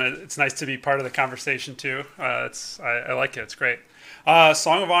fun, and it's nice to be part of the conversation too. I like it. It's great.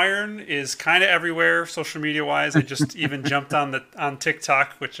 Song of Iron is kind of everywhere social media wise. I just even jumped on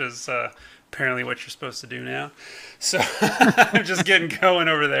TikTok, which is apparently what you're supposed to do now. So I'm just getting going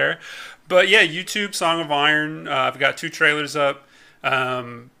over there. But yeah, YouTube, Song of Iron. I've got 2 trailers up.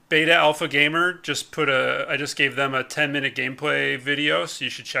 Beta Alpha Gamer I just gave them a 10-minute gameplay video, so you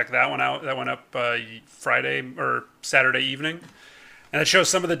should check that one out. That went up Friday or Saturday evening. And it shows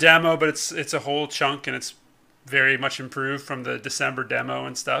some of the demo, but it's a whole chunk, and it's very much improved from the December demo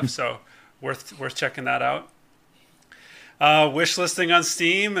and stuff. So worth checking that out. Wish listing on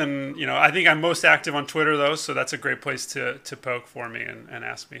Steam, and I think I'm most active on Twitter though, so that's a great place to poke for me and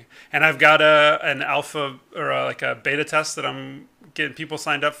ask me. And I've got an alpha or a beta test that I'm getting people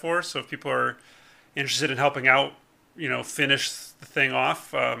signed up for. So if people are interested in helping out, finish the thing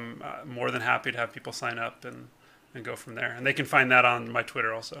off, I'm more than happy to have people sign up and go from there. And they can find that on my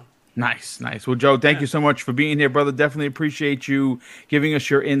Twitter also. Nice. Well, Joe, thank you so much for being here, brother. Definitely appreciate you giving us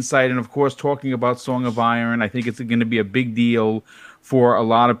your insight and, of course, talking about Song of Iron. I think it's going to be a big deal for a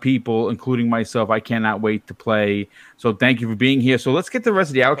lot of people, including myself. I cannot wait to play. So thank you for being here. So let's get the rest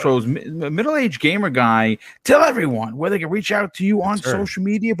of the outros. Middle-aged gamer guy, tell everyone where they can reach out to you on social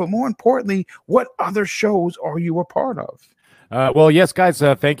media, but more importantly, what other shows are you a part of? Well, yes, guys,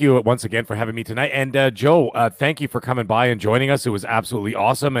 thank you once again for having me tonight. And Joe, thank you for coming by and joining us. It was absolutely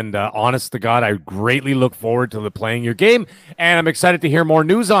awesome. And honest to God, I greatly look forward to playing your game. And I'm excited to hear more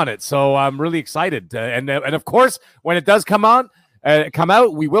news on it. So I'm really excited. And of course, when it does come out,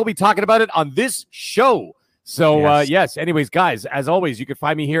 we will be talking about it on this show. So, yes. Anyways, guys, as always, you can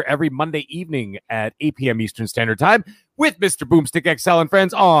find me here every Monday evening at 8 p.m. Eastern Standard Time with Mr. Boomstick XL and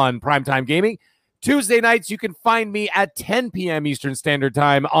friends on Primetime Gaming. Tuesday nights, you can find me at 10 p.m. Eastern Standard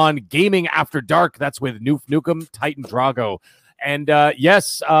Time on Gaming After Dark. That's with Noof Nukem, Titan Drago. And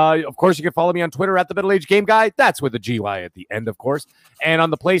yes, of course, you can follow me on Twitter at The Middle Age Game Guy. That's with a GY at the end, of course. And on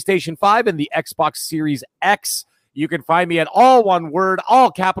the PlayStation 5 and the Xbox Series X, you can find me at all one word,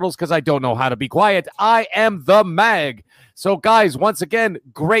 all capitals, because I don't know how to be quiet. I am the Mag. So, guys, once again,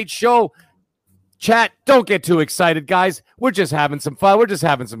 great show. Chat, don't get too excited, guys. We're just having some fun. We're just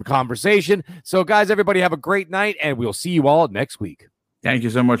having some conversation. So, guys, everybody have a great night, and we'll see you all next week. Thank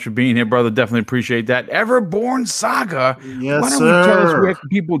you so much for being here, brother. Definitely appreciate that. Everborn Saga. Yes, why don't you tell us where can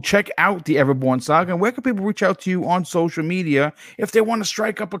people check out the Everborn Saga, and where can people reach out to you on social media if they want to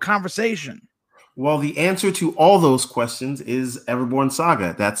strike up a conversation? Well, the answer to all those questions is Everborn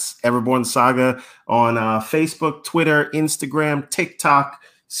Saga. That's Everborn Saga on Facebook, Twitter, Instagram, TikTok,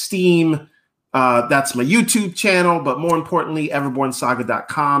 Steam. That's my YouTube channel, but more importantly,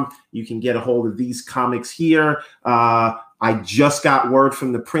 everbornsaga.com. You can get a hold of these comics here. I just got word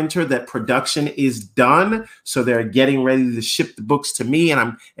from the printer that production is done, so they're getting ready to ship the books to me,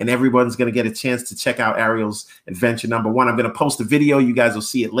 and everyone's going to get a chance to check out Ariel's Adventure #1. I'm going to post a video. You guys will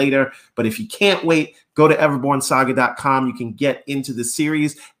see it later, but if you can't wait, go to everbornsaga.com. You can get into the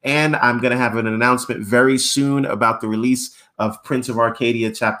series, and I'm going to have an announcement very soon about the release of Prince of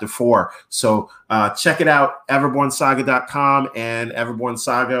Arcadia Chapter 4. So check it out, everbornsaga.com and Everborn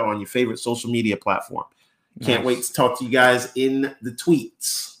Saga on your favorite social media platform. Can't wait to talk to you guys in the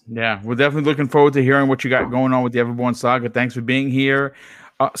tweets. Yeah, we're definitely looking forward to hearing what you got going on with the Everborn Saga. Thanks for being here.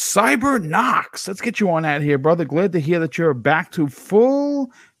 Cyber Knox, let's get you on that here, brother. Glad to hear that you're back to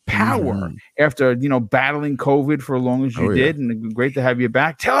full power after battling COVID for as long as you did, and great to have you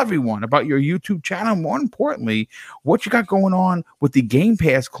back. Tell everyone about your YouTube channel. More importantly, what you got going on with the Game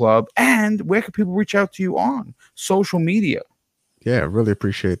Pass Club, and where can people reach out to you on social media? Yeah, really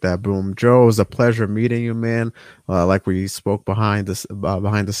appreciate that, Boom. Joe, it was a pleasure meeting you, man. Like we spoke behind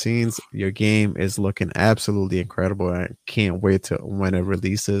the scenes, your game is looking absolutely incredible. I can't wait to when it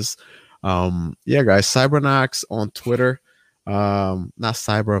releases. Yeah, guys, Cybernox on Twitter. Not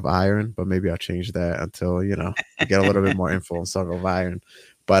Cyber of Iron, but maybe I'll change that until I get a little bit more info on Cyber of Iron.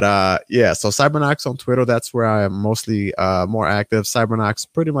 But yeah, so Cybernox on Twitter, that's where I am mostly more active. Cybernox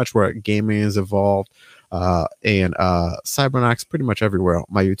pretty much where gaming is evolved. And Cybernox pretty much everywhere on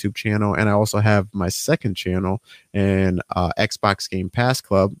my YouTube channel. And I also have my second channel and Xbox Game Pass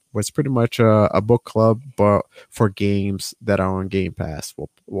Club, where it's pretty much a book club, but for games that are on Game Pass.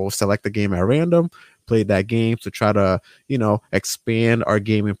 We'll select a game at random, play that game to try to, expand our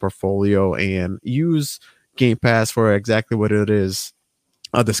gaming portfolio and use Game Pass for exactly what it is.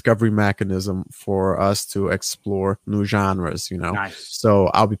 A discovery mechanism for us to explore new genres, Nice. So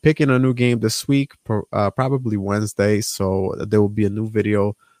I'll be picking a new game this week, probably Wednesday. So there will be a new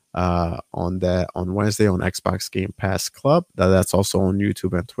video on Wednesday on Xbox Game Pass Club. That's also on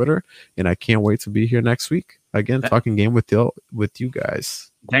YouTube and Twitter. And I can't wait to be here next week again, talking game with you guys.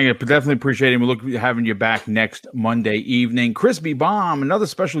 Thank you. Definitely appreciate it. We look having you back next Monday evening. Crispy Bomb, another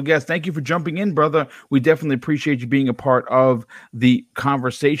special guest. Thank you for jumping in, brother. We definitely appreciate you being a part of the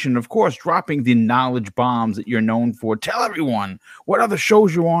conversation. Of course, dropping the knowledge bombs that you're known for. Tell everyone what other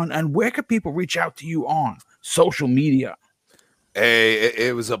shows you're on and where can people reach out to you on social media. Hey,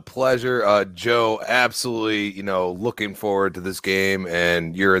 it was a pleasure, Joe. Absolutely, looking forward to this game,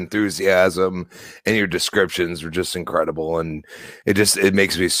 and your enthusiasm and your descriptions were just incredible, and it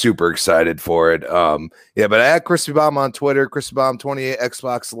makes me super excited for it. Yeah, but I had Crispy Bomb on Twitter, Crispy Bomb 28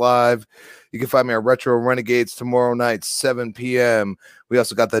 Xbox Live. You can find me on Retro Renegades tomorrow night, 7 p.m. We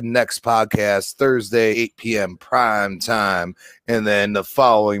also got the next podcast Thursday, 8 p.m. prime time, and then the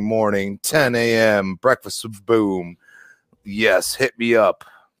following morning, 10 a.m. Breakfast with Boom. Yes, hit me up.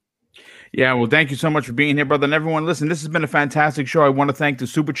 Yeah, well, thank you so much for being here, brother. And everyone, listen, this has been a fantastic show. I want to thank the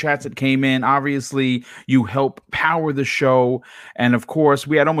super chats that came in. Obviously, you help power the show. And of course,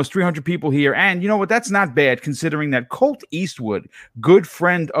 we had almost 300 people here. And you know what? That's not bad considering that Colt Eastwood, good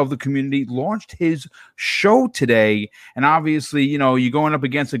friend of the community, launched his show today. And obviously, you're going up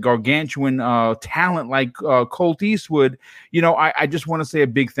against a gargantuan talent like Colt Eastwood. I just want to say a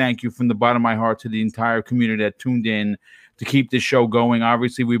big thank you from the bottom of my heart to the entire community that tuned in to keep this show going.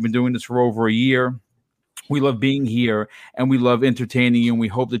 Obviously, we've been doing this for over a year. We love being here and we love entertaining you, and we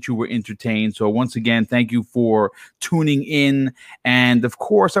hope that you were entertained. So once again, thank you for tuning in. And of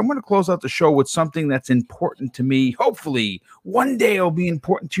course, I'm going to close out the show with something that's important to me. Hopefully one day it'll be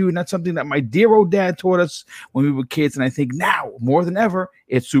important to you. And that's something that my dear old dad taught us when we were kids. And I think now more than ever,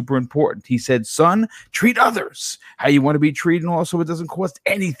 it's super important. He said, son, treat others how you want to be treated. And also, it doesn't cost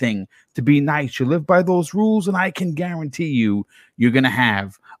anything to be nice. You live by those rules, and I can guarantee you're going to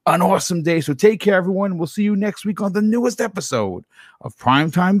have an awesome day. So take care, everyone. We'll see you next week on the newest episode of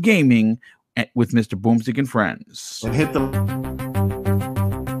Primetime Gaming with Mr. Boomstick and Friends. And hit the